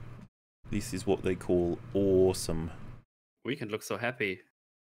This is what they call awesome. We can look so happy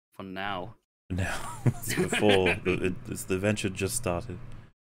for now. Now, it's before the adventure just started.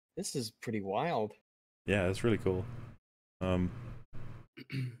 this is pretty wild. Yeah, it's really cool.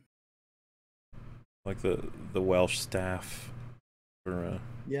 Like the Welsh staff for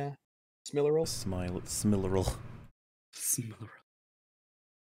Yeah. Smillerel. Smillerel.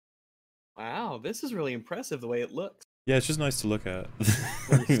 Wow, this is really impressive the way it looks. Yeah, it's just nice to look at.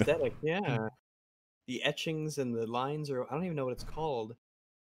 The aesthetic, yeah. The etchings and the lines are, I don't even know what it's called.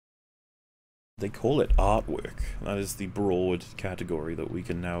 They call it artwork. That is the broad category that we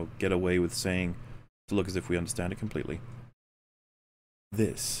can now get away with saying to look as if we understand it completely.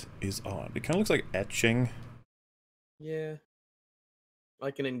 This is art. It kind of looks like etching. Yeah.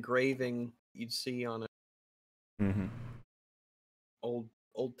 Like an engraving you'd see on a Mm-hmm.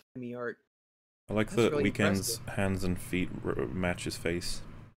 old-timey art. I like That's that really Weekend's hands and feet match his face.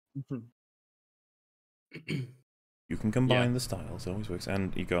 You can combine the styles, always works.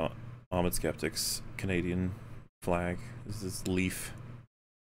 And you got Armored Skeptic's Canadian flag. This is leaf.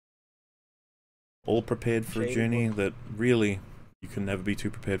 All prepared for a journey that really you can never be too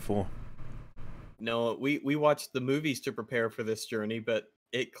prepared for. No, we watched the movies to prepare for this journey, but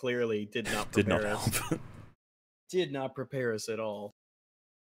it clearly did not Did prepare not us. help. Did not prepare us at all.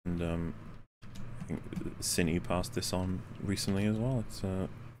 And I think Cine passed this on recently as well. It's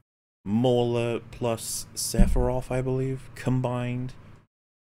Mauler plus Sephiroth, I believe, combined.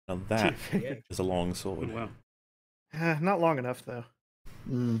 Now that is a long sword. Wow. Not long enough though.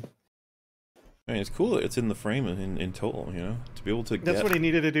 I mean, it's cool that it's in the frame in total, you know, to be able to That's get... what he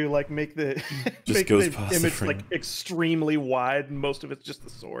needed to do, like make the Just make goes the past the image frame. like extremely wide, and most of it's just the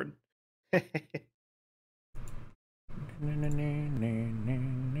sword. It's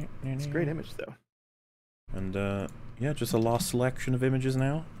a great image though. And yeah, just a last selection of images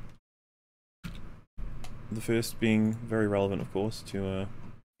now. The first being very relevant, of course, to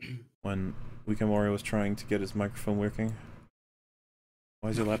when Weekend Warrior was trying to get his microphone working. Why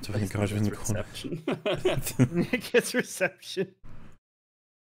is your laptop in the corner? It gets reception.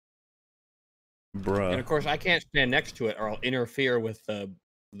 Bruh. And of course, I can't stand next to it, or I'll interfere with the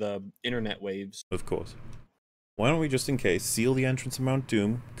internet waves. Of course. Why don't we, just in case, seal the entrance of Mount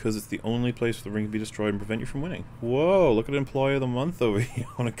Doom, because it's the only place where the ring can be destroyed and prevent you from winning. Whoa, look at Employee of the Month over here.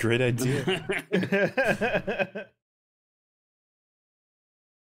 What a great idea.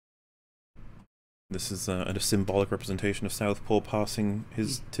 This is a symbolic representation of Southpaw passing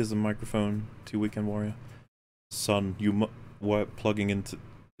his TISM microphone to Weekend Warrior. Son, you were plugging into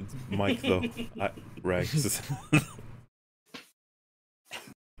mic though. Rex.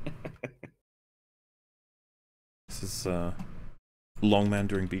 This is Longman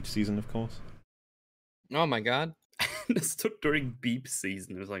during beach season, of course. Oh my god. This took during beep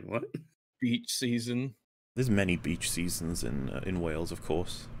season. It was like, what? Beach season. There's many beach seasons in Wales, of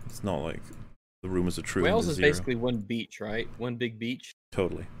course. It's not like the rumors are true. Wales is zero. basically one beach, right? One big beach.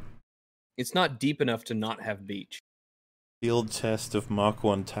 Totally. It's not deep enough to not have beach. Field test of Mark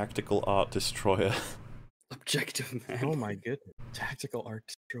 1 tactical art destroyer. Objective, man. Oh my goodness. Tactical art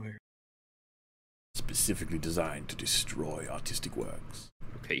destroyer. Specifically designed to destroy artistic works.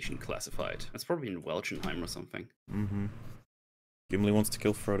 Location classified. That's probably in Welchenheim or something. Mm-hmm. Gimli wants to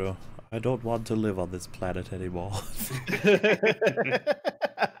kill Frodo. I don't want to live on this planet anymore.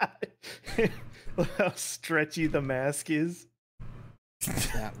 How stretchy the mask is.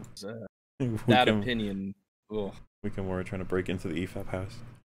 That was that opinion. Ugh. Weekend Warrior trying to break into the EFAP house.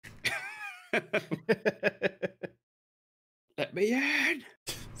 Let me in.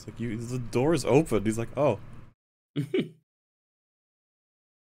 It's like the door is open. He's like, oh. No,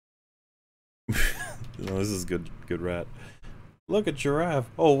 this is good rat. Look at Giraffe.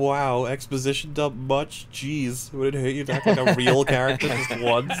 Oh wow, exposition dump much? Jeez, would it hurt you to act like a real character just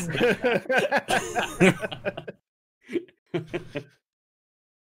once?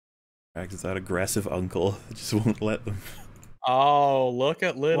 Act as that aggressive uncle that just won't let them. Oh, look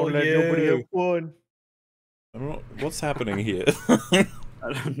at little Won't let nobody have you. fun. I don't know what's happening here.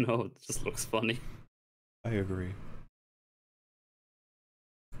 I don't know. It just looks funny. I agree.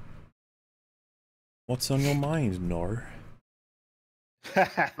 What's on your mind, Nor?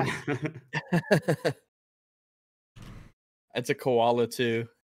 It's a koala too.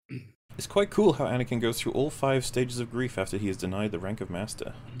 It's quite cool how Anakin goes through all 5 stages of grief after he is denied the rank of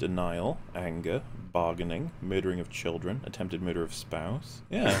master. Denial, anger, bargaining, murdering of children, attempted murder of spouse.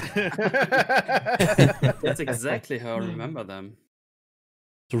 Yeah. That's exactly how I remember them.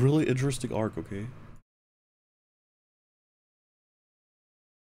 It's a really interesting arc, okay?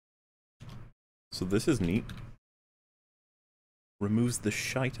 So this is neat. Removes the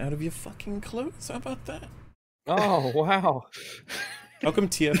shite out of your fucking clothes. How about that? Oh wow. How come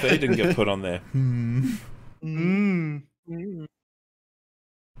TFA didn't get put on there? No.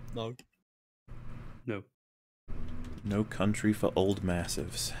 No. No country for old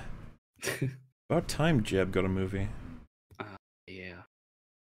massives. About time Jeb got a movie. Yeah.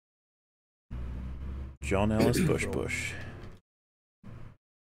 John Ellis Bush.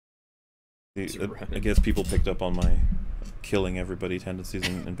 It's I right. guess people picked up on my killing everybody tendencies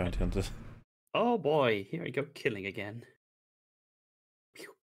in Bounty Hunters. Oh boy, here we go, killing again.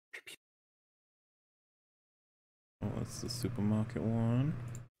 Oh, that's the supermarket one.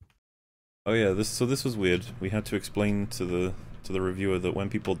 Oh yeah, this was weird. We had to explain to the reviewer that when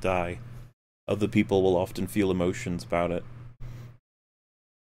people die, other people will often feel emotions about it.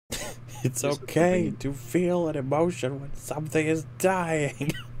 It's Just okay something- to feel an emotion when something is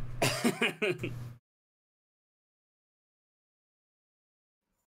dying.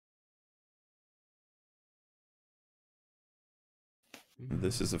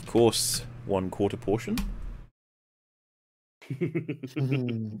 This is, of course, 1/4 portion.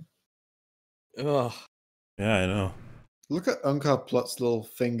 Ugh. Yeah, I know. Look at Unkar Plot's little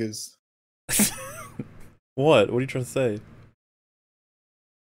fingers. What? What are you trying to say?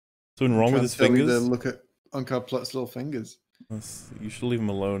 Something wrong with his Tell me to fingers? look at Unkar Plot's little fingers. You should leave him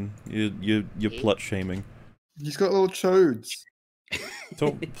alone. You're plut shaming. He's got little chodes.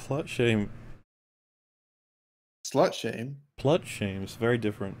 Don't plut shame. Slut shame. Plut shame's very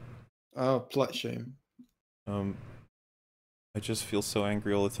different. Oh, plut shame. I just feel so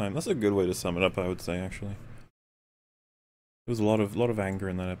angry all the time. That's a good way to sum it up, I would say, actually. There was a lot of anger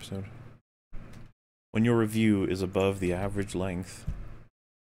in that episode. When your review is above the average length,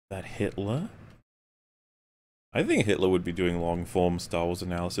 that Hitler? I think Hitler would be doing long-form Star Wars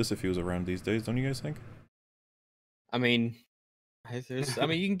analysis if he was around these days, don't you guys think? I mean, you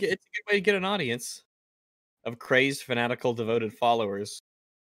can get it's a good way to get an audience of crazed, fanatical, devoted followers.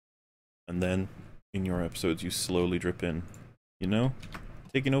 And then, in your episodes, you slowly drip in. You know?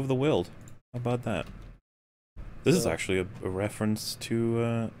 Taking over the world. How about that? This is actually a reference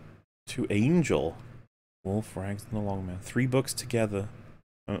to Angel. Wolf, Rags, and the Long Man. 3 books together.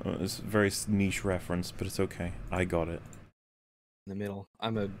 It's a very niche reference, but it's okay. I got it. In the middle,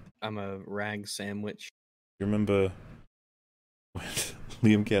 I'm a rag sandwich. You remember when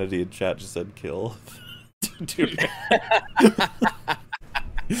Liam Kennedy in chat just said kill? Dude.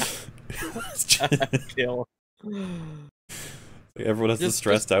 Kill. Like, everyone has the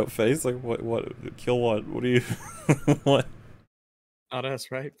stressed out face. Like, what? Kill what? What do you? What? Not us,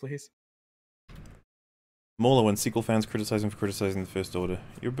 right? Please. Mola, when sequel fans criticize him for criticizing the First Order.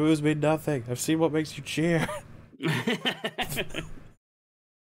 Your boos mean nothing. I've seen what makes you cheer.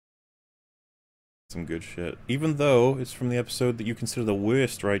 Some good shit. Even though it's from the episode that you consider the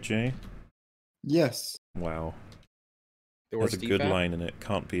worst, right, Jay? Yes. Wow. There That's a good line in it.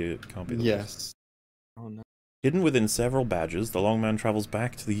 Can't be the worst. Yes. Oh no. Hidden within several badges, the Long Man travels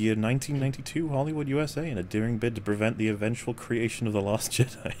back to the year 1992, Hollywood, USA, in a daring bid to prevent the eventual creation of the Last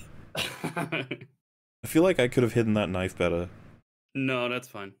Jedi. I feel like I could have hidden that knife better. No, that's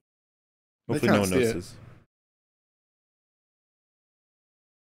fine. Hopefully no one can't see it. notices.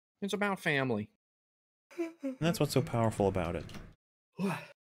 It's about family. And that's what's so powerful about it. This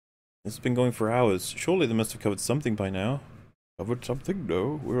has been going for hours. Surely they must have covered something by now. Covered something?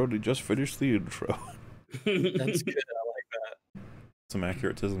 No, we're only just finished the intro. That's good. I like Some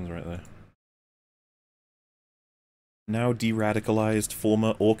accuratisms right there. Now de-radicalized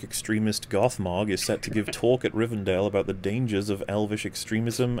former orc extremist Gothmog is set to give talk at Rivendell about the dangers of elvish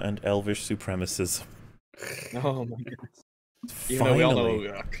extremism and elvish supremacism. that. Oh my goodness. Even though we all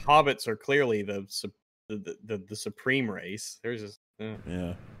know hobbits are clearly the supreme race. There's just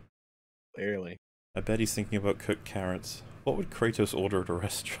Yeah. clearly. I bet he's thinking about cooked carrots. What would Kratos order at a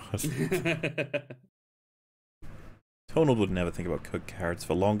restaurant? Tonald would never think about cooked carrots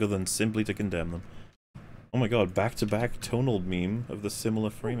for longer than simply to condemn them. Oh my god, back-to-back Tonald meme of the similar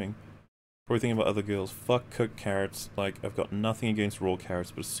framing. Probably thinking about other girls. Fuck cooked carrots. Like, I've got nothing against raw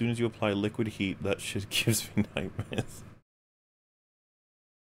carrots, but as soon as you apply liquid heat, that shit gives me nightmares.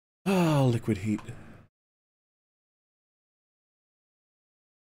 Ah, liquid heat.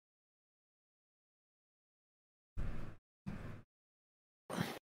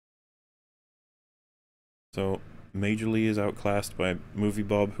 So, Major Lee is outclassed by Movie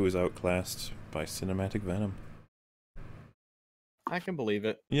Bob, who is outclassed by Cinematic Venom. I can believe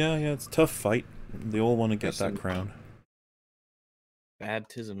it. Yeah, it's a tough fight. They all want to get There's that some crown.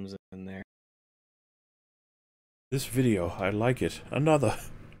 Bad-tisms in there. This video, I like it. Another.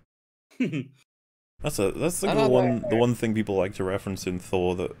 That's the Another. one thing people like to reference in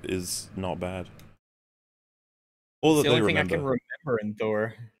Thor that is not bad. Or that It's the they only thing I remember. can remember in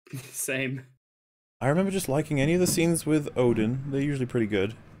Thor. Same. I remember just liking any of the scenes with Odin. They're usually pretty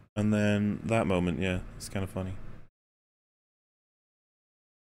good. And then that moment, yeah, it's kind of funny.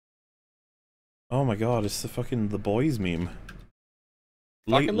 Oh my god, it's the fucking The Boys meme.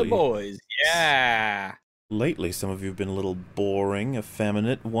 Fucking the boys. Yeah. Lately, some of you have been a little boring,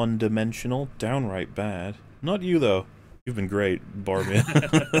 effeminate, one-dimensional, downright bad. Not you, though. You've been great, Barman.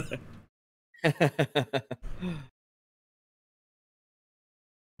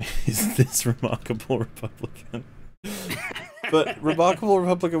 Is this Remarkable Republican? But Remarkable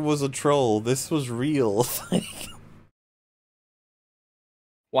Republican was a troll. This was real.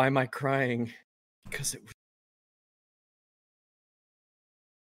 Why am I crying? Because it was.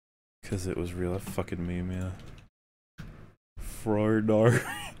 Because it was real. That fucking meme, yeah. Frodar.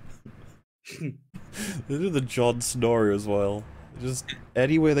 They do the John Snorri as well. Just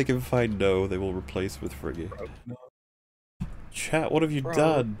any way they can find no, they will replace with Friggy. Chat, what have you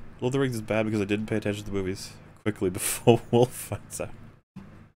done? Lord of the Rings is bad because I didn't pay attention to the movies quickly before Wolf finds out.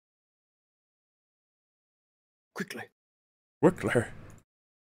 Quickly. Wickler.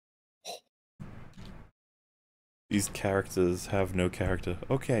 These characters have no character.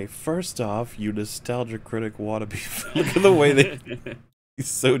 Okay, first off, you nostalgia critic wannabe. Look at the way they... He's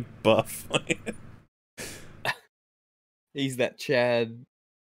so buff. He's that Chad.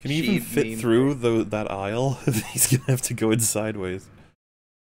 Can he even fit through that aisle? He's gonna have to go in sideways.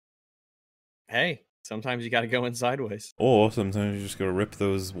 Hey, sometimes you gotta go in sideways. Or sometimes you just gotta rip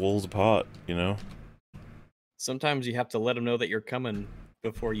those walls apart, you know? Sometimes you have to let them know that you're coming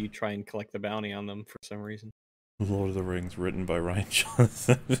before you try and collect the bounty on them for some reason. Lord of the Rings, written by Ryan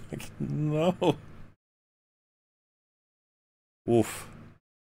Johnson. No. Oof.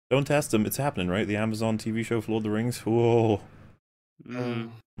 Don't test them. It's happening, right? The Amazon TV show for Lord of the Rings. Whoa.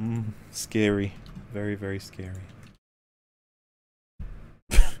 Scary. Very, very scary.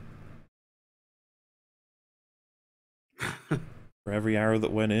 For every arrow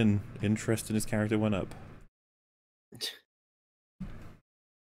that went in, interest in his character went up.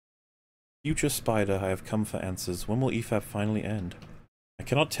 Future Spider, I have come for answers. When will EFAP finally end? I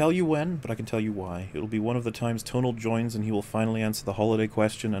cannot tell you when, but I can tell you why. It will be one of the times Tonal joins and he will finally answer the holiday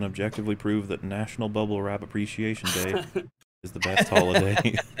question and objectively prove that National Bubble Wrap Appreciation Day is the best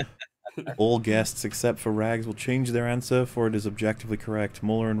holiday. All guests except for Rags will change their answer, for it is objectively correct.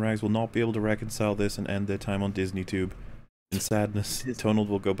 Muller and Rags will not be able to reconcile this and end their time on DisneyTube. In sadness, Tonal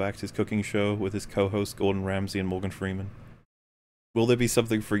will go back to his cooking show with his co-hosts Gordon Ramsay and Morgan Freeman. Will there be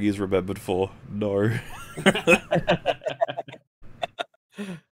something Friggy is remembered for? No.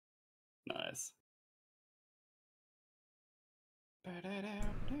 Nice.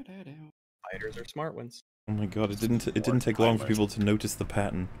 Fighters are smart ones. Oh my god, it didn't take long for people to notice the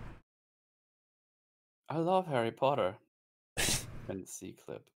pattern. I love Harry Potter. Fancy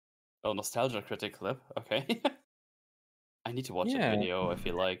clip. Oh, nostalgia critic clip. Okay. I need to watch that video. I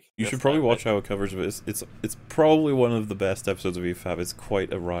feel like you should probably watch our coverage of it. It's probably one of the best episodes of EFAP. It's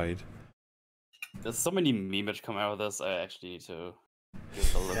quite a ride. There's so many memes come out of this. I actually need to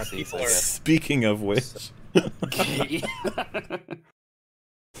give a look. Speaking of which, it's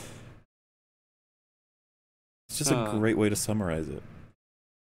just a great way to summarize it.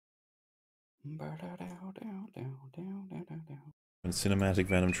 When Cinematic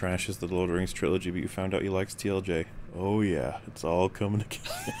Venom trashes the Lord of the Rings trilogy, but you found out he likes TLJ. Oh yeah, it's all coming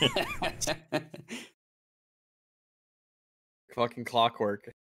together. Fucking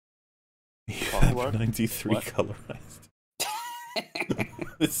clockwork. EFAP 93 colorized.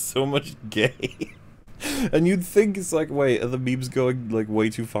 It's so much gay. And you'd think it's like, wait, are the memes going like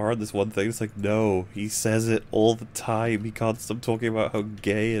way too far on this one thing? It's like, no, he says it all the time. He can't stop talking about how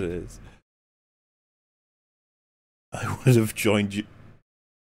gay it is. I would have joined you.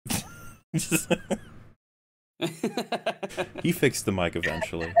 He fixed the mic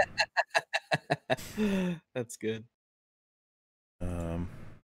eventually. That's good.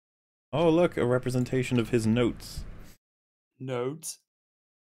 Oh look, a representation of his notes. Notes.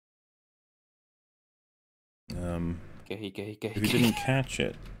 Gay. If you didn't catch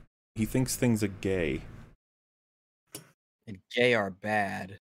it, he thinks things are gay. And gay are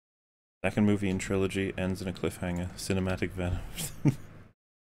bad. Second movie in trilogy ends in a cliffhanger. Cinematic Venom.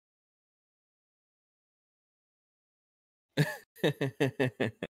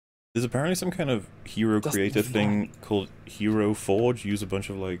 There's apparently some kind of hero creator thing called Hero Forge. Use a bunch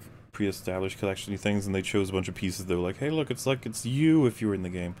of like pre-established collection things, and they chose a bunch of pieces. They're like, hey, look, it's like it's you if you were in the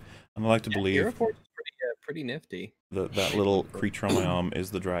game. And I like to believe Hero Forge is pretty nifty. That little creature on my arm is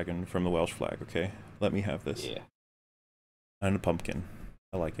the dragon from the Welsh flag. Okay, let me have this. Yeah. And a pumpkin.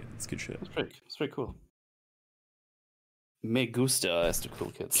 I like it. It's good shit. It's pretty cool. Me gusta, as the cool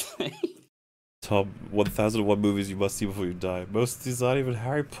kids say. Top 1001 movies you must see before you die. Most of these aren't even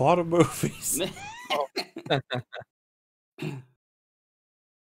Harry Potter movies.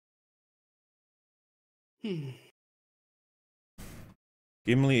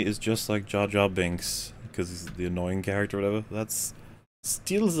 Gimli is just like Jar Jar Binks, because he's the annoying character or whatever. That's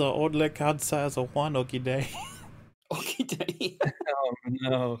still the odle kadsa as a one okie day. Okay, Daddy. Oh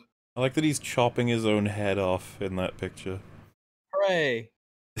no! I like that he's chopping his own head off in that picture. Hooray!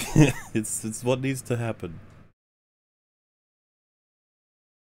 It's what needs to happen.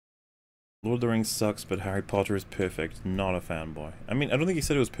 Lord of the Rings sucks, but Harry Potter is perfect. Not a fanboy. I mean, I don't think he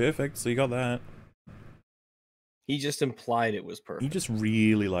said it was perfect, so you got that. He just implied it was He perfect. just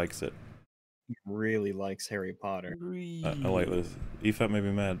really likes it. He really likes Harry Potter. I like this. EFAP made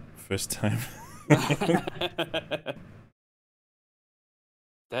me mad. First time.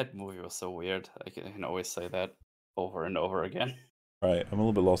 That movie was so weird. I can always say that over and over again. Right, I'm a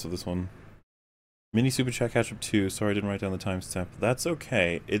little bit lost with this one. Mini Super Chat Catch Up 2. Sorry I didn't write down the timestamp. That's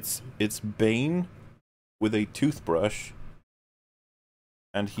okay. It's Bane with a toothbrush.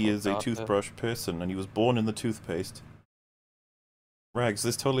 And he is a toothbrush person, and he was born in the toothpaste. Rags,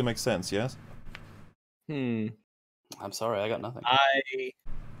 this totally makes sense, yes? I'm sorry, I got nothing.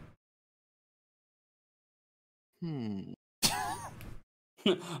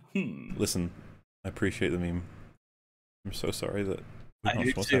 Listen, I appreciate the meme. I'm so sorry that... I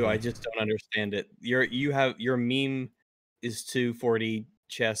do too. I just don't understand it. Your meme is 240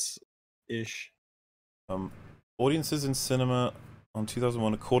 chess-ish. Audiences in cinema on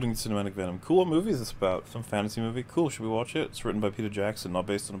 2001 according to Cinematic Venom. Cool, what movie is this about? Some fantasy movie? Cool, should we watch it? It's written by Peter Jackson, not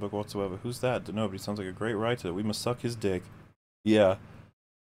based on a book whatsoever. Who's that? Don't know, but he sounds like a great writer. We must suck his dick. Yeah.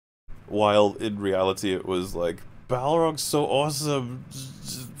 While in reality it was like, Balrog's so awesome.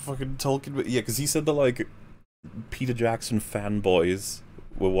 Just fucking Tolkien. Yeah, because he said that like Peter Jackson fanboys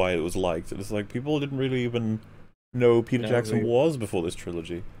were why it was liked. And it's like, people didn't really even know Peter Jackson was before this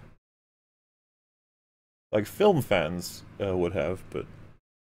trilogy. Like, film fans would have, but...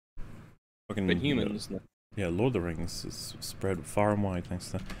 fucking, but humans, no. Yeah, Lord of the Rings is spread far and wide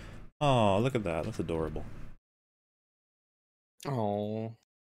thanks to... Oh, look at that. That's adorable. Oh.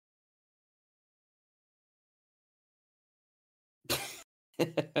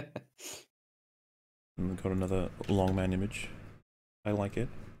 And we got another long man image. I like it.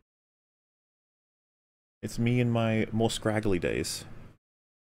 It's me in my more scraggly days.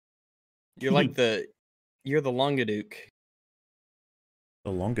 You're like you're the Longaduke.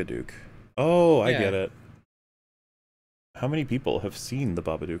 The Longaduke. Oh, I Yeah. get it. How many people have seen the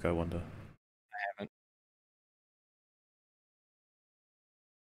Babadook, I wonder? I haven't.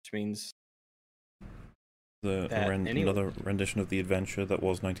 Which means Another rendition of the adventure that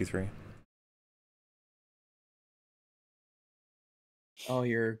was 93. Oh,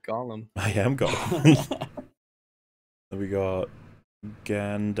 you're Gollum. I am Gollum. We got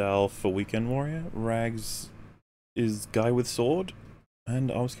Gandalf, a weekend warrior. Rags is guy with sword.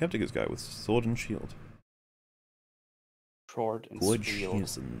 And our skeptic is guy with sword and shield. Sword and Good shield.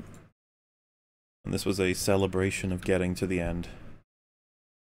 season. And this was a celebration of getting to the end.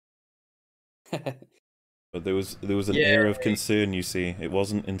 But there was an air of concern, you see. It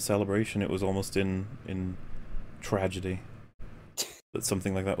wasn't in celebration, it was almost in tragedy that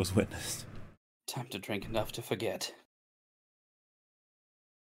something like that was witnessed. Time to drink enough to forget.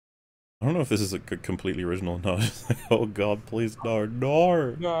 I don't know if this is a completely original or not. It's like, oh god, please, no,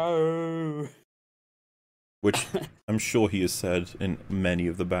 no! No! Which I'm sure he has said in many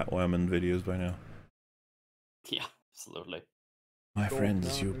of the Batwoman videos by now. Yeah, absolutely. My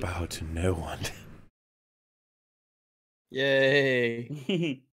friends, you bow to no one.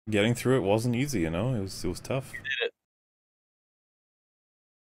 Yay! Getting through it wasn't easy, you know? It was tough.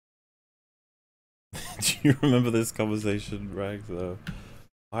 Do you remember this conversation, Rags?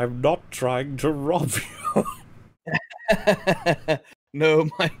 I'm not trying to rob you. No,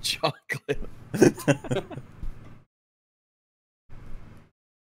 my chocolate.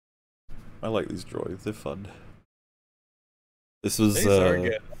 I like these droids, they're fun. This was, These are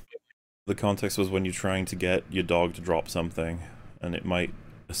good. the context was when you're trying to get your dog to drop something, and it might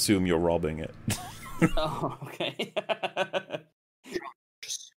assume you're robbing it. Oh, okay.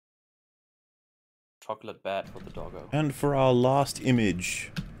 Chocolate bat for the doggo. And for our last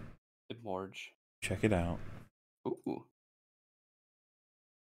image, Morge. check it out. Ooh.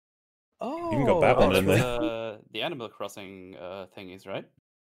 Oh, Even got Batman in there. The Animal Crossing thingies, right?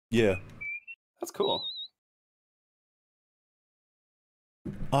 Yeah. That's cool.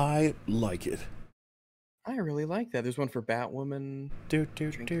 I really like that. There's one for Batwoman.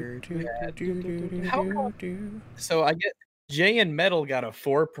 So I get Jay and Metal got a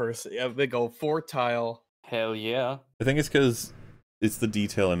 4-person, a big old 4-tile. Hell yeah. I think it's because it's the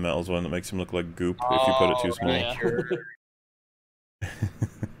detail in Metal's one that makes him look like goop if you put it too small. Yeah. Sure.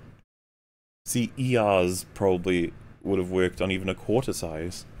 See, ERs probably would have worked on even a quarter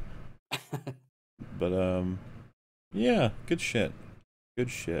size. But, yeah, good shit. Good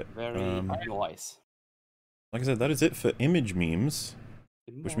shit. Very nice. Like I said, that is it for image memes,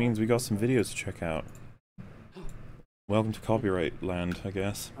 which means we got some videos to check out. Welcome to copyright land, I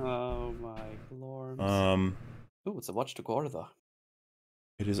guess. Oh my lord. Ooh, it's a watch together.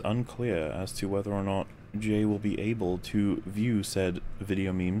 It is unclear as to whether or not Jay will be able to view said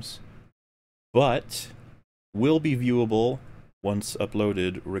video memes, but will be viewable once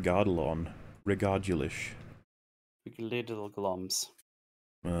uploaded regardulish. Little glums.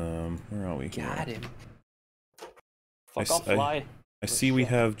 Where are we? Got him. I Fuck off, fly. I see we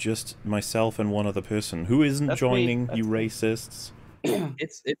have just myself and one other person. Who isn't That's joining, me. you That's racists?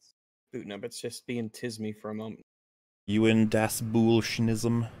 It's booting up. It's just being Tisme for a moment. You in das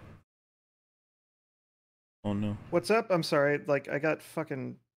Bullschnism? Oh no. What's up? I'm sorry. Like, I got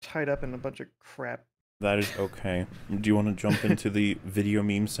fucking tied up in a bunch of crap. That is okay. Do you want to jump into the video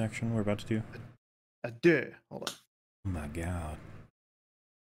meme section we're about to do? I do. Hold on. Oh my god.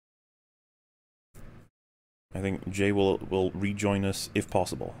 I think Jay will rejoin us if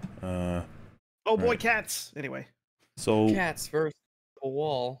possible. Oh boy, Right. cats! Anyway. So Cats versus the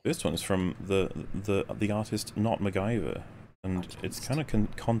wall. this one's from the artist Not MacGyver, and it's kind of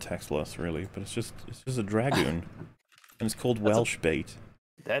contextless really, but it's just a dragoon, and it's called Welsh bait.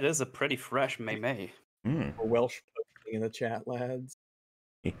 That is a pretty fresh meme. Mm. Or Welsh posting in the chat, lads.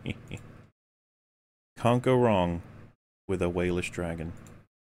 Can't go wrong with a Walish dragon.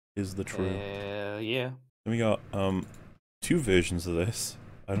 Is the true. Yeah. Then we got two versions of this.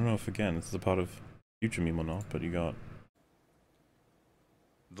 I don't know if again this is a part of future meme or not, but you got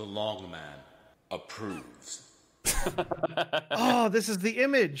The long man approves. Oh, this is the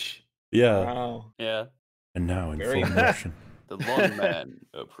image. yeah. Wow. Yeah. And now in Very full motion. The long man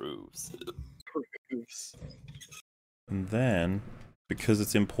approves. Proofs. And then, because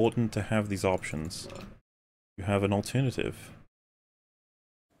it's important to have these options, you have an alternative.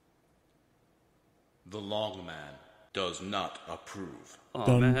 The long man does not approve. Oh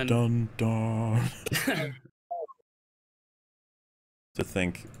Dun man. dun dun. To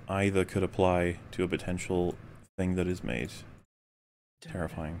think either could apply to a potential thing that is made.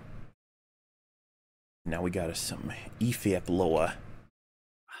 Terrifying. Now we got us some EFAP lower.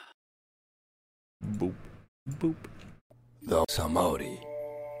 Boop. Boop. The Samauri,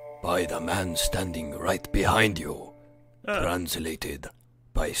 by the man standing right behind you. Translated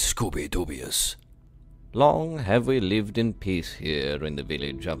by Scooby Doobius. Long have we lived in peace here in the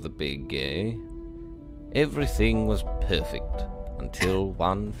village of the Big Gay. Everything was perfect until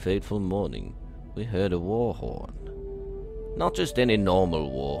one fateful morning we heard a war horn. Not just any normal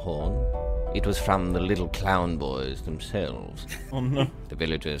war horn, it was from the little clown boys themselves. Oh no. The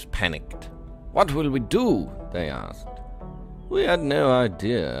villagers panicked. What will we do? They asked. We had no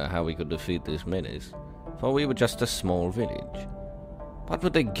idea how we could defeat this menace, for we were just a small village. What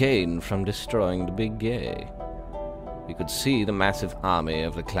would they gain from destroying the Big Gay? We could see the massive army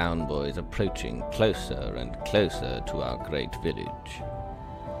of the clown boys approaching closer and closer to our great village.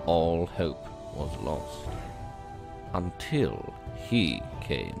 All hope was lost. Until he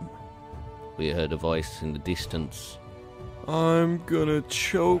came. We heard a voice in the distance. I'm gonna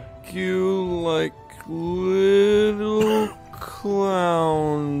choke you like little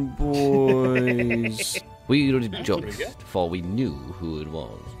clown boys. We rejoiced, for we knew who it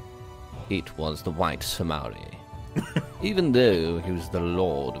was. It was the White Samauri. Even though he was the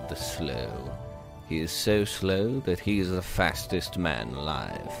lord of the slow, he is so slow that he is the fastest man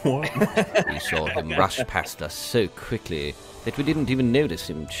alive. What? We saw him rush past us so quickly that we didn't even notice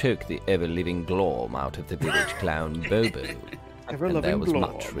him choke the ever-living glorm out of the village clown Bobo. And Ever-loving there was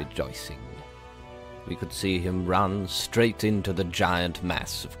glorm. much rejoicing. We could see him run straight into the giant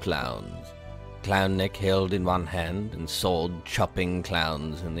mass of clowns. Clown neck held in one hand and sword chopping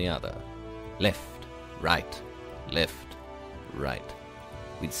clowns in the other. Left, right, left, right.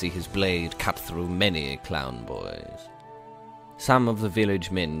 We'd see his blade cut through many clown boys. Some of the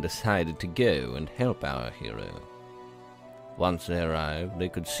village men decided to go and help our hero. Once they arrived, they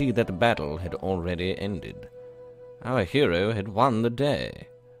could see that the battle had already ended. Our hero had won the day.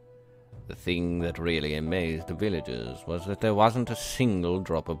 The thing that really amazed the villagers was that there wasn't a single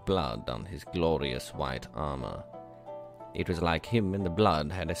drop of blood on his glorious white armor. It was like him and the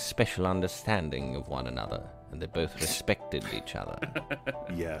blood had a special understanding of one another, and they both respected each other.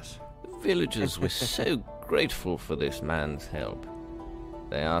 Yes. The villagers were so grateful for this man's help.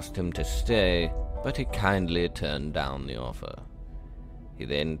 They asked him to stay, but he kindly turned down the offer. He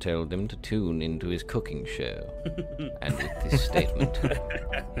then told them to tune into his cooking show, and with this statement,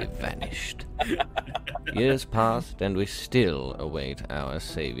 he vanished. Years passed, and we still await our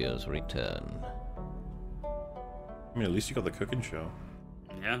Savior's return. I mean, at least you got the cooking show.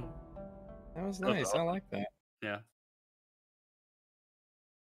 Yeah. That was nice. I like that. Yeah.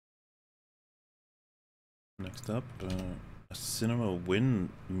 Next up, a Cinema Win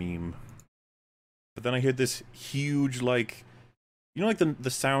meme. But then I heard this huge, like, you know, like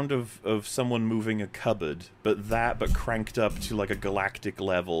the sound of someone moving a cupboard, but cranked up to like a galactic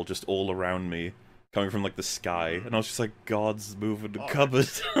level, just all around me, coming from like the sky, and I was just like, God's moving the cupboard.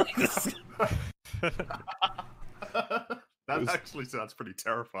 That actually sounds pretty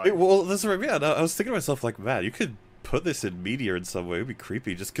terrifying. Well, that's right. Yeah, I was thinking to myself, like, man, you could put this in media in some way. It'd be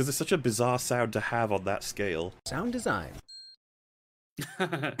creepy, just because it's such a bizarre sound to have on that scale. Sound design.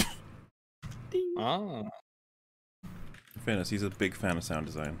 Ah. In fairness, he's a big fan of sound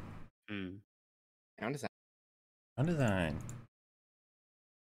design. Sound design. Sound design.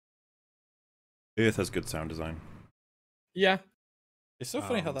 Earth has good sound design. Yeah. It's so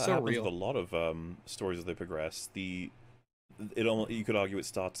funny how that so happens real. with a lot of stories as they progress. You could argue it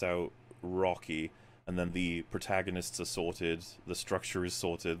starts out rocky, and then the protagonists are sorted, the structure is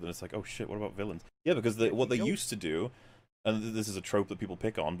sorted, and it's like, oh shit, what about villains? Yeah, because what they used to do, and this is a trope that people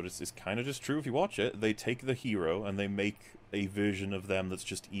pick on, but it's kind of just true if you watch it, they take the hero and they make a version of them that's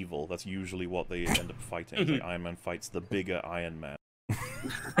just evil. That's usually what they end up fighting. It's like Iron Man fights the bigger Iron Man.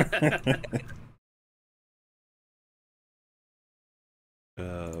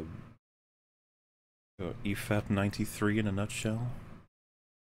 EFAP 93 in a nutshell.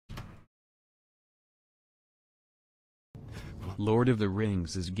 Lord of the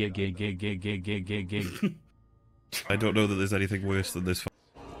Rings is gig. I don't know that there's anything worse than this.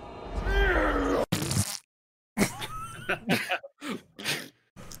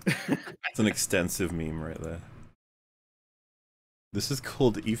 It's an extensive meme right there. This is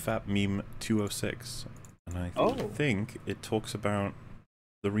called EFAP meme 206, and I think it talks about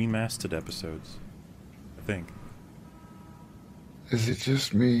the remastered episodes. I think. Is it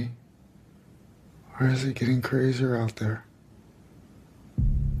just me? Or is it getting crazier out there?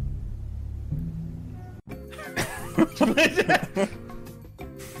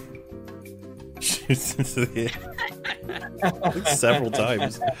 Shoots into the air. Several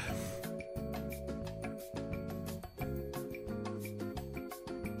times.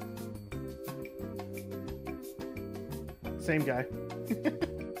 Same guy.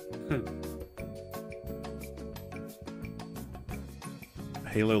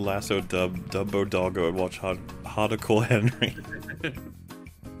 Halo Lasso Dumbo Doggo and watch Hardcore Henry.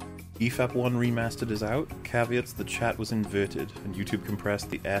 EFAP 1 Remastered is out. Caveats, the chat was inverted, and YouTube compressed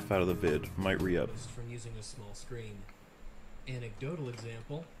the F out of the vid. Might re-up. From using a small screen. Anecdotal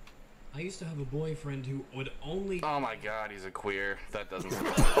example. I used to have a boyfriend who would only... Oh my god, he's a queer. That doesn't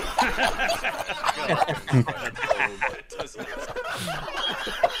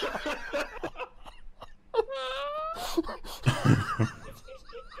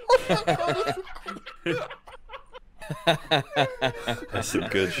That's some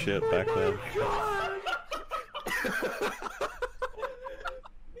good shit back then.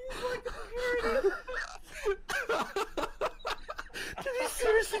 Did he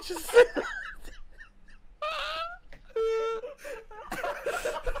seriously just say that?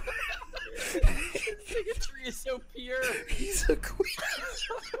 Bigotry is so pure. He's a queen.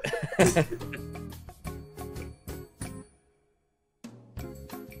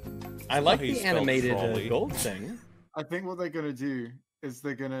 I like the animated gold thing. I think what they're gonna do is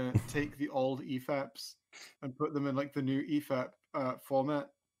they're gonna take the old EFAPs and put them in like the new EFAP format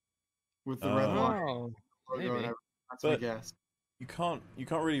with the red line. Oh, logo and everything. That's my guess. You can't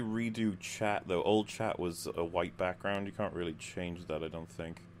really redo chat though. Old chat was a white background. You can't really change that, I don't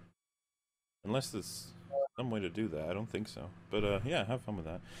think. Unless there's some way to do that. I don't think so. But yeah, have fun with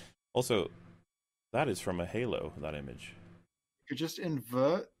that. Also, that is from a Halo, that image. You could just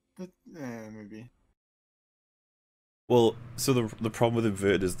invert the maybe. Well, so the problem with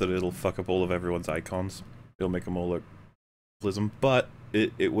invert is that it'll fuck up all of everyone's icons. It'll make them all look plism, but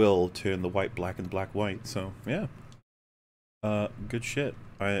it will turn the white black and black white. So yeah, good shit.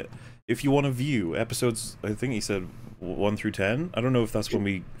 If you want to view episodes, I think he said 1 through 10. I don't know if that's when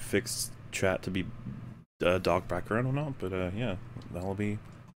we fixed chat to be dark background or not, but yeah, that'll be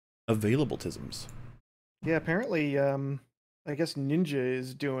available tisms. Yeah, apparently, I guess Ninja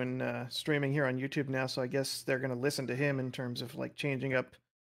is doing streaming here on YouTube now, so I guess they're gonna listen to him in terms of like changing up,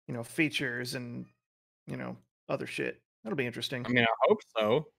 features and other shit. That'll be interesting. I mean, I hope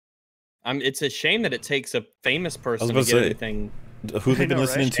so. It's a shame that it takes a famous person to about get to say, everything Who have they I been know,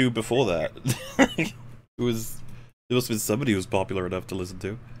 listening right? to before that? There must have been somebody who was popular enough to listen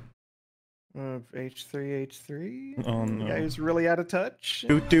to. H3H3? Oh The no. guy who's really out of touch?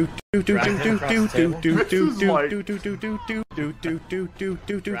 So this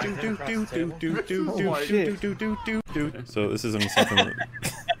isn't something that...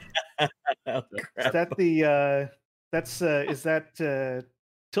 Is that the is that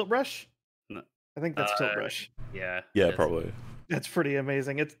Tilt Brush? No. I think that's Tilt Brush. Yeah. Yeah, yes. probably. That's pretty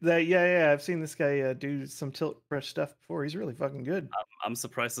amazing. It's that yeah. I've seen this guy do some Tilt Brush stuff before. He's really fucking good. I'm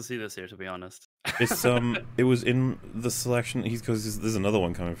surprised to see this here, to be honest. It's it was in the selection. Because there's another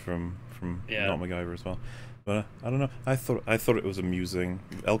one coming from Yeah. Not MacGyver as well. But I don't know. I thought it was amusing.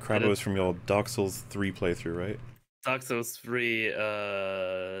 El Crabo is from your Dark Souls 3 playthrough, right? Dark Souls 3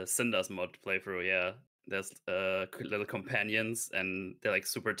 Cinder's mod playthrough, yeah. There's little companions, and they're like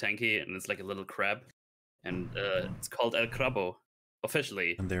super tanky, and it's like a little crab. And it's called El Crabo,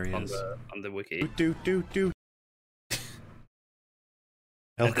 officially, And there he on is. the wiki. El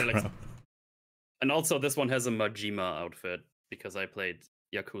And they're like- Crabo. And also, this one has a Majima outfit, because I played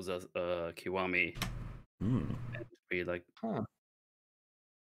Yakuza Kiwami. Hmm. And we like...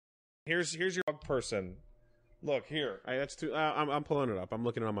 Here's your dog person. Look here. That's too. I'm pulling it up. I'm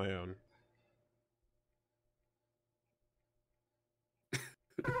looking on my own.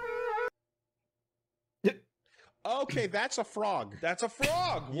 Okay, that's a frog. That's a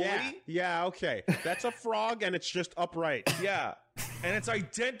frog, Woody. Yeah, okay. That's a frog, and it's just upright. Yeah, and it's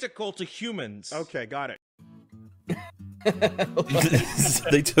identical to humans. Okay, got it.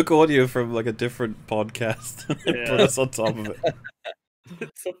 They took audio from like a different podcast and Yeah. put us on top of it.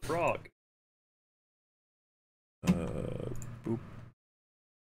 It's a frog. Boop.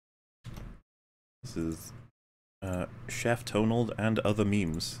 This is Chef Tonald and Other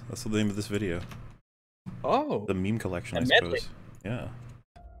Memes. That's the name of this video. Oh. The meme collection, I medley. suppose. Yeah.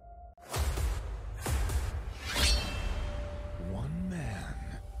 One man,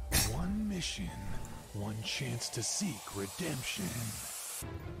 one mission, one chance to seek redemption.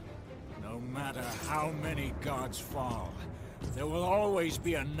 No matter how many gods fall, there will always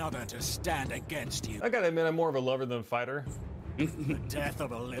be another to stand against you. I gotta admit, I'm more of a lover than a fighter. The death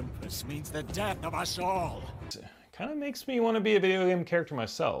of Olympus means the death of us all. Kind of makes me want to be a video game character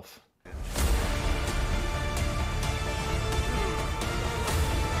myself.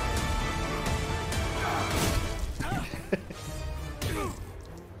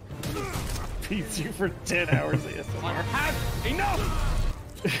 Beats you for 10 hours ASMR. I have enough.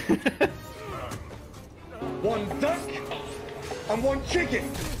 One duck and one chicken.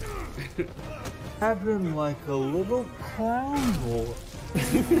 Have him like a little clown boy.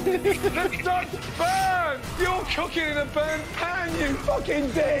 The duck burns! You're cooking in a burnt pan, you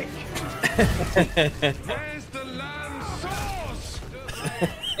fucking dick! Where's the lamb sauce?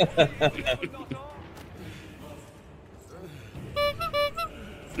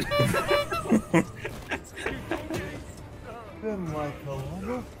 Him like a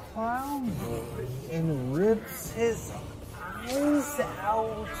little clown boy and rips his eyes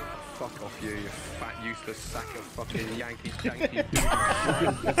out. Fuck off you fat useless sack of fucking Yankee janky.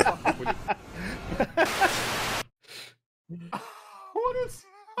 What is?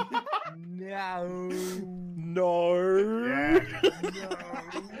 No. No. Yeah.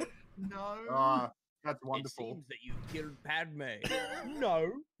 No. Ah, that's wonderful. It seems that you killed Padme. No.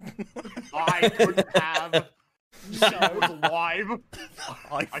 I could have. She was alive.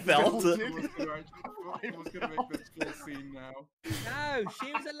 I felt it. I was gonna make this full scene now. No,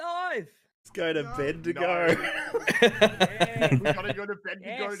 she was alive. It's going to Bendigo. Yeah, we gotta go to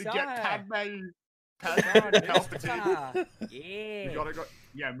Bendigo to get Padme. Palpatine. Yeah. We gotta go.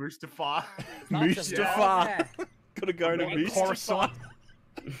 Yeah, Mustafa. Mustafa. Gotta go to Mustafa.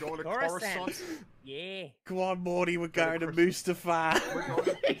 Go to Coruscant. Coruscant. Yeah. Come on, Morty, we're going to Mustafa.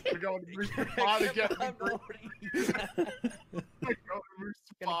 We're going to Mustafa to get the We're going to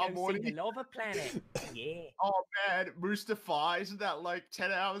Mustafa, Morty. The Lava Planet. Yeah. Oh man, Mustafa, isn't that like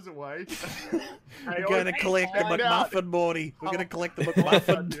 10 hours away? We're going to collect the McMuffin, Morty. We're going to collect the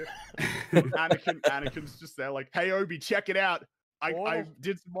McMuffin. Anakin's just there like, hey Obi, check it out. I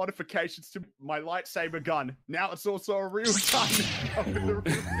did some modifications to my lightsaber gun. Now it's also a real gun. A real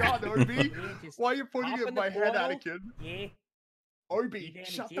gun, Obi. Why are you putting it in my head, Anakin? Yeah. Obi,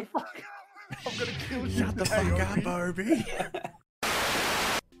 shut the fuck up. I'm gonna kill you. Shut the fuck up, Obi.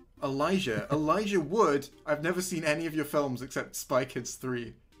 Elijah Wood. I've never seen any of your films except Spy Kids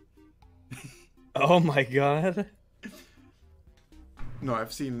 3. Oh my god. No,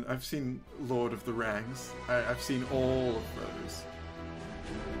 I've seen Lord of the Rings. I've seen all of those.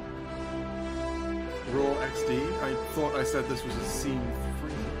 Raw XD. I thought I said this was a scene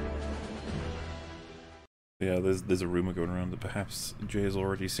 3. Yeah, there's a rumor going around that perhaps Jay has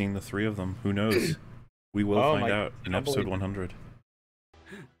already seen the 3 of them. Who knows? We will Oh find my- out in I episode believe- 100.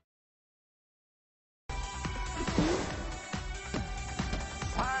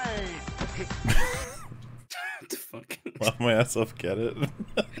 What the fuck? Laugh my ass off, get it?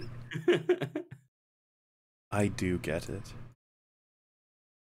 I do get it.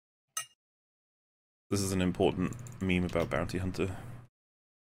 This is an important meme about Bounty Hunter.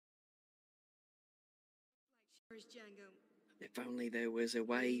 If only there was a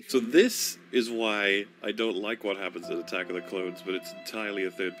way. So this is why I don't like what happens in Attack of the Clones, but it's entirely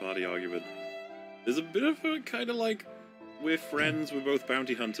a third-party argument. There's a bit of a kind of like, we're friends, we're both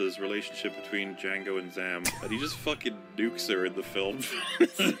bounty hunters relationship between Django and Zam, and he just fucking nukes her in the film.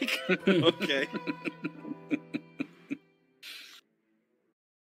 It's like, okay.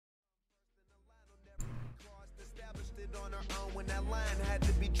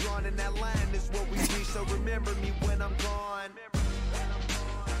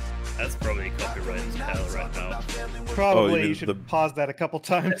 That's probably copyright as hell right now. Probably mean you should the- pause that a couple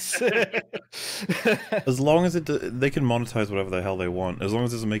times. As long as they can monetize whatever the hell they want, as long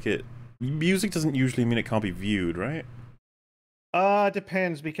as it doesn't make it... Music doesn't usually mean it can't be viewed, right?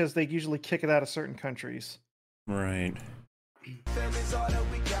 Depends, because they usually kick it out of certain countries. Right.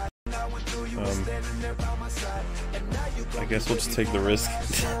 I guess we'll just take the risk.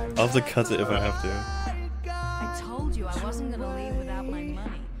 I'll have to cut it if I have to. I told you I wasn't gonna leave without my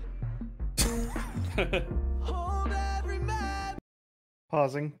money.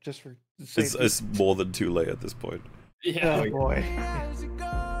 Pausing, just for It's, safety. it's more than too late at this point. Oh boy.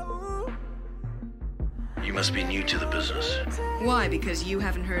 You must be new to the business. Why? Because you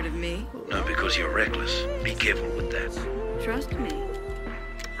haven't heard of me? No, because you're reckless. Be careful with that. Trust me.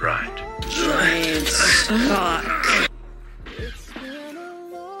 Right. Giant suck.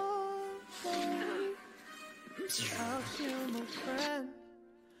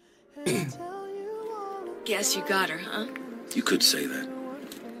 Guess you got her, huh? You could say that.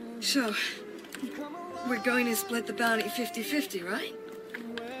 So, we're going to split the bounty 50-50, right?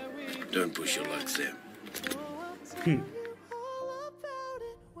 Don't push your luck, Sam. It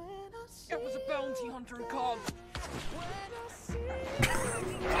was a bounty hunter called.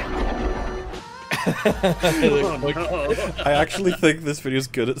 I actually think this video is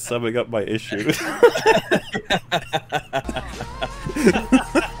good at summing up my issue.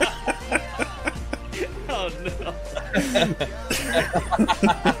 Oh no.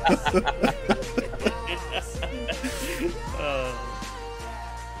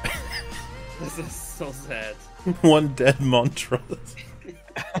 This is so sad. One dead Montrose.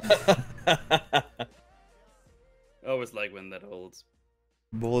 I always like when that holds.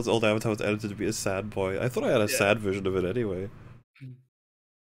 Bullet's old avatar was edited to be a sad boy. I thought I had a sad version of it anyway.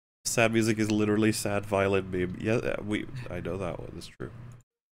 Sad music is literally sad violin meme. Yeah, I know that one. It's true.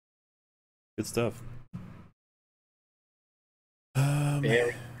 Good stuff.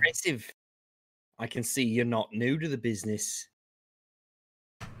 Very impressive. I can see you're not new to the business.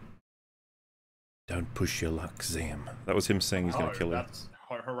 Don't push your luck, Zam. That was him saying he's gonna kill him. That's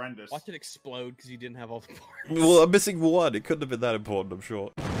horrendous. Watch it explode because you didn't have all the parts. Well, I'm missing one. It couldn't have been that important, I'm sure.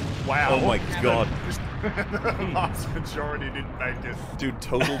 Wow. Oh my god. The vast majority didn't make it. Dude,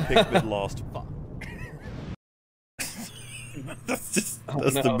 total Pikmin lost. Fuck. That's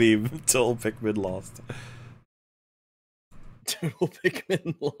the meme. Total Pikmin lost. Total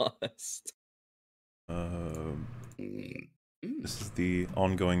Pikmin lost. This is the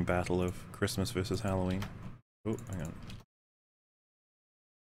ongoing battle of Christmas versus Halloween. Oh, hang on.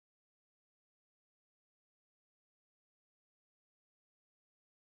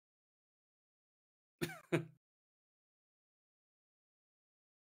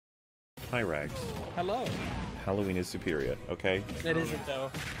 Hi, Rags. Hello. Halloween is superior, okay? It isn't,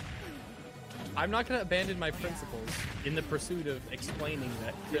 though. I'm not going to abandon my principles in the pursuit of explaining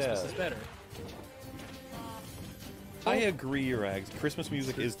that Christmas is better. I agree, Rags. Christmas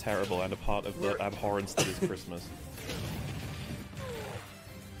music is terrible and a part of the abhorrence that is Christmas.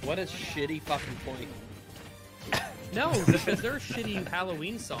 What a shitty fucking point. No, because there are shitty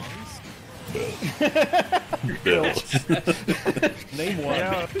Halloween songs. Bill. Name one.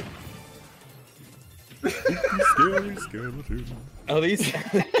 Yeah. Scary skeleton. Oh, these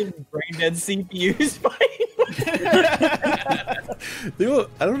brain dead CPUs You know,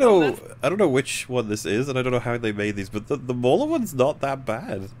 I don't know which one this is, and I don't know how they made these, but the Mola one's not that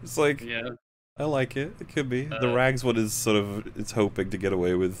bad. It's like, Yeah. I like it. It could be. The Rags one is sort of, it's hoping to get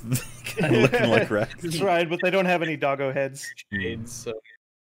away with kind of looking like Rags. That's right, but they don't have any doggo heads. So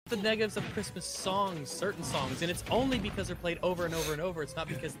the negatives of Christmas songs, certain songs, and it's only because they're played over and over and over. It's not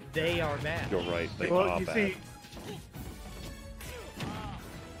because they are bad. You're right. They Well, are you bad. see,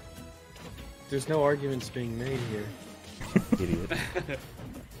 There's no arguments being made here. Idiot.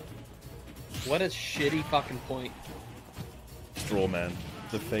 What a shitty fucking point. Straw Man.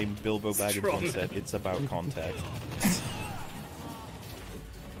 The famed Bilbo Baggins Straw once Man. said, it's about context.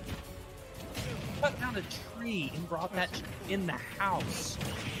 Cut down a tree and brought that in the house.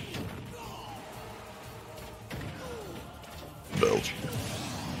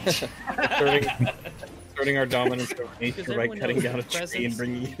 Asserting our dominance over nature Because by everyone cutting knows down a the tree and presents,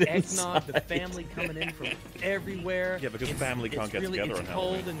 bringing it eggnog, inside. the family coming in from everywhere. Yeah, because family can't it's get really, together it's on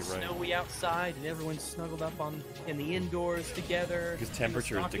cold Halloween, and you're right. snowy outside, and everyone's snuggled up in the indoors together. Because and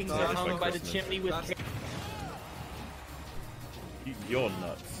temperature is the stockings dictated are hung by by the Christmas. chimney with You're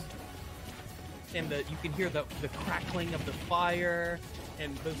nuts. and you can hear the crackling of the fire,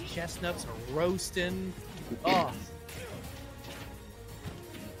 and those chestnuts are roasting. Oh.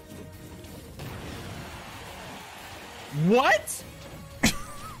 What?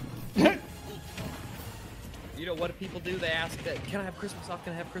 You know what do people do? They ask that, can I have Christmas off?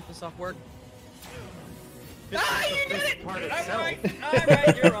 Can I have Christmas off work? Ah, you did it! I'm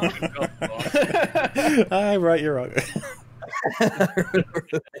right, you're wrong. I'm right, you're wrong.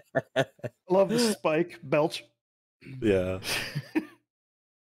 love the spike belch. Yeah.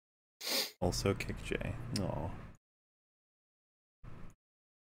 Also Kick J. Aw.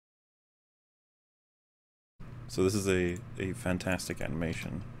 So this is a fantastic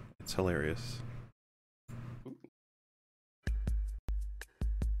animation. It's hilarious.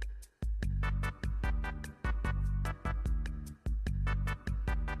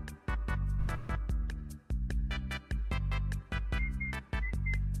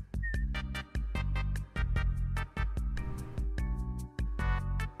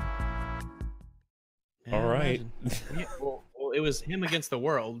 All right. Yeah, well, it was him against the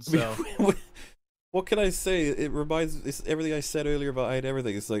world, so. What can I say? It reminds it's everything I said earlier about I Hate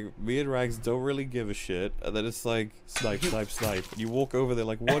Everything. It's like me and Rags don't really give a shit, and then it's like snipe, snipe, snipe. And you walk over there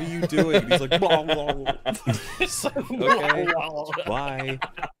like, "What are you doing?" And he's like, blah, blah, blah. It's like, okay, bye.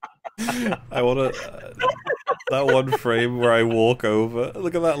 I want to that one frame where I walk over.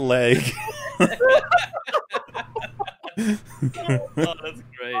 Look at that leg. Oh, that's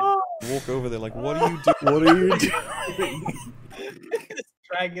great. Walk over there like, "What are you doing? What are you doing?"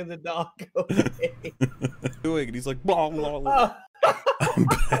 Dragging the dog away. Doing? And he's like, blah, blah, blah. I'm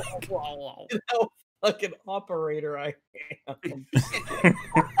back. You know, fucking operator I am.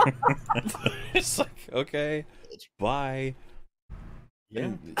 It's like, okay, bye.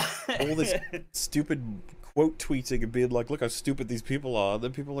 Yeah. And all this stupid quote tweeting and being like, look how stupid these people are. And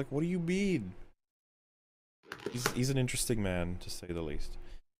then people are like, what do you mean? He's an interesting man, to say the least.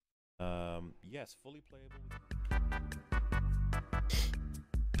 Yes, fully playable.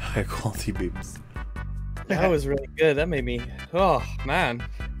 High quality beams. That was really good. That made me. Oh man,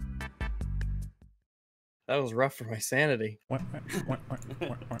 that was rough for my sanity.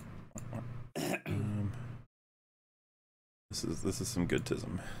 This is some good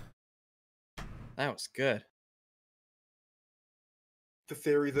tism. That was good. The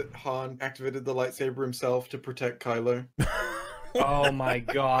theory that Han activated the lightsaber himself to protect Kylo. Oh my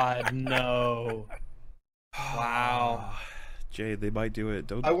god, no. Wow. Jay, they might do it.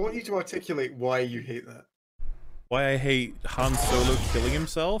 Don't. I want you to articulate why you hate that. Why I hate Han Solo killing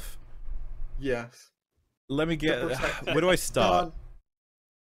himself? Yes. Let me get. Where do I start?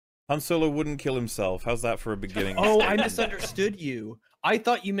 Han Solo wouldn't kill himself. How's that for a beginning? Oh, I misunderstood you. I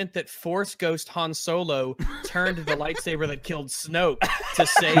thought you meant that Force Ghost Han Solo turned the lightsaber that killed Snoke to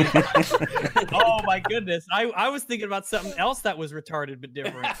save. Oh my goodness! I was thinking about something else that was retarded but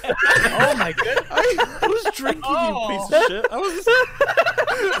different. Oh my goodness! I was drinking, you piece of shit. I was.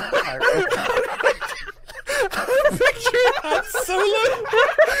 I'm picturing Han Solo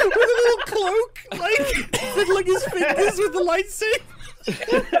with a little cloak, like his fingers with the lightsaber.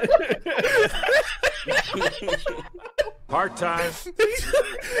 Part time.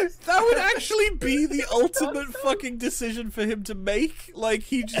 That would actually be the ultimate fucking decision for him to make. Like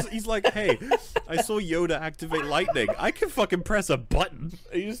he's like, hey, I saw Yoda activate lightning. I can fucking press a button.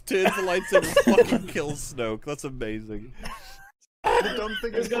 He just turns the lightsaber and fucking kills Snoke. That's amazing. The dumb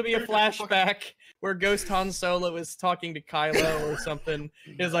thing There's is gonna be a flashback where Ghost Han Solo is talking to Kylo or something.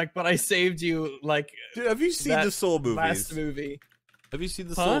 He's like, "But I saved you." Like, dude, have you seen the Soul movies? Last movie. Have you seen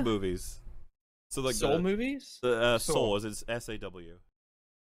the Soul movies? So like Soul movies? The Soul is it's SAW.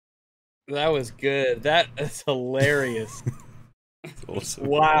 That was good. That is hilarious. Awesome.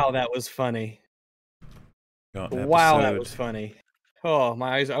 Wow, that was funny. Got Wow, that episode was funny. Oh,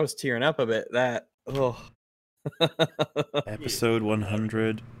 my eyes! I was tearing up a bit. That. Oh. Episode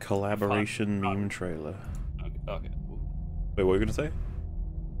 100 collaboration meme trailer. Okay. Wait, what were you gonna say?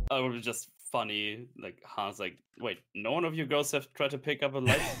 It was just funny. Like Han's like, wait, no one of you girls have tried to pick up a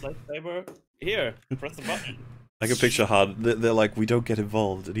lightsaber? Here, press the button. I can picture Han. They're like, we don't get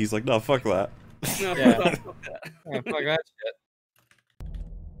involved, and he's like, no, fuck that. No, Yeah. fuck that. Yeah, fuck that shit.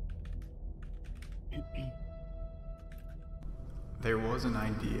 There was an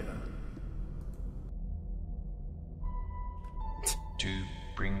idea to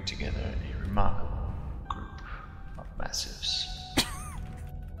bring together a remarkable group of massives.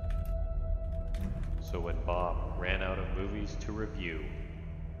 So when Bob ran out of movies to review,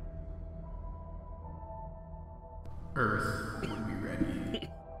 Earth would be ready.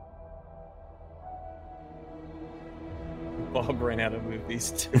 Bob ran out of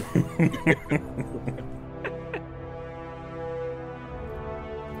movies too.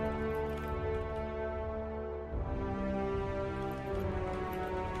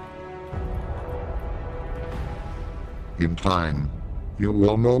 In time, you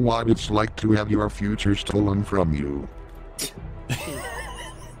will know what it's like to have your future stolen from you.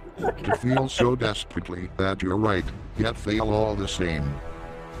 To feel so desperately that you're right, yet fail all the same.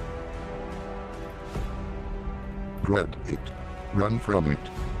 Dread it. Run from it.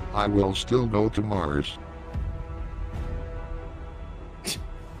 I will still go to Mars.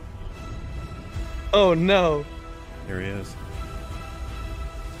 Oh no. Here he is.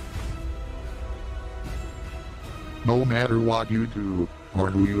 No matter what you do,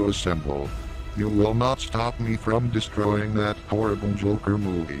 or who you assemble, you will not stop me from destroying that horrible Joker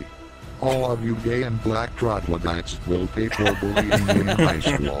movie. All of you gay and black troglodytes will pay for bullying me in high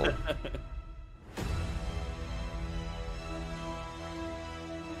school.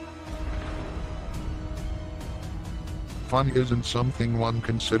 Fun isn't something one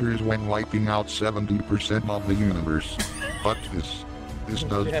considers when wiping out 70% of the universe. But this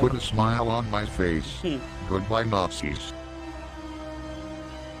does put a smile on my face. Goodbye, Nazis.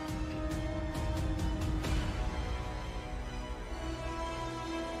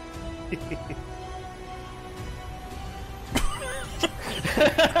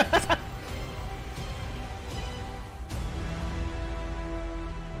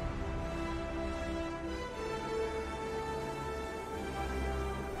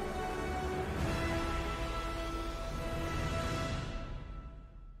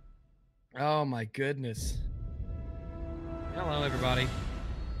 Oh my goodness. Hello, everybody.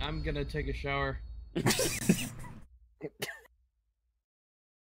 I'm gonna take a shower.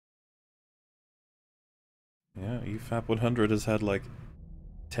 Yeah, EFAP 100 has had like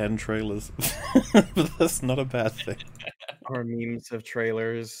 10 trailers. But that's not a bad thing. Our memes of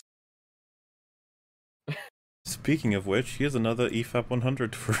trailers. Speaking of which, here's another EFAP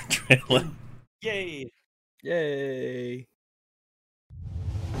 100 for a trailer. Yay! Yay!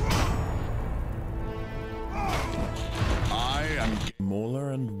 I am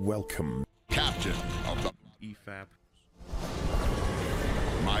Mauler and welcome. captain of the EFAP.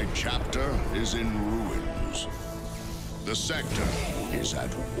 My chapter is in ruins. The sector is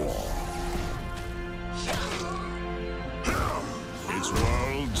at war. Its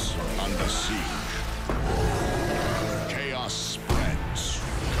worlds under siege. Chaos spreads,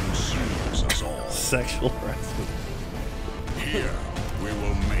 consumes us all. Sexual harassment. Here we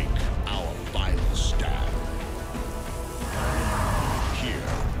will make our final stand.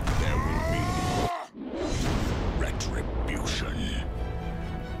 Here there will be retribution.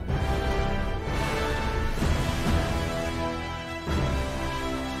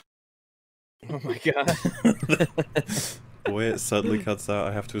 Oh my god. The way it suddenly cuts out,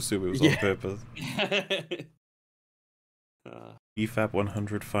 I have to assume it was on purpose. EFAP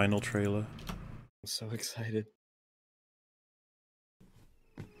 100 final trailer. I'm so excited.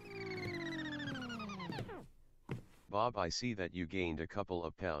 Bob, I see that you gained a couple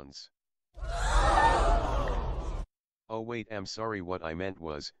of pounds. Oh wait, I'm sorry, what I meant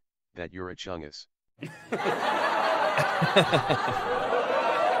was, that you're a chungus.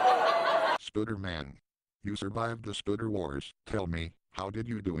 Spooderman. You survived the Spooder Wars. Tell me, how did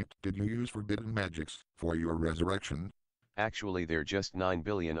you do it? Did you use forbidden magics for your resurrection? Actually, there are just 9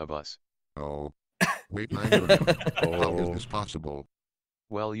 billion of us. Oh. Wait, 9 billion. How is this possible?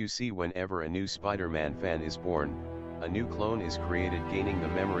 Well, you see, whenever a new Spider-Man fan is born, a new clone is created gaining the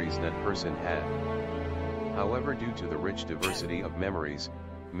memories that person had. However, due to the rich diversity of memories,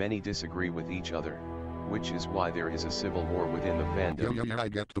 many disagree with each other. which is why there is a civil war within the fandom. Yeah, I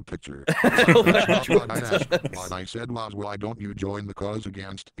get the picture. That's what I asked. What I said was, why don't you join the cause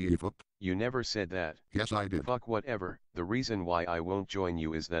against the EFAP? You never said that. Yes, I did. Fuck whatever. The reason why I won't join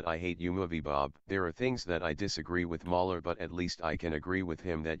you is that I hate you, Movie Bob. There are things that I disagree with Mahler, but at least I can agree with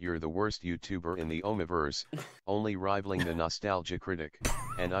him that you're the worst YouTuber in the Omiverse, only rivaling the Nostalgia Critic.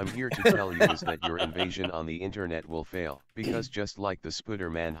 And I'm here to tell you is that your invasion on the internet will fail, because just like the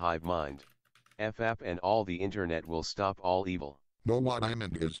Spooderman hive mind, FAP and all the internet will stop all evil. No, what I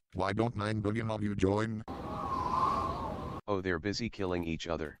meant is, why don't 9 billion of you join? Oh, they're busy killing each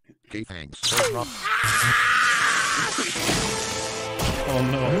other. Okay, thanks. Oh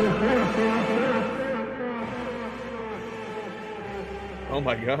no. Oh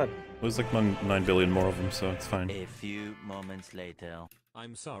my god. There's like 9 billion more of them, so it's fine. A few moments later.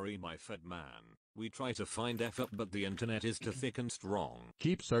 I'm sorry, my fed man. We try to find F up, but the internet is too thick and strong.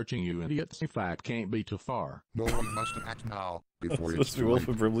 Keep searching, you idiots. The fact can't be too far. No one must act now, before That's it's supposed to too be Wolf late.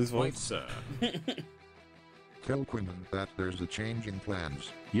 of Brimley's Right, voice. sir. Tell Quinlan that there's a change in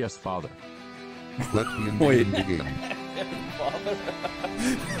plans. Yes, father. Let the invasion begin.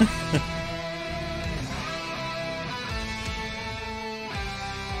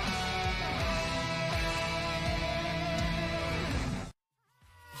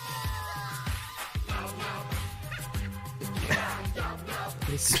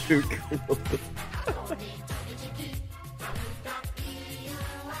 It's so cool.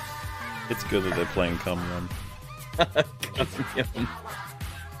 It's good that they're playing Come Yum. Come Yum.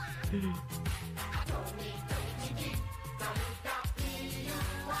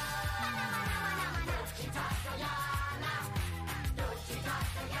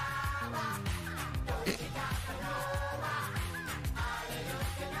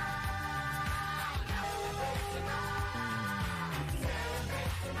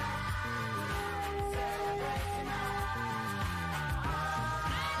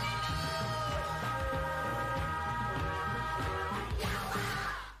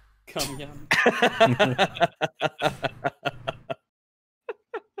 Come Yum.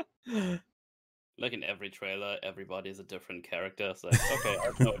 Like in every trailer, everybody is a different character. It's like, okay, I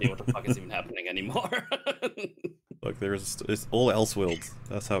have no idea what the fuck is even happening anymore. Look, it's all Elseworlds.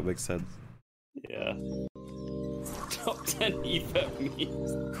 That's how it makes sense. Yeah. Top 10 EFAP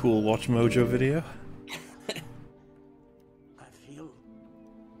memes. Cool Watch Mojo video. I feel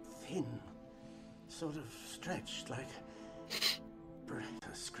thin, sort of stretched, like brains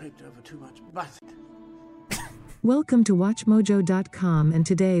are scraped over too much butter. Welcome to WatchMojo.com, and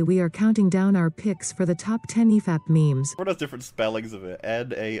today we are counting down our picks for the top 10 EFAP memes. What are different spellings of it?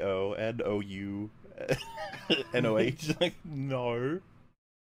 N-A-O, N-O-U, N-O-H? Like, no.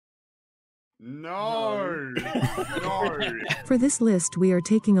 No! No! For this list, we are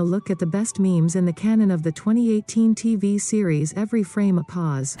taking a look at the best memes in the canon of the 2018 TV series Every Frame a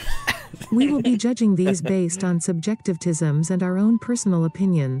Pause. We will be judging these based on subjectivisms and our own personal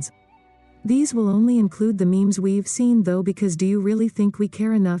opinions. These will only include the memes we've seen though, because do you really think we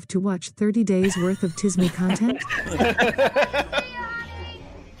care enough to watch 30 days worth of Tisme content?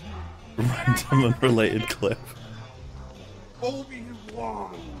 Random unrelated clip.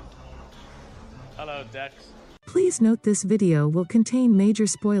 Obi-Wan! Hello, Dex. Please note this video will contain major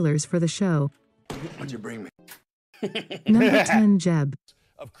spoilers for the show. What'd you bring me? Number 10 Jeb.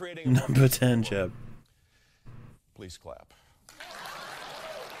 Of creating Number 10 Jeb. Please clap.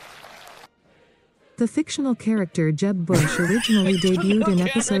 The fictional character Jeb Bush originally debuted in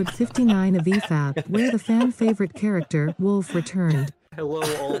episode 59 of EFAP, where the fan-favorite character, Wolf, returned. Hello,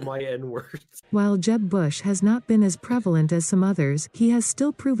 all my N-words. While Jeb Bush has not been as prevalent as some others, he has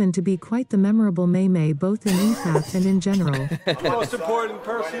still proven to be quite the memorable Meme both in EFAP and in general. The most important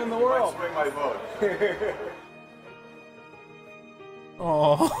person in the world.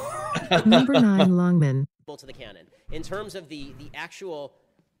 Number 9 Longman. To the canon. In terms of the actual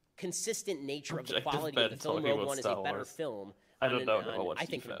consistent nature of the Objective quality Ben of the film, talking Rogue about One is Star a better Wars. film I don't know, I've never on watched I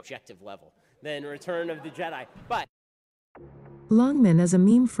think an EFAP. objective level than Return of the Jedi. But Longman is a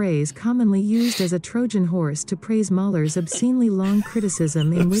meme phrase commonly used as a Trojan horse to praise Mahler's obscenely long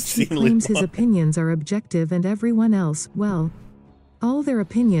criticism in which he Obscenely claims his long. opinions are objective and everyone else, well, all their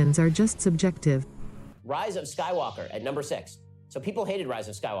opinions are just subjective. Rise of Skywalker at number 6. So people hated Rise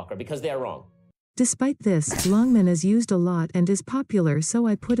of Skywalker because they are wrong. Despite this, Longman is used a lot and is popular, so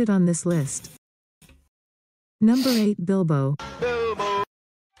I put it on this list. Number 8 Bilbo. Bilbo!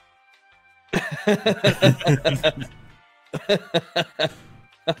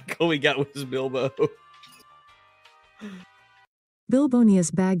 All we got was Bilbo.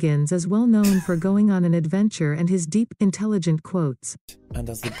 Bilbonius Baggins is well known for going on an adventure and his deep, intelligent quotes. And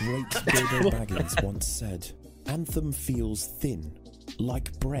as the great Bilbo Baggins once said, Anthem feels thin,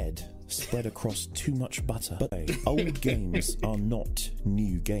 like bread spread across too much butter. But old games are not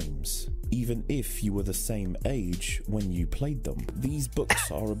new games. Even if you were the same age when you played them, these books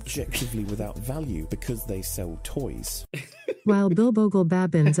are objectively without value because they sell toys. While Bilbogle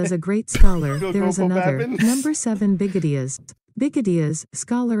Babbins is a great scholar, there is another. Number 7, Bigadias. Bigadias,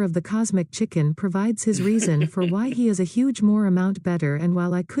 scholar of the cosmic chicken, provides his reason for why he is a huge more amount better, and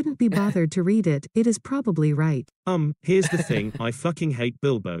while I couldn't be bothered to read it, it is probably right. Here's the thing, I fucking hate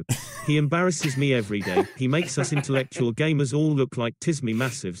Bilbo. He embarrasses me every day, he makes us intellectual gamers all look like Tismy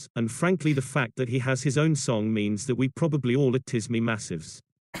Massives, and frankly the fact that he has his own song means that we probably all are Tismy Massives.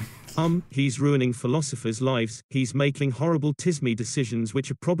 He's ruining philosophers' lives, he's making horrible Tismy decisions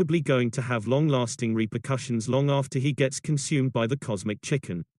which are probably going to have long-lasting repercussions long after he gets consumed by the cosmic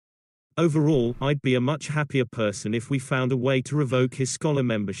chicken. Overall, I'd be a much happier person if we found a way to revoke his scholar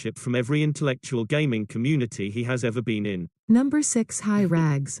membership from every intellectual gaming community he has ever been in. Number 6, High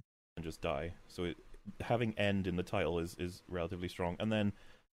Rags. And just die. So having end in the title is relatively strong. And then,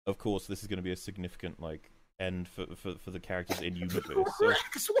 of course, this is going to be a significant, like, end for the characters in Universe. So,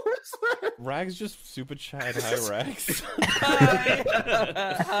 Rags, what was that? Rags just super chat High Rags. Hi,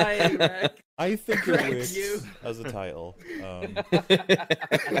 Rags. I think it works as a title.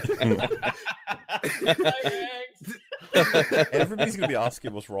 Everybody's gonna be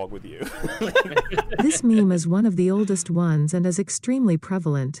asking what's wrong with you. This meme is one of the oldest ones and is extremely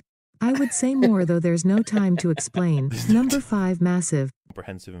prevalent. I would say more, though there's no time to explain. Number 5, Massive.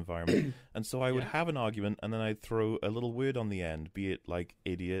 Comprehensive environment. And so I would have an argument and then I'd throw a little word on the end, be it like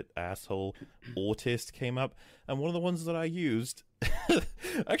idiot, asshole, autist came up. And one of the ones that I used,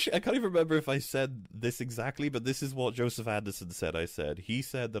 actually I can't even remember if I said this exactly, but this is what Joseph Anderson said I said. He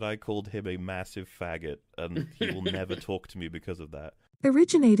said that I called him a massive faggot and he will never talk to me because of that.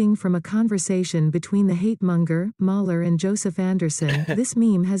 Originating from a conversation between the hate-monger, Mahler, and Joseph Anderson, this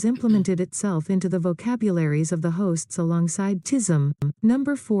meme has implemented itself into the vocabularies of the hosts alongside Tism.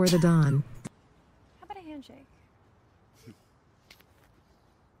 Number 4, The Dawn. How about a handshake?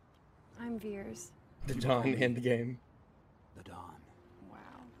 I'm Veers. The Dawn endgame. The Dawn.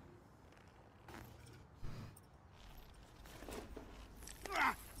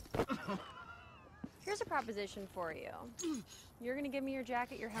 Wow. Here's a proposition for you. You're gonna give me your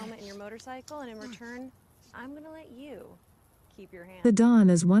jacket, your helmet, and your motorcycle, and in return, I'm gonna let you keep your hand. The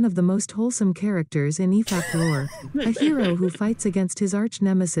Dawn is one of the most wholesome characters in EFAP lore, a hero who fights against his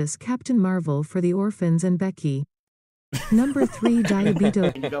arch-nemesis Captain Marvel for the orphans and Becky. Number 3,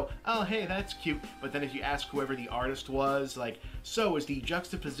 Diabito. And you go, oh hey, that's cute. But then if you ask whoever the artist was, like, so is the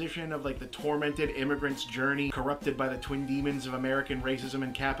juxtaposition of like the tormented immigrant's journey corrupted by the twin demons of American racism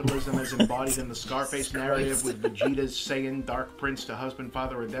and capitalism as embodied in the Scarface narrative with Vegeta's Saiyan Dark Prince to husband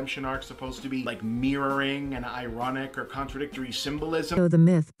father redemption arc supposed to be like mirroring an ironic or contradictory symbolism? The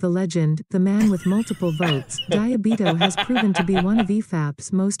myth, the legend, the man with multiple votes, Diabito has proven to be one of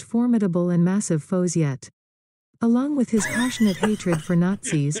EFAP's most formidable and massive foes yet. Along with his passionate hatred for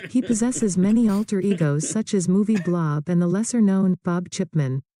Nazis, he possesses many alter egos such as Movie Blob and the lesser-known Bob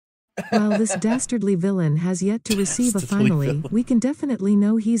Chipman. While this dastardly villain has yet to receive a finale, we can definitely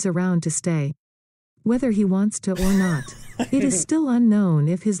know he's around to stay. Whether he wants to or not. It is still unknown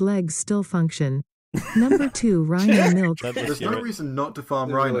if his legs still function. Number 2, Rhino Milk. There's no reason not to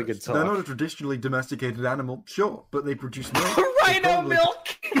farm rhinos. They're not a traditionally domesticated animal, sure, but they produce milk. Rhino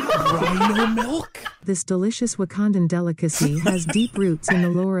milk! Rhino milk? This delicious Wakandan delicacy has deep roots in the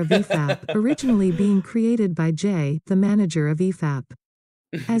lore of EFAP, originally being created by Jay, the manager of EFAP.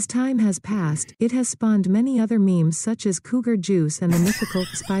 As time has passed, it has spawned many other memes such as Cougar Juice and the mythical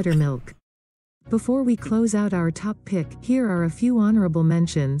Spider Milk. Before we close out our top pick, here are a few honorable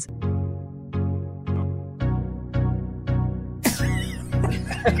mentions.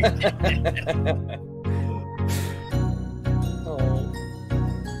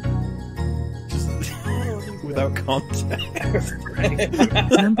 Without context.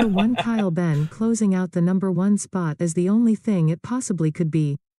 Number 1, Kyle Ben closing out the number 1 spot is the only thing it possibly could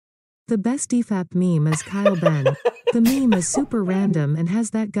be. The best EFAP meme is Kyle Ben. The meme is super random and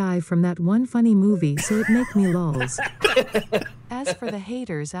has that guy from that one funny movie, so it make me lols. As for the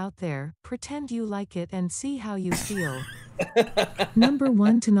haters out there, pretend you like it and see how you feel. Number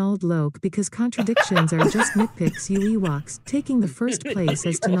 1, Tonald Loke, because contradictions are just nitpicks, you Ewoks, taking the first place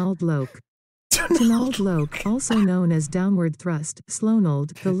as Tonald Loke. Tonald Loke, also known as Downward Thrust,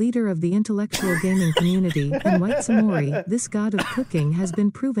 Slonold, the leader of the intellectual gaming community, and White Samori, this god of cooking, has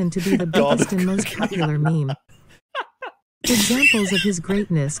been proven to be the biggest and most popular meme. Examples of his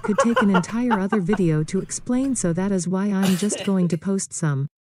greatness could take an entire other video to explain, so that is why I'm just going to post some.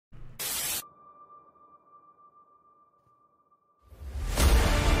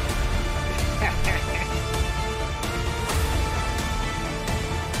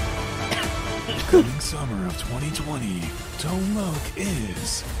 Coming summer of 2020, Tone Loc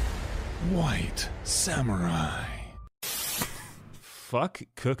is White Samurai. Fuck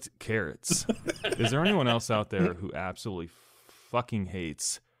cooked carrots. Is there anyone else out there who absolutely fucking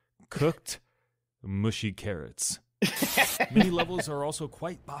hates cooked, mushy carrots? Many levels are also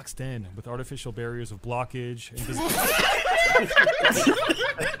quite boxed in with artificial barriers of blockage and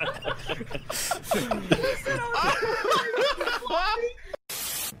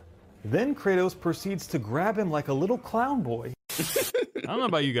Then Kratos proceeds to grab him like a little clown boy. I don't know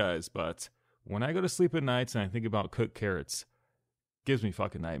about you guys, but when I go to sleep at nights and I think about cooked carrots, it gives me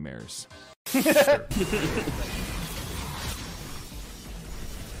fucking nightmares. And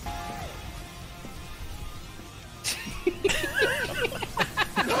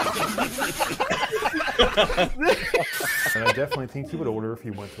I definitely think he would order if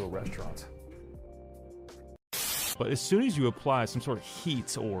he went to a restaurant. But as soon as you apply some sort of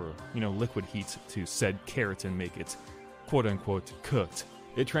heat or, liquid heat to said carrot and make it quote-unquote cooked,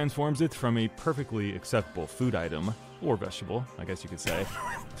 it transforms it from a perfectly acceptable food item, or vegetable, I guess you could say,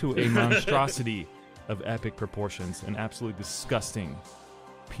 to a monstrosity of epic proportions, an absolutely disgusting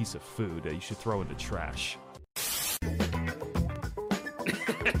piece of food that you should throw into trash.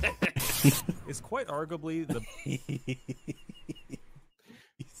 It's quite arguably the... He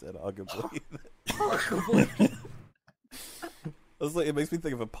said arguably. Arguably. It makes me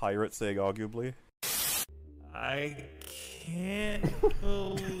think of a pirate saying arguably. I can't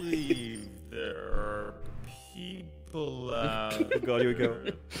believe there are people out Oh god, here we go.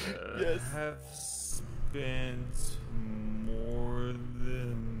 that have spent more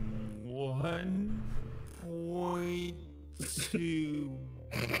than 1.2.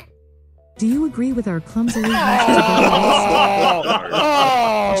 Do you agree with our clumsily hashed together?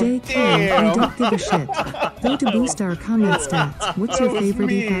 JK, we don't give a shit. Though to boost our comment stats, what's your favorite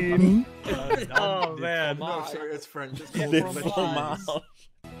EFAP meme? Oh man. No, sorry, it's French.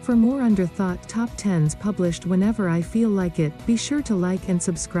 For more underthought top 10s published whenever I feel like it, be sure to like and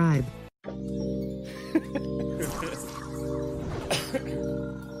subscribe.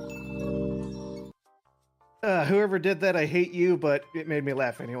 Whoever did that, I hate you, but it made me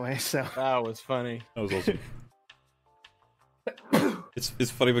laugh anyway, so. That was funny. That was awesome.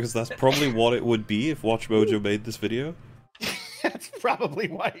 It's funny because that's probably what it would be if Watch Mojo made this video. That's probably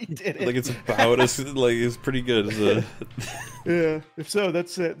why he did it. Like it's about us, like it's pretty good. Yeah, if so,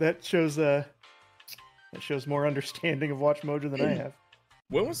 that's it. That shows more understanding of Watch Mojo than I have.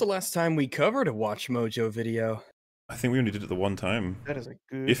 When was the last time we covered a Watch Mojo video? I think we only did it the one time. That is a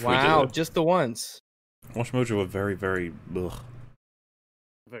good. If wow, we did it. Just the once. Watch Mojo were very, very ugh.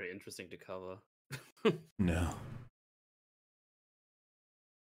 Very interesting to cover. No.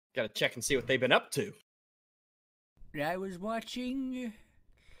 Gotta check and see what they've been up to. I was watching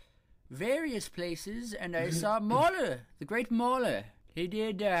various places and I saw Mauler, the great Mauler. He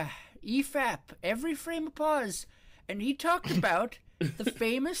did EFAP, Every Frame a Pause, and he talked about the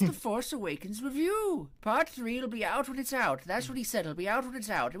famous The Force Awakens review. Part 3 will be out when it's out. That's what he said, it'll be out when it's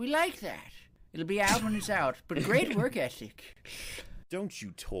out. And we like that. It'll be out when it's out. But great work ethic. Don't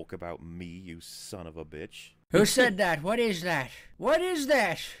you talk about me, you son of a bitch. Who said that? What is that? What is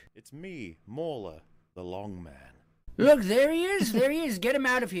that? It's me, Mauler, the long man. Look, there he is. There he is. Get him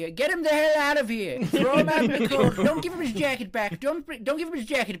out of here. Get him the hell out of here. Throw him out in the cold. Don't give him his jacket back. Don't give him his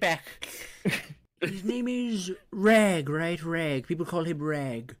jacket back. His name is Rag, right? Rag. People call him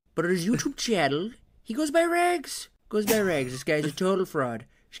Rag. But on his YouTube channel, he goes by Rags. Goes by Rags. This guy's a total fraud.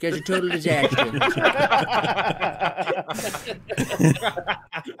 This guy's a total disaster.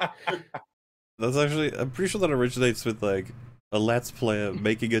 That's actually, I'm pretty sure that originates with like a Let's Player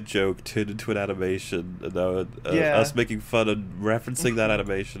making a joke turned into an animation, and now us making fun and referencing that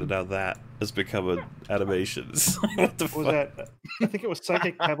animation, and now that has become an animation. What the fuck? Was that? I think it was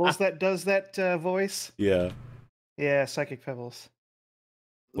Psychic Pebbles that does that voice. Yeah. Yeah, Psychic Pebbles.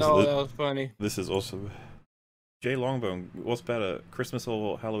 No, that was funny. This is awesome. Jay Longbone, what's better, Christmas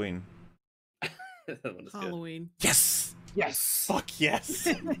or Halloween? Halloween. Yes! Yes! Fuck yes!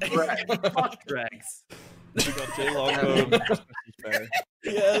 Fuck Drags. We got Jay Longbone.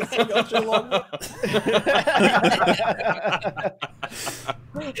 Yes, we got Jay Longbone.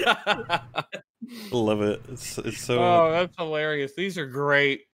 Love it. It's so. Oh, that's hilarious. These are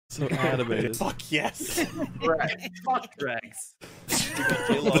great. So animated. Fuck yes! Fuck Drags. We got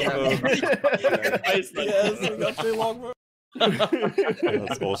Jay Longbone. Yes, we got Jay Longbone.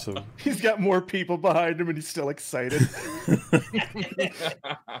 That's awesome. He's got more people behind him and he's still excited.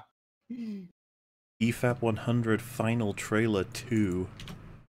 EFAP 100 Final Trailer 2.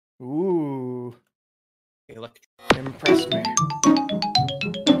 Ooh. Impress me.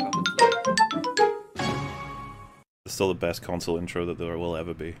 It's still the best console intro that there will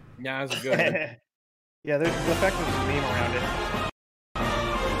ever be. Yeah, it's a good one. Yeah, there's the fact that there's a meme around it.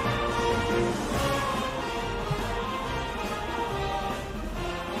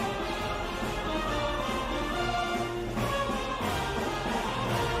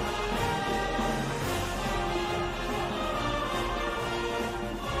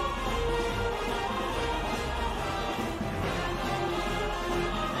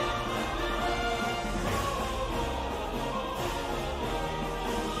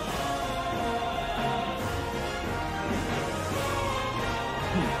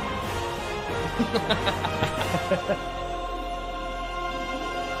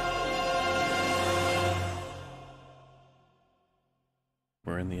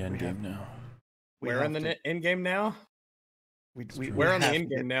 We're in the end game now. We're in the end game now. We're on the end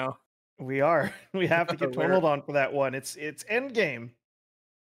game now. We are. We have to get pummeled on for that one. It's end game.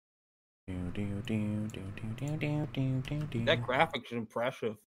 That graphics is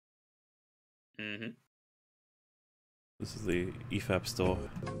impressive. Mm-hmm. This is the EFAP store.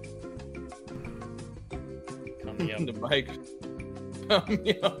 The bike.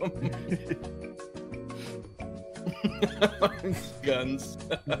 Guns.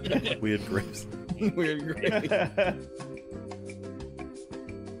 Weird grapes. Weird grapes.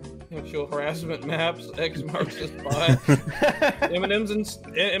 Sexual harassment maps. X marks the spot. M&Ms and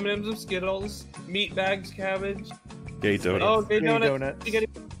Skittles. Meat bags, cabbage. Gay donut. Oh, gay donut. Donuts. You get it.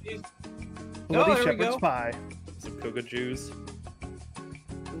 Bloody Oh, there we shepherd's go. pie. Some Coca Juice.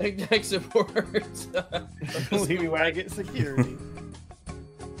 Tech support. We Waggett security.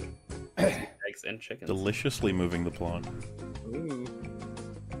 Eggs and chicken. Deliciously moving the plot. Ooh.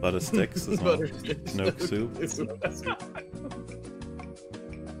 Butter sticks as well. Butter sticks. No soup.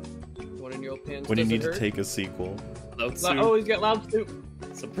 One in your pants. When you does it need to hurt? take a sequel. Loud soup. Oh, he's got loud soup.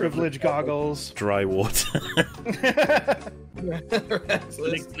 Some Privilege goggles. Dry water. Big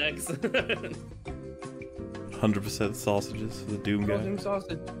snacks. 100% sausages for the Doom guy. Frozen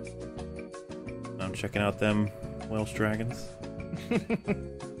sausage. I'm checking out them Welsh dragons.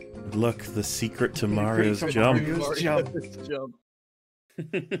 Look, the secret to Mario's jump. Jump.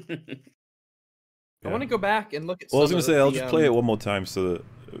 I want to go back and look at. Well, I was some gonna of say I'll the, just play it one more time so that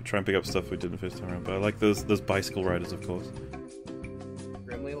try and pick up stuff we didn't first time around. But I like those bicycle riders, of course.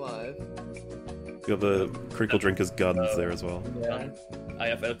 Grimly Alive. You got the critical drinkers guns there as well. Yeah. I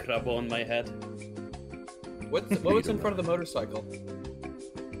have El Crabo on my head. What was in front of the motorcycle?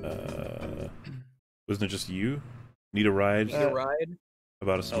 Wasn't it just you? Need a ride? Need a ride?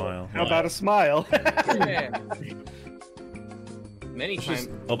 About a smile. How about a smile? Yeah. Many times.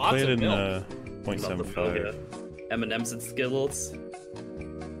 I'll Lots play it of in milk. 0.75. M&M's and Skittles.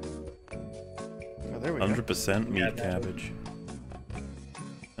 Oh, there we go. 100% meat cabbage.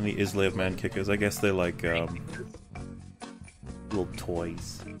 And the Islay of Man Kickers. I guess they're like little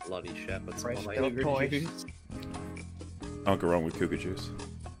toys. Bloody shepherds. Fresh Oh, cougar toy. juice. Can't go wrong with cougar juice.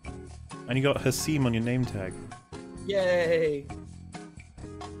 And you got Hasim on your name tag. Yay!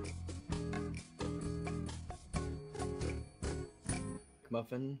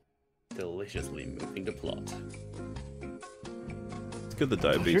 Muffin. Deliciously moving the plot. It's good that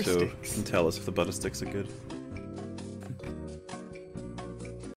Diabeto sticks. can tell us if the butter sticks are good.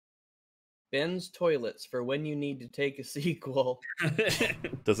 Ben's toilets for when you need to take a sequel.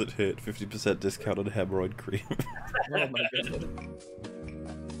 Does it hurt? 50% discount on hemorrhoid cream. Oh my goodness.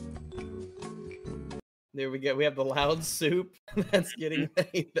 There we go. We have the loud soup that's getting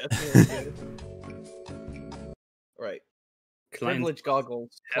made. That's really good. Right. Privilege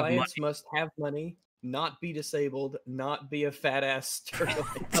goggles. have Clients money. must have money, not be disabled, not be a fat ass turtle.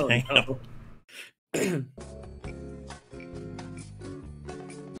 Damn.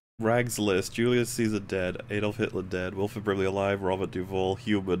 Rags list: Julius Caesar dead, Adolf Hitler dead, Wilford Brimley alive, Robert Duvall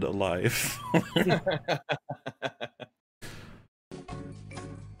human alive.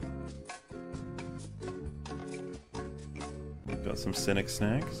 Got some cynic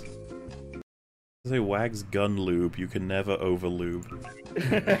snacks. Say Wag's gun lube. You can never over lube.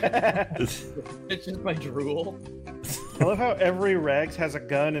 It's just my drool. I love how every Rags has a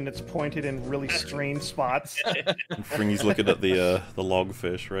gun and it's pointed in really strange spots. And Fringy's looking at the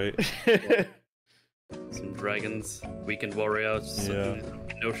logfish, right? Some dragons, weekend warriors, Yeah.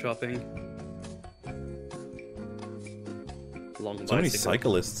 window shopping. Long So many bicycle.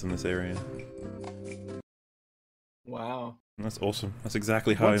 cyclists in this area. Wow. That's awesome. That's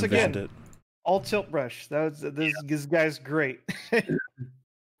exactly how Once I envisioned again, it. all tilt brush. This guy's great.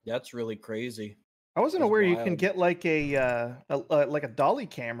 That's really crazy. I wasn't That's aware you wild. can get like a dolly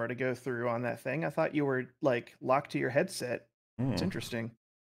camera to go through on that thing. I thought you were like locked to your headset. It's interesting.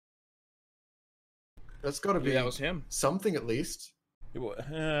 That's got to be that was him. Something at least.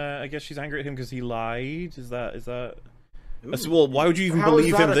 I guess she's angry at him because he lied. Is that? Well, why would you even How is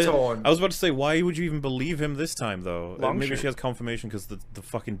believe that him? a taunt? I was about to say, why would you even believe him this time, though? Long Maybe shirt. she has confirmation because the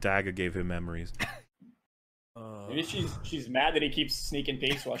fucking dagger gave him memories. Maybe she's mad that he keeps sneaking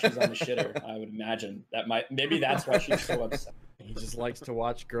peeks while she's on the shitter. I would imagine maybe that's why she's so upset. He just likes to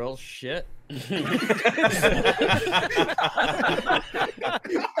watch girls shit. Just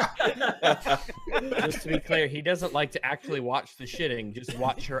to be clear, he doesn't like to actually watch the shitting, just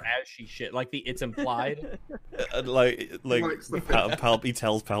watch her as she shit. Like it's implied. He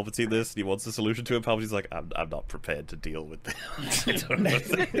tells Palpatine this, and he wants a solution to it. Palpatine's like, I'm not prepared to deal with this.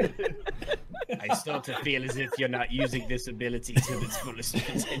 I start to feel as if you're not using this ability to its fullest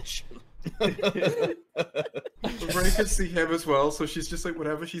potential. Rey can see him as well, so she's just like,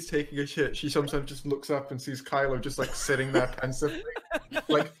 whenever she's taking a shit, she sometimes just looks up and sees Kylo just like sitting there pensively,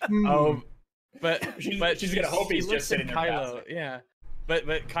 like. But she's gonna hope he's looks just sitting at there Kylo, passive. yeah. But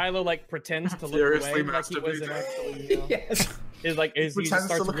Kylo like pretends to look Furiously away like he wasn't masturbating. actually. Yes. Is like he Pretends to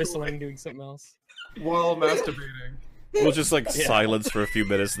starts look whistling, doing something else. While masturbating. We'll just like Yeah. silence for a few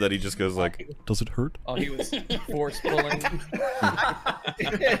minutes, and then he just goes like, "Does it hurt?" Oh, he was force pulling.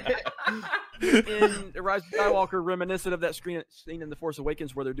 In Rise of Skywalker, reminiscent of that scene in The Force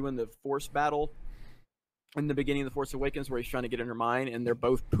Awakens where they're doing the Force battle in the beginning of The Force Awakens, where he's trying to get in her mind, and they're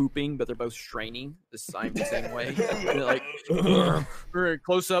both pooping, but they're both straining the same way. They're like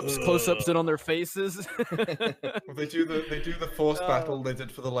close-ups in on their faces. Well, they do the Force battle they did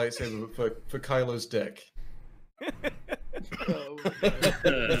for the lightsaber for Kylo's dick.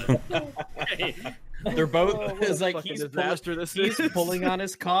 They're both. Oh, what it's a like fucking he's disaster this he's is. pulling on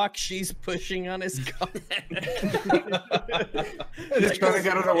his cock. She's pushing on his cock. He's trying to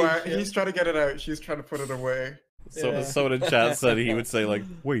get it away. He's trying to get it out. She's trying to put it away. So someone in chat said he would say like,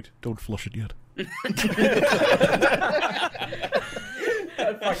 "Wait, don't flush it yet."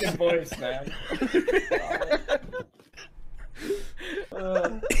 That fucking voice, man.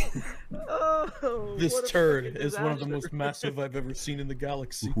 This turd is one of the most massive I've ever seen in the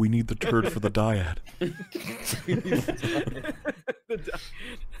galaxy. We need the turd for the dyad.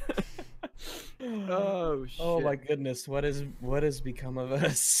 Oh shit! Oh my goodness! What has become of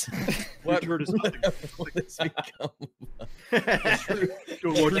us? What has become of us?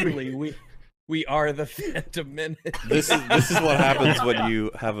 Truly, we are the Phantom Menace. This is what happens when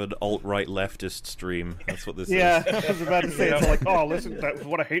you have an alt-right leftist stream. That's what this is. Yeah, I was about to say, it's like, oh, listen,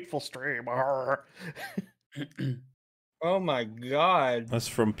 what a hateful stream. Oh my god. That's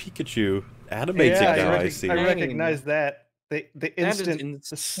from Pikachu animating now. I see. I recognize that. The instant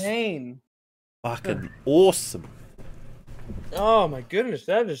insane. Fucking awesome. Oh my goodness,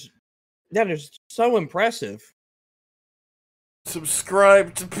 that is so impressive.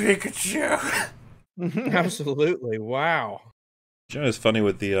 Subscribe to Pikachu. Absolutely, wow. You know, it's funny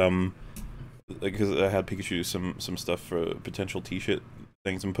with the because I had Pikachu some stuff for potential T-shirt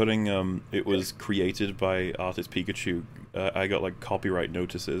things. I'm putting it was created by artist Pikachu. I got like copyright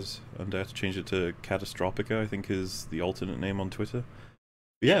notices, and I had to change it to Catastropica, I think is the alternate name on Twitter.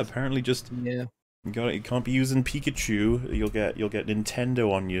 But yeah, apparently just you can't be using Pikachu. You'll get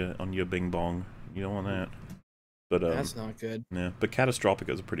Nintendo on your Bing Bong. You don't want that. But that's not good. Yeah, but Catastropica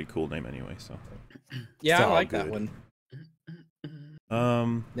is a pretty cool name anyway. So yeah, it's I all like good. that one.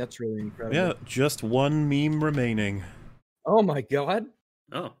 That's really incredible. Yeah, just one meme remaining. Oh my god.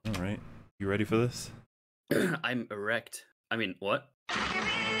 Oh. All right. You ready for this? I'm erect. I mean, what?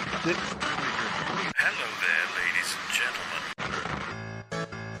 Hello there, ladies and gentlemen.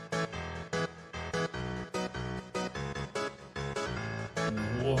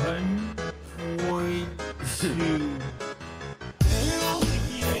 1.2.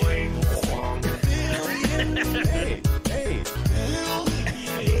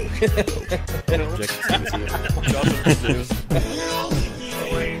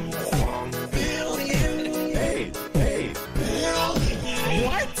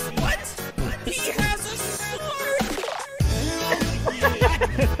 What? He has a sword!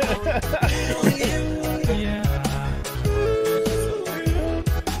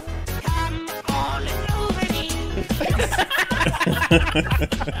 I'm all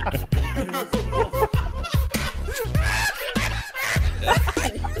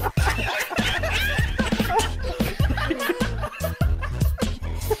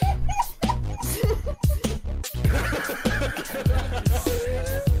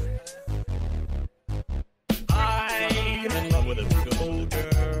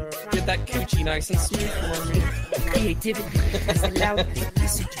Get that coochie nice and smooth for me. Creativity has allowed the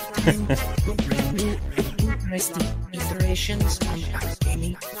iterations on our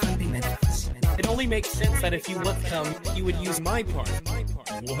gaming fundamentals. It only makes sense that if you want come, you would use my part.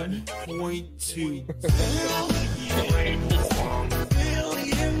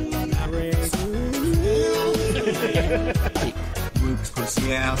 1.2 Luke's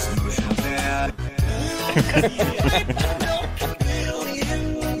pussy ass, emotional dad.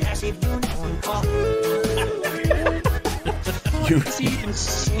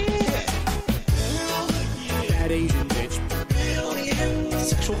 That Asian bitch.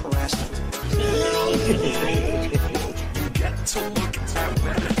 Sexual harassment. You get to look at that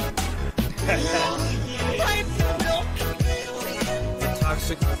women.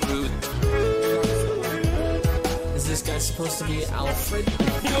 Toxic food. Is this guy supposed to be Alfred?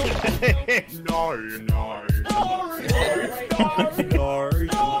 No.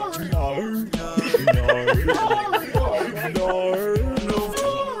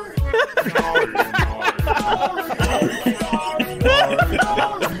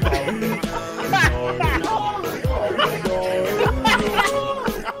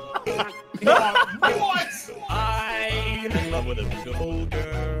 I'm in love with a beautiful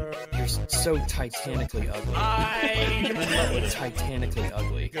girl. You're so titanically ugly. I'm in love with a titanically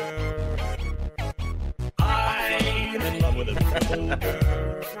ugly girl. I'm in love with a beautiful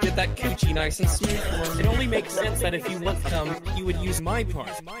girl. Get that coochie nice and smooth. It only makes sense that if you want come, you would use my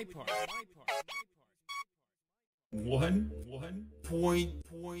part.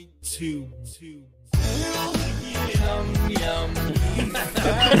 1.2 Yum yum.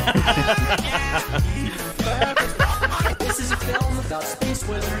 This is a film about space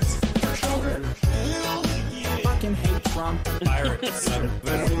wizards for children. Fucking hate Trump. Pirates.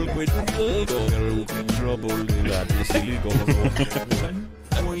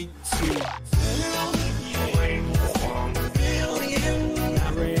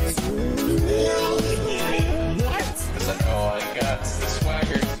 Oh, I got the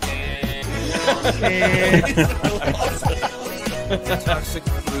swagger. Toxic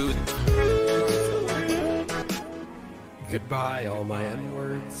fruit. Goodbye, all my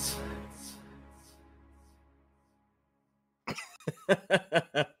N-words.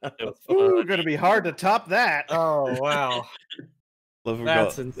 Ooh, gonna be hard to top that. Oh wow. Love we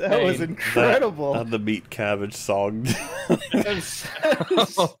That's got insane. That was incredible. and the meat cabbage song.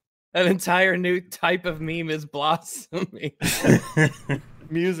 An entire new type of meme is blossoming.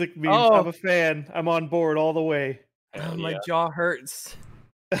 Music memes. Oh. I'm a fan. I'm on board all the way. Oh, my jaw hurts.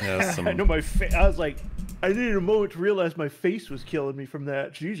 Yeah, I know my face. I was like, I needed a moment to realize my face was killing me from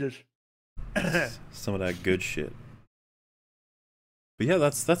that. Jesus. some of that good shit. But yeah,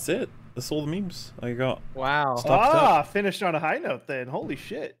 that's it. That's all the memes I got. Wow. Stocked up. Finished on a high note then. Holy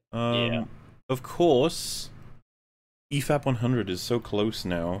shit. Of course, EFAP 100 is so close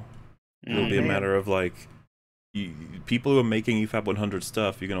now. It'll be a matter of like, people who are making EFAP 100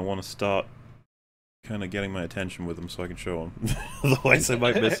 stuff, you're gonna want to start kind of getting my attention with them so I can show them. Otherwise, I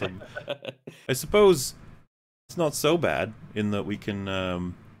might miss them. I suppose it's not so bad in that we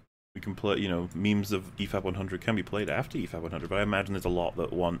can play. You know, memes of EFAP 100 can be played after EFAP 100, but I imagine there's a lot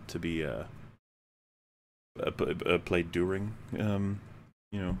that want to be played during. You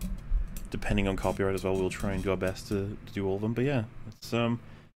know, depending on copyright as well, we'll try and do our best to do all of them. But yeah, it's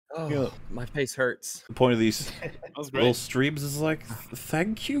my face hurts. the point of these was little great. streams is like,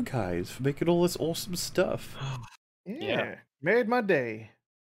 thank you guys for making all this awesome stuff. Yeah. Made my day.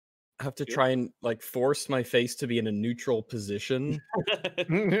 I have to try and like force my face to be in a neutral position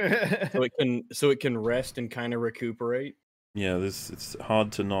so it can rest and kind of recuperate. Yeah, it's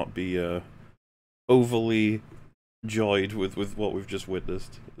hard to not be overly joyed with what we've just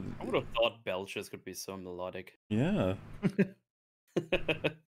witnessed. I would have thought belches could be so melodic. Yeah.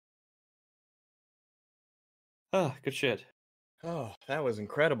 Ah, good shit. Oh, that was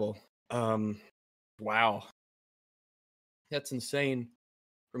incredible. Wow. That's insane.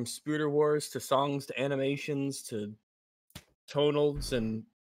 From Spooter Wars to songs to animations to tonals and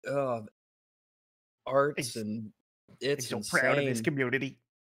arts and it's so insane. proud of this community.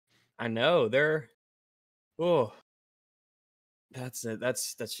 I know they're that's it.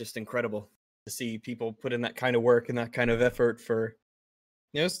 That's just incredible to see people put in that kind of work and that kind of effort for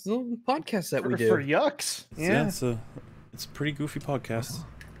it's the podcasts that we do for yucks. Yeah, it's a pretty goofy podcast.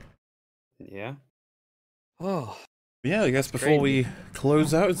 Yeah. Oh. Yeah, I guess before we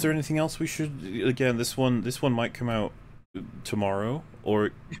close out, is there anything else we should? Again, this one might come out tomorrow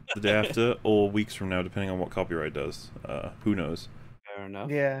or the day after or weeks from now, depending on what copyright does. Who knows? Fair enough.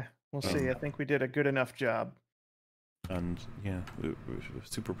 Yeah, we'll see. I think we did a good enough job. And yeah, we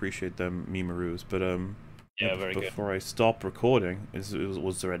super appreciate them memeroos. But Yeah, very good. before I stop recording,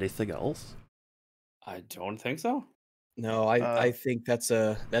 was there anything else? I don't think so. No, I think that's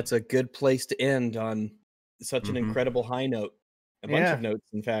a good place to end on such an incredible high note. A bunch of notes,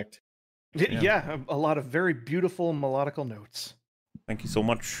 in fact. Yeah, a lot of very beautiful melodical notes. Thank you so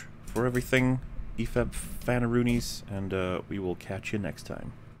much for everything, EFAP Fanaroonies, and we will catch you next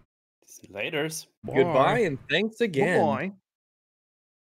time. Laters. Goodbye and thanks again. Bye.